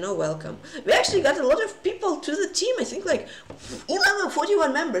from, I don't know, welcome. We actually got a lot of people to the team. I think like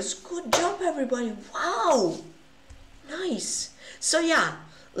 41 members. Good job, everybody. Wow. Nice. So yeah,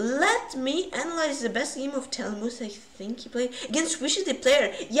 let me analyze the best game of Telemus. I think he played against Wishy the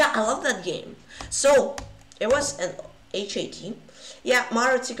Player. Yeah, I love that game. So it was an HAT. Yeah,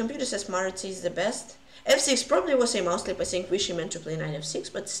 Maruti, computer says Maruti is the best. F6 probably was a mouse slip. I think Wishy meant to play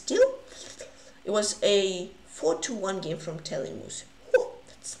 9F6, but still, it was a 4-1 game from Telemus.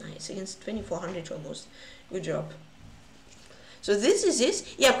 That's nice, against 2400 almost. Good job. So this is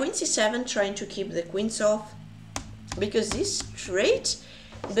this. Yeah, Queen C7, trying to keep the queens off. Because this straight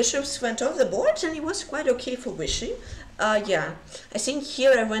bishops went off the board and it was quite okay for Wishy. Yeah, I think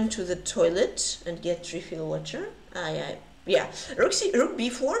here I went to the toilet and get refill water. Yeah, rook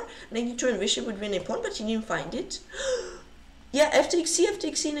b4, 92 and Wishy would win a pawn, but he didn't find it. Yeah,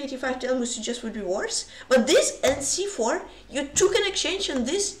 FTX C, 95, Telemus just would be worse. But this and C4, you took an exchange and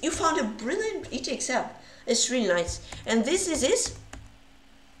this, you found a brilliant E takes up. It's really nice. And this is this.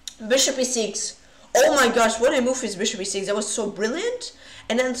 Bishop E6. Oh my gosh, what a move is Bishop E6. That was so brilliant.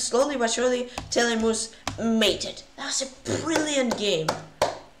 And then slowly but surely, Telemus mated. That was a brilliant game.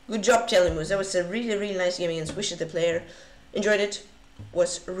 Good job, Telemus. That was a really, really nice game against Wishy the Player. Enjoyed it.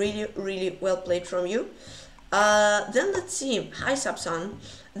 Was really, really well played from you. Then let's see. Hi, Sapsan.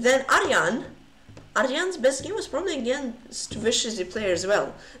 Then Aryan. Aryan's best game was probably against Wishy the Player as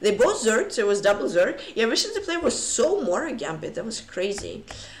well. They both zerged, so it was double zerg. Yeah, Wishy the Player was so more a gambit. That was crazy.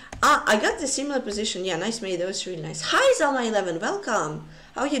 I got the similar position. Yeah, nice mate. That was really nice. Hi, Zalma11. Welcome.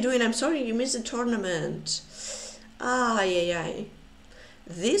 How are you doing? I'm sorry you missed the tournament. Yeah.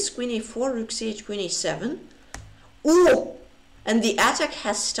 This Queen A4, Rook CH, Queen A7. Ooh! And the attack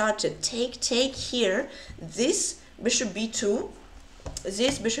has started. Take here. This Bishop B2.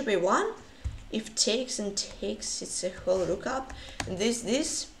 This Bishop A1. If takes and takes, it's a whole rook up. And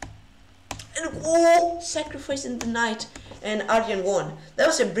this. And oh! Sacrificing the knight. And Aryan won. That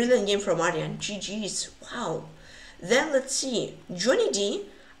was a brilliant game from Aryan. GG's. Wow. Then let's see. Johnny D.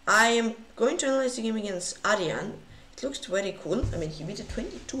 I am going to analyze the game against Aryan. It looks very cool. I mean, he beat it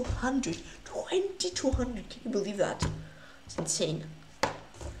 2200. 2200. Can you believe that? It's insane.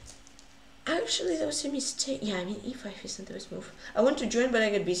 Actually, that was a mistake. Yeah, I mean, E5 isn't the best move. I want to join, but I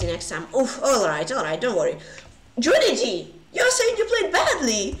get busy next time. Oof. Alright. Don't worry. Johnny D. You're saying you played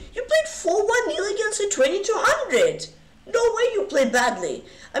badly. You played 4-1 against a 2200. No way you played badly.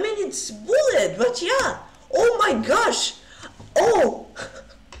 I mean, it's bullet, but yeah. Oh my gosh. Oh.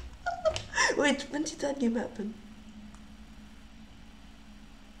 Wait, when did that game happen?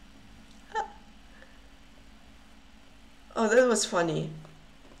 Oh, that was funny.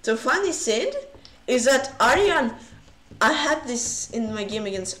 So funny said is that Aryan, I had this in my game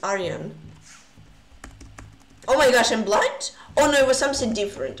against Aryan. Oh my gosh, I'm blind? Oh no, it was something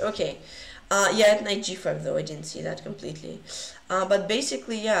different. Okay. Yeah, at knight g5 though, I didn't see that completely. But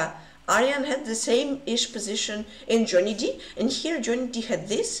basically, yeah, Aryan had the same-ish position in Johnny D, and here Johnny D had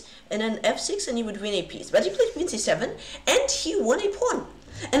this, and then f6, and he would win a piece. But he played queen c7, and he won a pawn.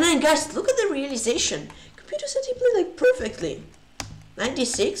 And then, guys, look at the realization. Computer said he played like perfectly.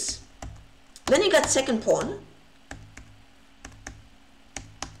 96. Then he got second pawn.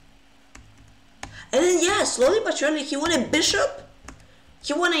 And then, yeah, slowly but surely, he won a bishop.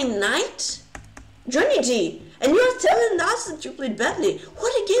 He won a knight. Johnny D, and you're telling us that you played badly.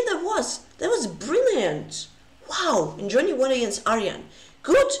 What a game that was. That was brilliant. Wow. And Johnny won against Aryan.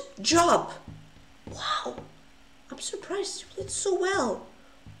 Good job. Wow. I'm surprised you played so well.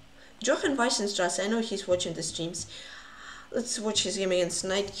 Jochen Weissenstrasse, I know he's watching the streams. Let's watch his game against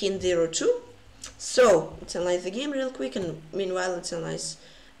Knight King 02. So, let's analyze the game real quick, and meanwhile, let's analyze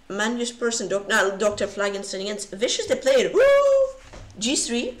Magnus Person, Dr. Flagenstein against Vicious the Player. Woo!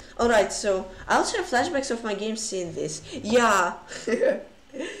 G3. Alright, so I also have flashbacks of my game seeing this. Yeah.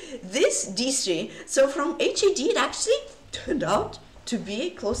 This D3. So from HAD, it actually turned out to be a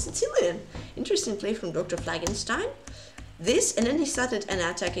close Sicilian. Interesting play from Dr. Flagenstein. This, and then he started an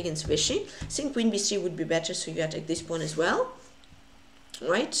attack against Vichy. I think Queen B3 would be better, so you attack this pawn as well.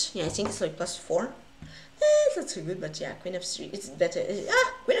 Right? Yeah, I think it's like +4. It's not so good, but yeah, Queen F3, it's better.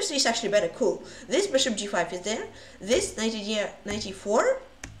 Queen F3 is actually better, cool. This Bishop G5 is there. This 94.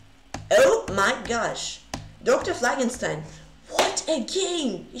 Oh my gosh. Dr. Flagenstein, what a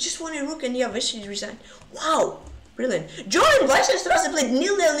game! You just won a rook and yeah, Vichy resigned. Wow, Brilliant. Jordan Weissstrasse played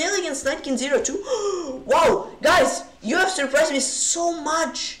 0-0 against Tykhon 0-2. Wow, guys, you have surprised me so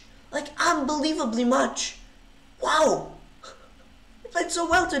much. Like, unbelievably much. Wow. You played so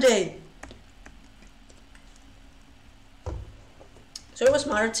well today. So it was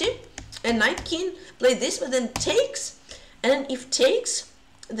Marty. And Tykhon played this, but then takes. And then if takes,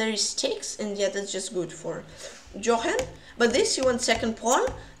 there is takes. And yeah, that's just good for Johan. But this, you want second pawn.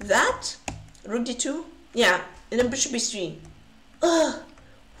 That, rook d2. Yeah, and then bishop b3. Ugh,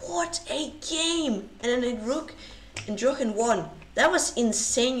 what a game! And then a rook, and Johan won. That was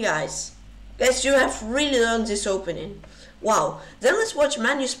insane, guys. Guys, you have really learned this opening. Wow. Then let's watch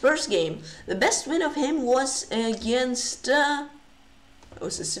Manu's first game. The best win of him was against... it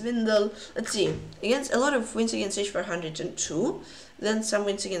was a Swindle. Let's see. Against a lot of wins against H402. Then some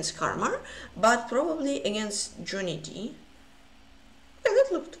wins against Karmar. But probably against Johnny D. Yeah,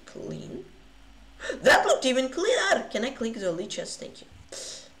 that looked clean. That looked even cleaner! Can I click the lichess? Thank you.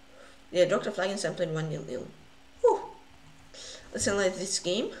 Yeah, Dr. Flagenstein played 1-0. Let's analyze this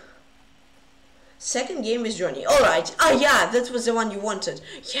game. Second game is Johnny. Alright. Ah, yeah, that was the one you wanted.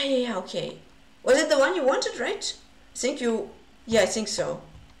 Yeah, okay. Was it the one you wanted, right? I think you... Yeah, I think so.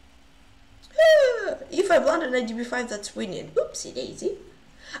 If I blundered knight db5, that's winning. Oopsie daisy.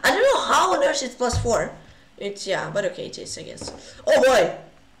 I don't know how on earth it's +4. It's, yeah, but okay, it is, I guess. Oh boy.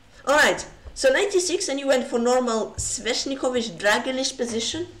 Alright. So 96, and you went for normal Sveshnikovich dragonish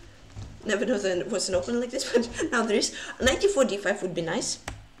position. Never know there was an open like this, but now there is. 94 d5 would be nice.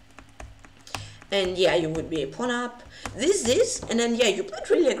 And yeah, you would be a pawn up. This, and then yeah, you played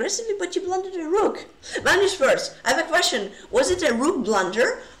really aggressively, but you blundered a rook. Manus first, I have a question. Was it a rook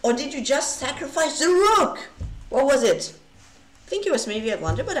blunder, or did you just sacrifice the rook? What was it? I think it was maybe a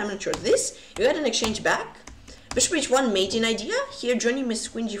blunder, but I'm not sure. This, you had an exchange back. Bishop h1, mating idea. Here, Johnny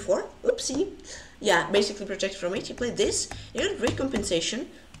missed queen g4. Oopsie. Yeah, basically protected from mate. He played this. You got great compensation.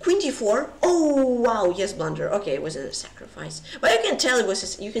 Queen d4. Oh, wow. Yes, blunder. Okay, it wasn't a sacrifice. But you can tell it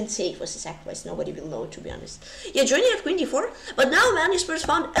was you can say it was a sacrifice. Nobody will know, to be honest. Yeah, Johnny had queen d4. But now Manus first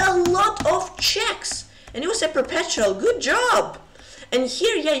found a lot of checks. And it was a perpetual. Good job. And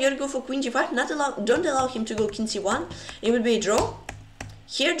here, yeah, you gotta go for queen g5. Don't allow him to go king c1. It would be a draw.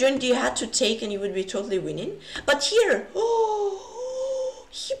 Here, Johnny D had to take and you would be totally winning. But here, oh,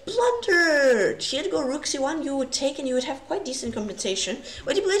 he blundered. He had to go rook c1, you would take and you would have quite decent compensation.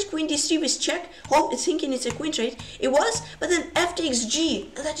 But he played queen d3 with check, thinking it's a queen trade. It was, but then f takes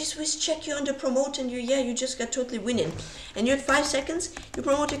g, and that is with check, you under promote and you just got totally winning. And you had 5 seconds, you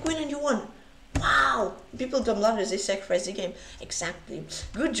promote a queen and you won. Wow, people don't blunder, they sacrifice the game. Exactly.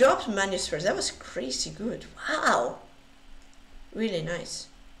 Good job, Manus first. That was crazy good. Wow. Really nice.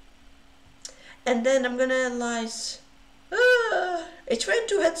 And then I'm gonna analyze.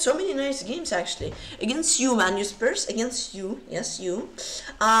 H2 had so many nice games actually. Against you, Manus first. Against you, yes, you.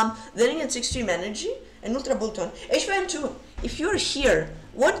 Then against Extreme Energy and Ultra Bulton. H2, if you're here,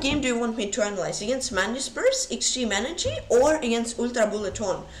 what game do you want me to analyze? Against Manus first, Extreme Energy, or against Ultra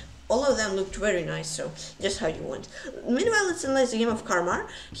Bulleton? All of them looked very nice, so just how you want. Meanwhile, let's analyze the game of Karmar.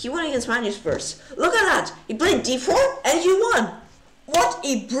 He won against Manus first. Look at that! He played d4 and he won! What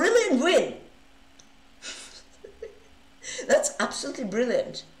a brilliant win! That's absolutely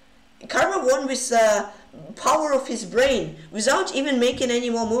brilliant. Karmar won with the power of his brain, without even making any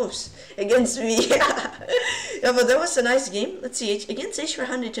more moves against me. Yeah, but that was a nice game. Let's see, against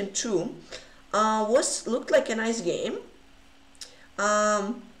H402, looked like a nice game.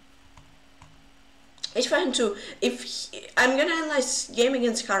 H402, I'm gonna analyze game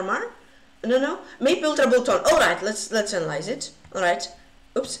against Karmar. No, maybe Ultra Bulton. Alright, let's analyze it. Alright.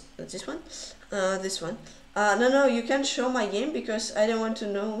 Oops, that's this one. This one. No, you can't show my game because I don't want to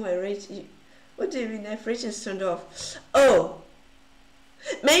know my rate. What do you mean? I have ratings turned off. Oh.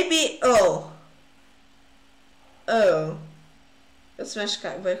 Maybe. Oh. That's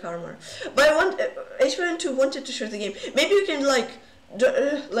PeshkaCh by Karmar. But I want. H402 wanted to show the game. Maybe you can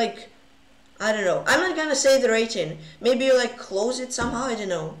I don't know. I'm not gonna say the rating. Maybe you close it somehow. I don't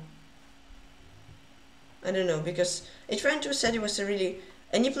know. Because H402 said it was a really,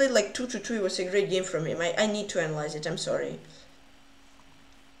 and he played 2-2. It was a great game from him. I need to analyze it. I'm sorry.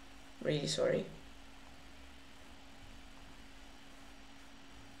 Really sorry.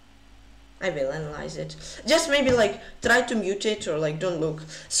 I will analyze it. Just maybe try to mute it or don't look.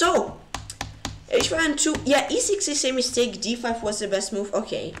 So H402, yeah, e6 is a mistake, d5 was the best move,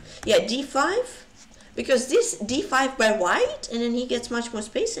 okay. Yeah, d5, because this d5 by white, and then he gets much more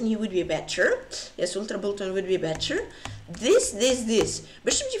space and he would be better. Yes, Ultra Bulton would be better. This.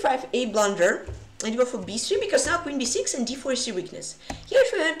 Bishop g5, a blunder, and go for b3, because now queen b6 and d4 is your weakness. Here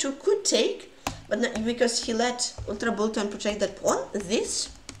H402 could take, but not, because he let Ultra Bolton protect that pawn. This,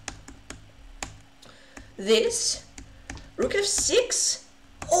 rook f6.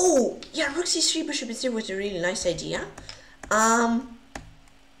 Oh, yeah, rook c3, bishop e3 was a really nice idea. And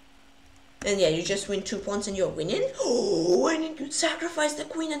yeah, you just win 2 pawns and you're winning. Oh, and you sacrifice the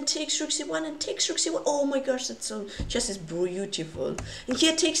queen and takes rook c1 and takes rook c1. Oh my gosh, that's so just is beautiful. And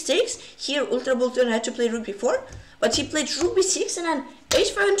here takes. Here Ultra Bolton had to play rook b4, but he played rook b6 and then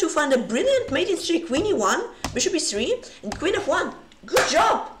h5 and 2 found a brilliant mate in 3, queen e1, bishop e3, and queen f1. Good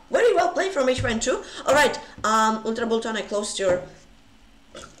job. Very well played from h5 and 2. Alright, Ultra Bolton, I closed your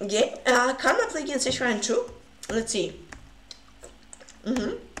game. Karma played against h5 and 2. Let's see.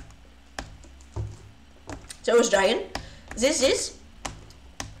 So I was dragon. This is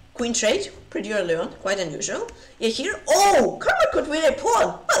queen trade, pretty early on, quite unusual. Yeah, here, oh, Karma could win a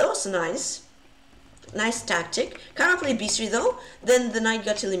pawn. Oh, that was nice. Nice tactic. Karma played b3 though, then the knight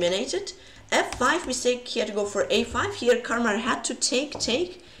got eliminated. f5 mistake, he had to go for a5. Here Karma had to take,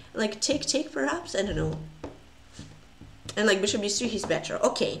 like take perhaps, I don't know. And like bishop d3, he's better.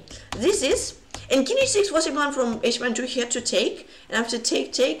 Okay, this is, and king e6 was a plan from h1 2, he had to take, and after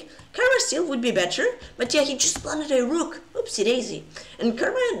take, Karma still would be better, but yeah, he just planted a rook. Oopsie daisy. And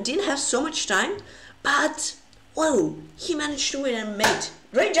Karma didn't have so much time, but whoa, he managed to win a mate.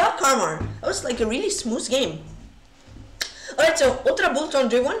 Great job, Karma. That was like a really smooth game. Alright, so Ultra Bolton,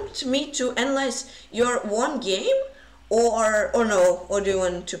 do you want me to analyze your one game or no? Or do you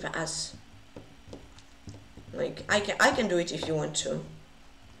want to pass? Like I can do it if you want to.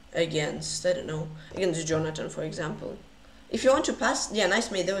 Against, I don't know, against Jonathan, for example. If you want to pass, yeah, nice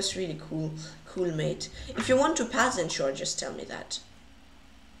mate, that was really cool mate. If you want to pass, then sure, just tell me that.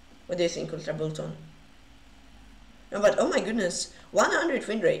 What do you think, Ultra Bolton? No, but oh my goodness, 100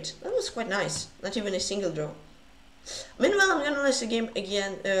 win rate. That was quite nice. Not even a single draw. Meanwhile, I'm gonna analyze the game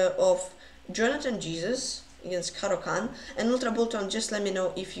again of Jonathan Jesus against Caro-Kann. And Ultra Bolton, just let me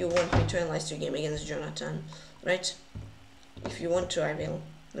know if you want me to analyze your game against Jonathan, right? If you want to, I will.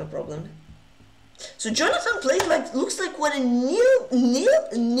 No problem. So Jonathan played like, looks like what a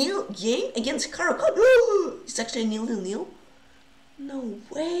nil game against Caro-Kann. It's actually a nil. No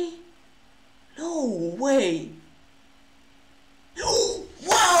way. No way.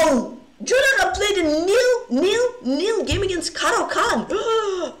 Wow! Jonathan played a nil game against Caro-Kann.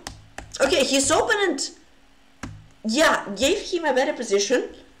 Okay, his opponent, yeah, gave him a better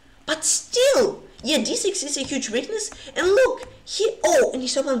position, but still, yeah, d6 is a huge weakness. And look, and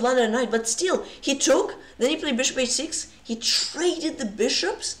his opponent blundered a knight, but still, he took, then he played bishop h6, he traded the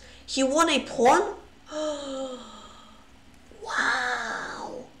bishops, he won a pawn.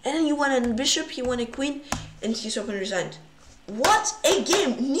 Wow! And then he won a bishop, he won a queen, and his opponent resigned. What a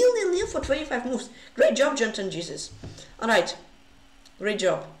game! Nil for 25 moves. Great job, Jonathan Jesus. Alright, great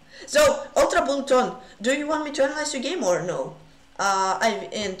job. So, Ultra Bolton, do you want me to analyze your game or no? I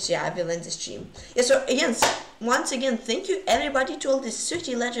will end the stream. Yeah, so once again, thank you everybody to all these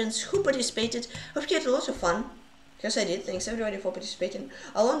 30 legends who participated. Hope you had a lot of fun. Because I did. Thanks everybody for participating.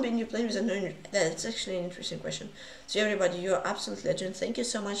 How long been you playing with unknown? That's actually an interesting question. So everybody, you're absolute legend. Thank you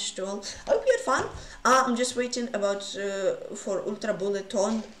so much to all. I hope you had fun. I'm just waiting about for Ultra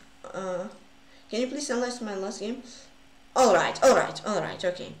Bolton. Can you please analyze my last game? Alright,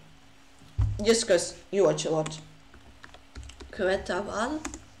 okay. Just because you watch a lot. Kvetaval.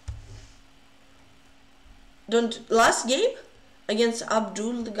 Last game against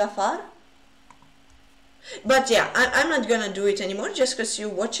Abdul Ghaffar. But yeah, I'm not gonna do it anymore just because you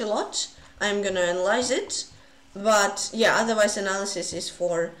watch a lot. I'm gonna analyze it. But yeah, otherwise analysis is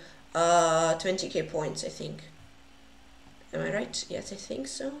for 20k points, I think. Am I right? Yes, I think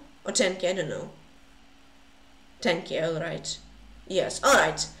so. Or 10k, I don't know. 10k, alright. Yes,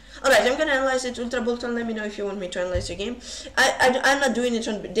 alright. Alright, I'm gonna analyze it. Ultra Bolton, let me know if you want me to analyze your game. I'm not doing it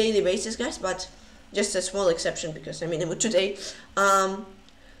on a daily basis, guys, but just a small exception because I'm in the mood today.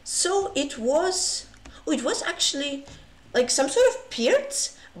 So it was actually like some sort of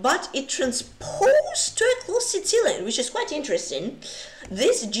Pirts, but it transposed to a close Sicilian, which is quite interesting.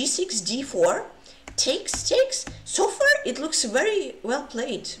 This g6, d4, takes. So far, it looks very well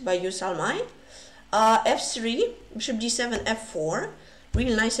played by you, Salmai. F3, bishop d7, f4.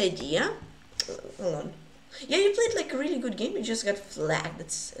 Really nice idea. Hold on. Yeah, you played like a really good game. You just got flagged.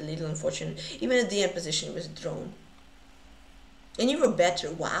 That's a little unfortunate. Even at the end position, it was drawn. And you were better.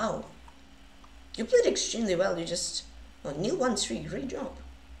 Wow. You played extremely well. You just... Oh, Nil 1-3. Great job.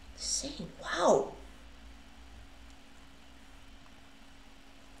 Insane. Wow.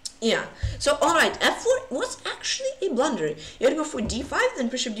 Yeah. So, alright. F4 was actually a blunder. You had to go for d5, then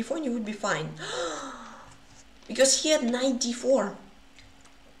bishop d4, and you would be fine. Because he had knight d4.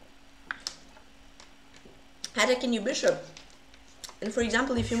 attack a new bishop. And for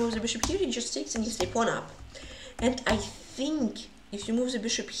example, if you move the bishop here, he just takes and he stays pawn up. And I think if you move the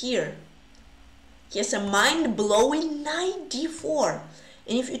bishop here, he has a mind-blowing knight d4.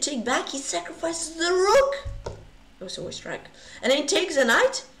 And if you take back, he sacrifices the rook. Oh, so we strike. And then he takes the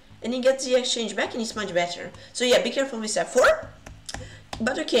knight, and he gets the exchange back, and it's much better. So yeah, be careful with f4.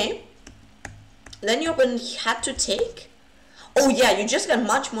 But okay. Then your opponent had to take. Oh yeah, you just got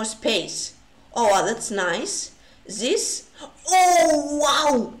much more space. Oh wow, that's nice. This. Oh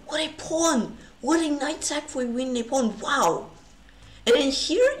wow, what a pawn. What a knight sack for a win a pawn. Wow. And then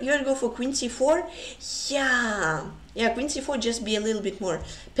here you're gonna go for queen c4. Yeah, queen c4, just be a little bit more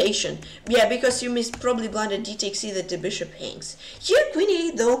patient. Yeah, because you missed probably blunder d takes c that the bishop hangs. Here queen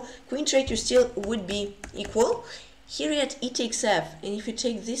e8 though, queen trade you still would be equal. Here you had e takes f, and if you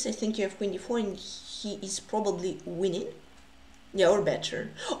take this, I think you have queen d4 and he is probably winning. Yeah, or better.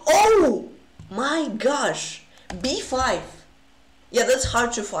 Oh my gosh, b5. Yeah, that's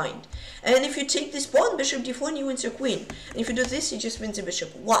hard to find. And if you take this pawn, bishop d4, and he wins your queen. And if you do this, he just wins the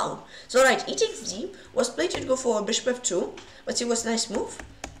bishop. Wow. So right, e takes d was played to go for bishop f2, but it was a nice move.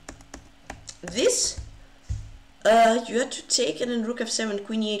 This, you had to take, and then rook f7,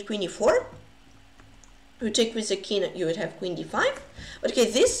 queen e8, queen e4. You take with the king, you would have queen d5. But okay,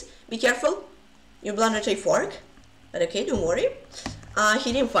 this, be careful. You blunder a fork. But okay, don't worry.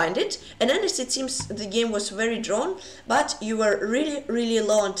 He didn't find it, and then it seems the game was very drawn, but you were really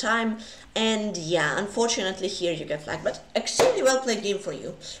low on time, and yeah, unfortunately here you get flagged, but extremely well played game for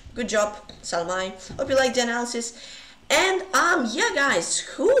you. Good job, Salmai. Hope you liked the analysis. And yeah guys,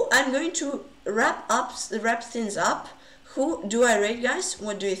 who I'm going to wrap things up. Who do I rate, guys?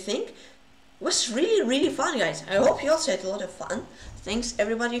 What do you think? It was really fun, guys. I hope you also had a lot of fun. Thanks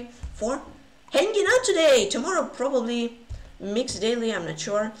everybody for hanging out today. Tomorrow probably mixed daily, I'm not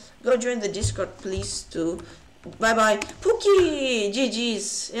sure. Go join the Discord, please, too. Bye-bye. Pookie!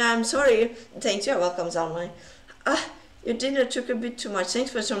 GG's. Yeah, I'm sorry. Thanks. You're welcome, Zalmai. Your dinner took a bit too much.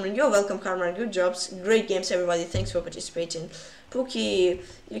 Thanks for summoning. You're welcome, Karma. Good jobs. Great games, everybody. Thanks for participating. Pookie,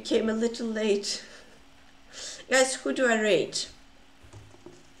 you came a little late. Guys, who do I rate?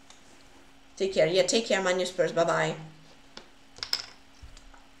 Take care. Yeah, take care, man. You Spurs. Bye-bye.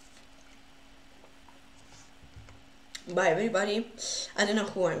 Bye everybody. I don't know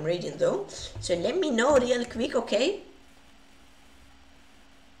who I'm rating though, so let me know real quick, okay?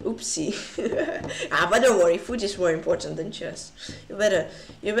 Oopsie. But don't worry, food is more important than chess. You better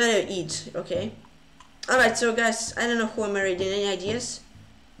eat, okay? Alright, so guys, I don't know who I'm rating. Any ideas?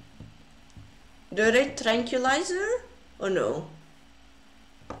 Do I rate Tranquilizer or no?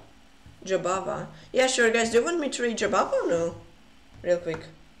 Jabava. Yeah, sure guys, do you want me to rate Jabava or no? Real quick.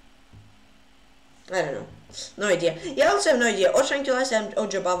 I don't know. No idea. Yeah, I also have no idea. Or Tranquilizer or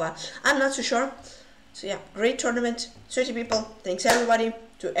Jabava. I'm not so sure. So yeah, great tournament. 30 people. Thanks everybody.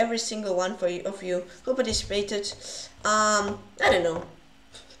 To every single one of you who participated. I don't know.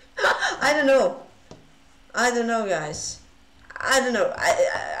 I don't know. I don't know, guys. I don't know.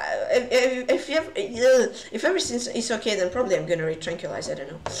 If everything is okay, then probably I'm gonna Tranquilize. I don't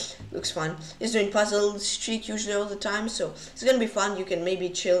know. Looks fun. He's doing puzzle streak usually all the time, so it's gonna be fun. You can maybe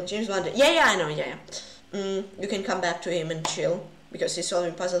chill. James Bond. Yeah, I know. Yeah. You can come back to him and chill because he's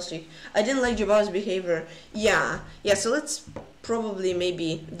solving puzzle streak. I didn't like Jabba's behavior. Yeah. So let's probably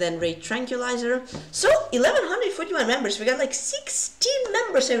maybe then rate Tranquilizer. So 1141 members. We got like 16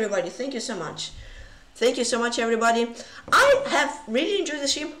 members. Everybody, thank you so much. Thank you so much, everybody. I have really enjoyed the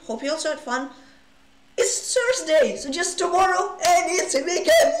stream. Hope you also had fun. It's Thursday, so just tomorrow, and it's a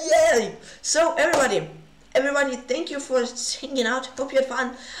weekend. Yay! So everybody, thank you for hanging out. Hope you had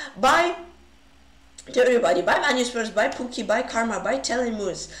fun. Bye to everybody. Bye Manusperts, bye Pookie, bye Karma, bye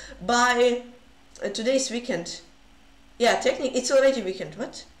Telemus, bye today's weekend. Yeah, technically it's already weekend.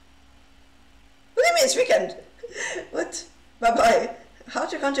 What do you mean it's weekend? What? Bye bye. How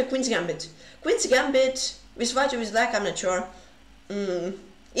to counter Queen's Gambit? Queen's Gambit with white or with black, I'm not sure.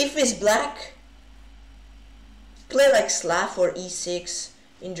 If it's black, play like Slav or e6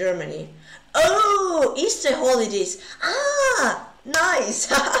 in Germany. Oh, Easter holidays. Ah,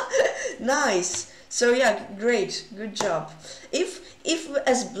 nice. Nice. So yeah, great, good job. If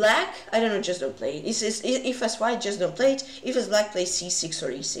as black, I don't know, just don't play it. If as white, just don't play it. If as black, play c6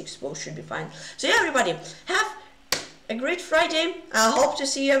 or e6. Both should be fine. So yeah, everybody, have a great Friday. I hope to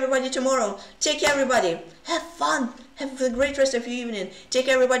see you everybody tomorrow. Take care, everybody. Have fun. Have a great rest of your evening. Take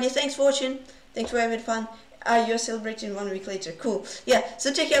care, everybody. Thanks for watching. Thanks for having fun. You're celebrating 1 week later. Cool. Yeah.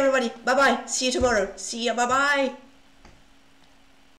 So take care, everybody. Bye bye. See you tomorrow. See ya. Bye bye.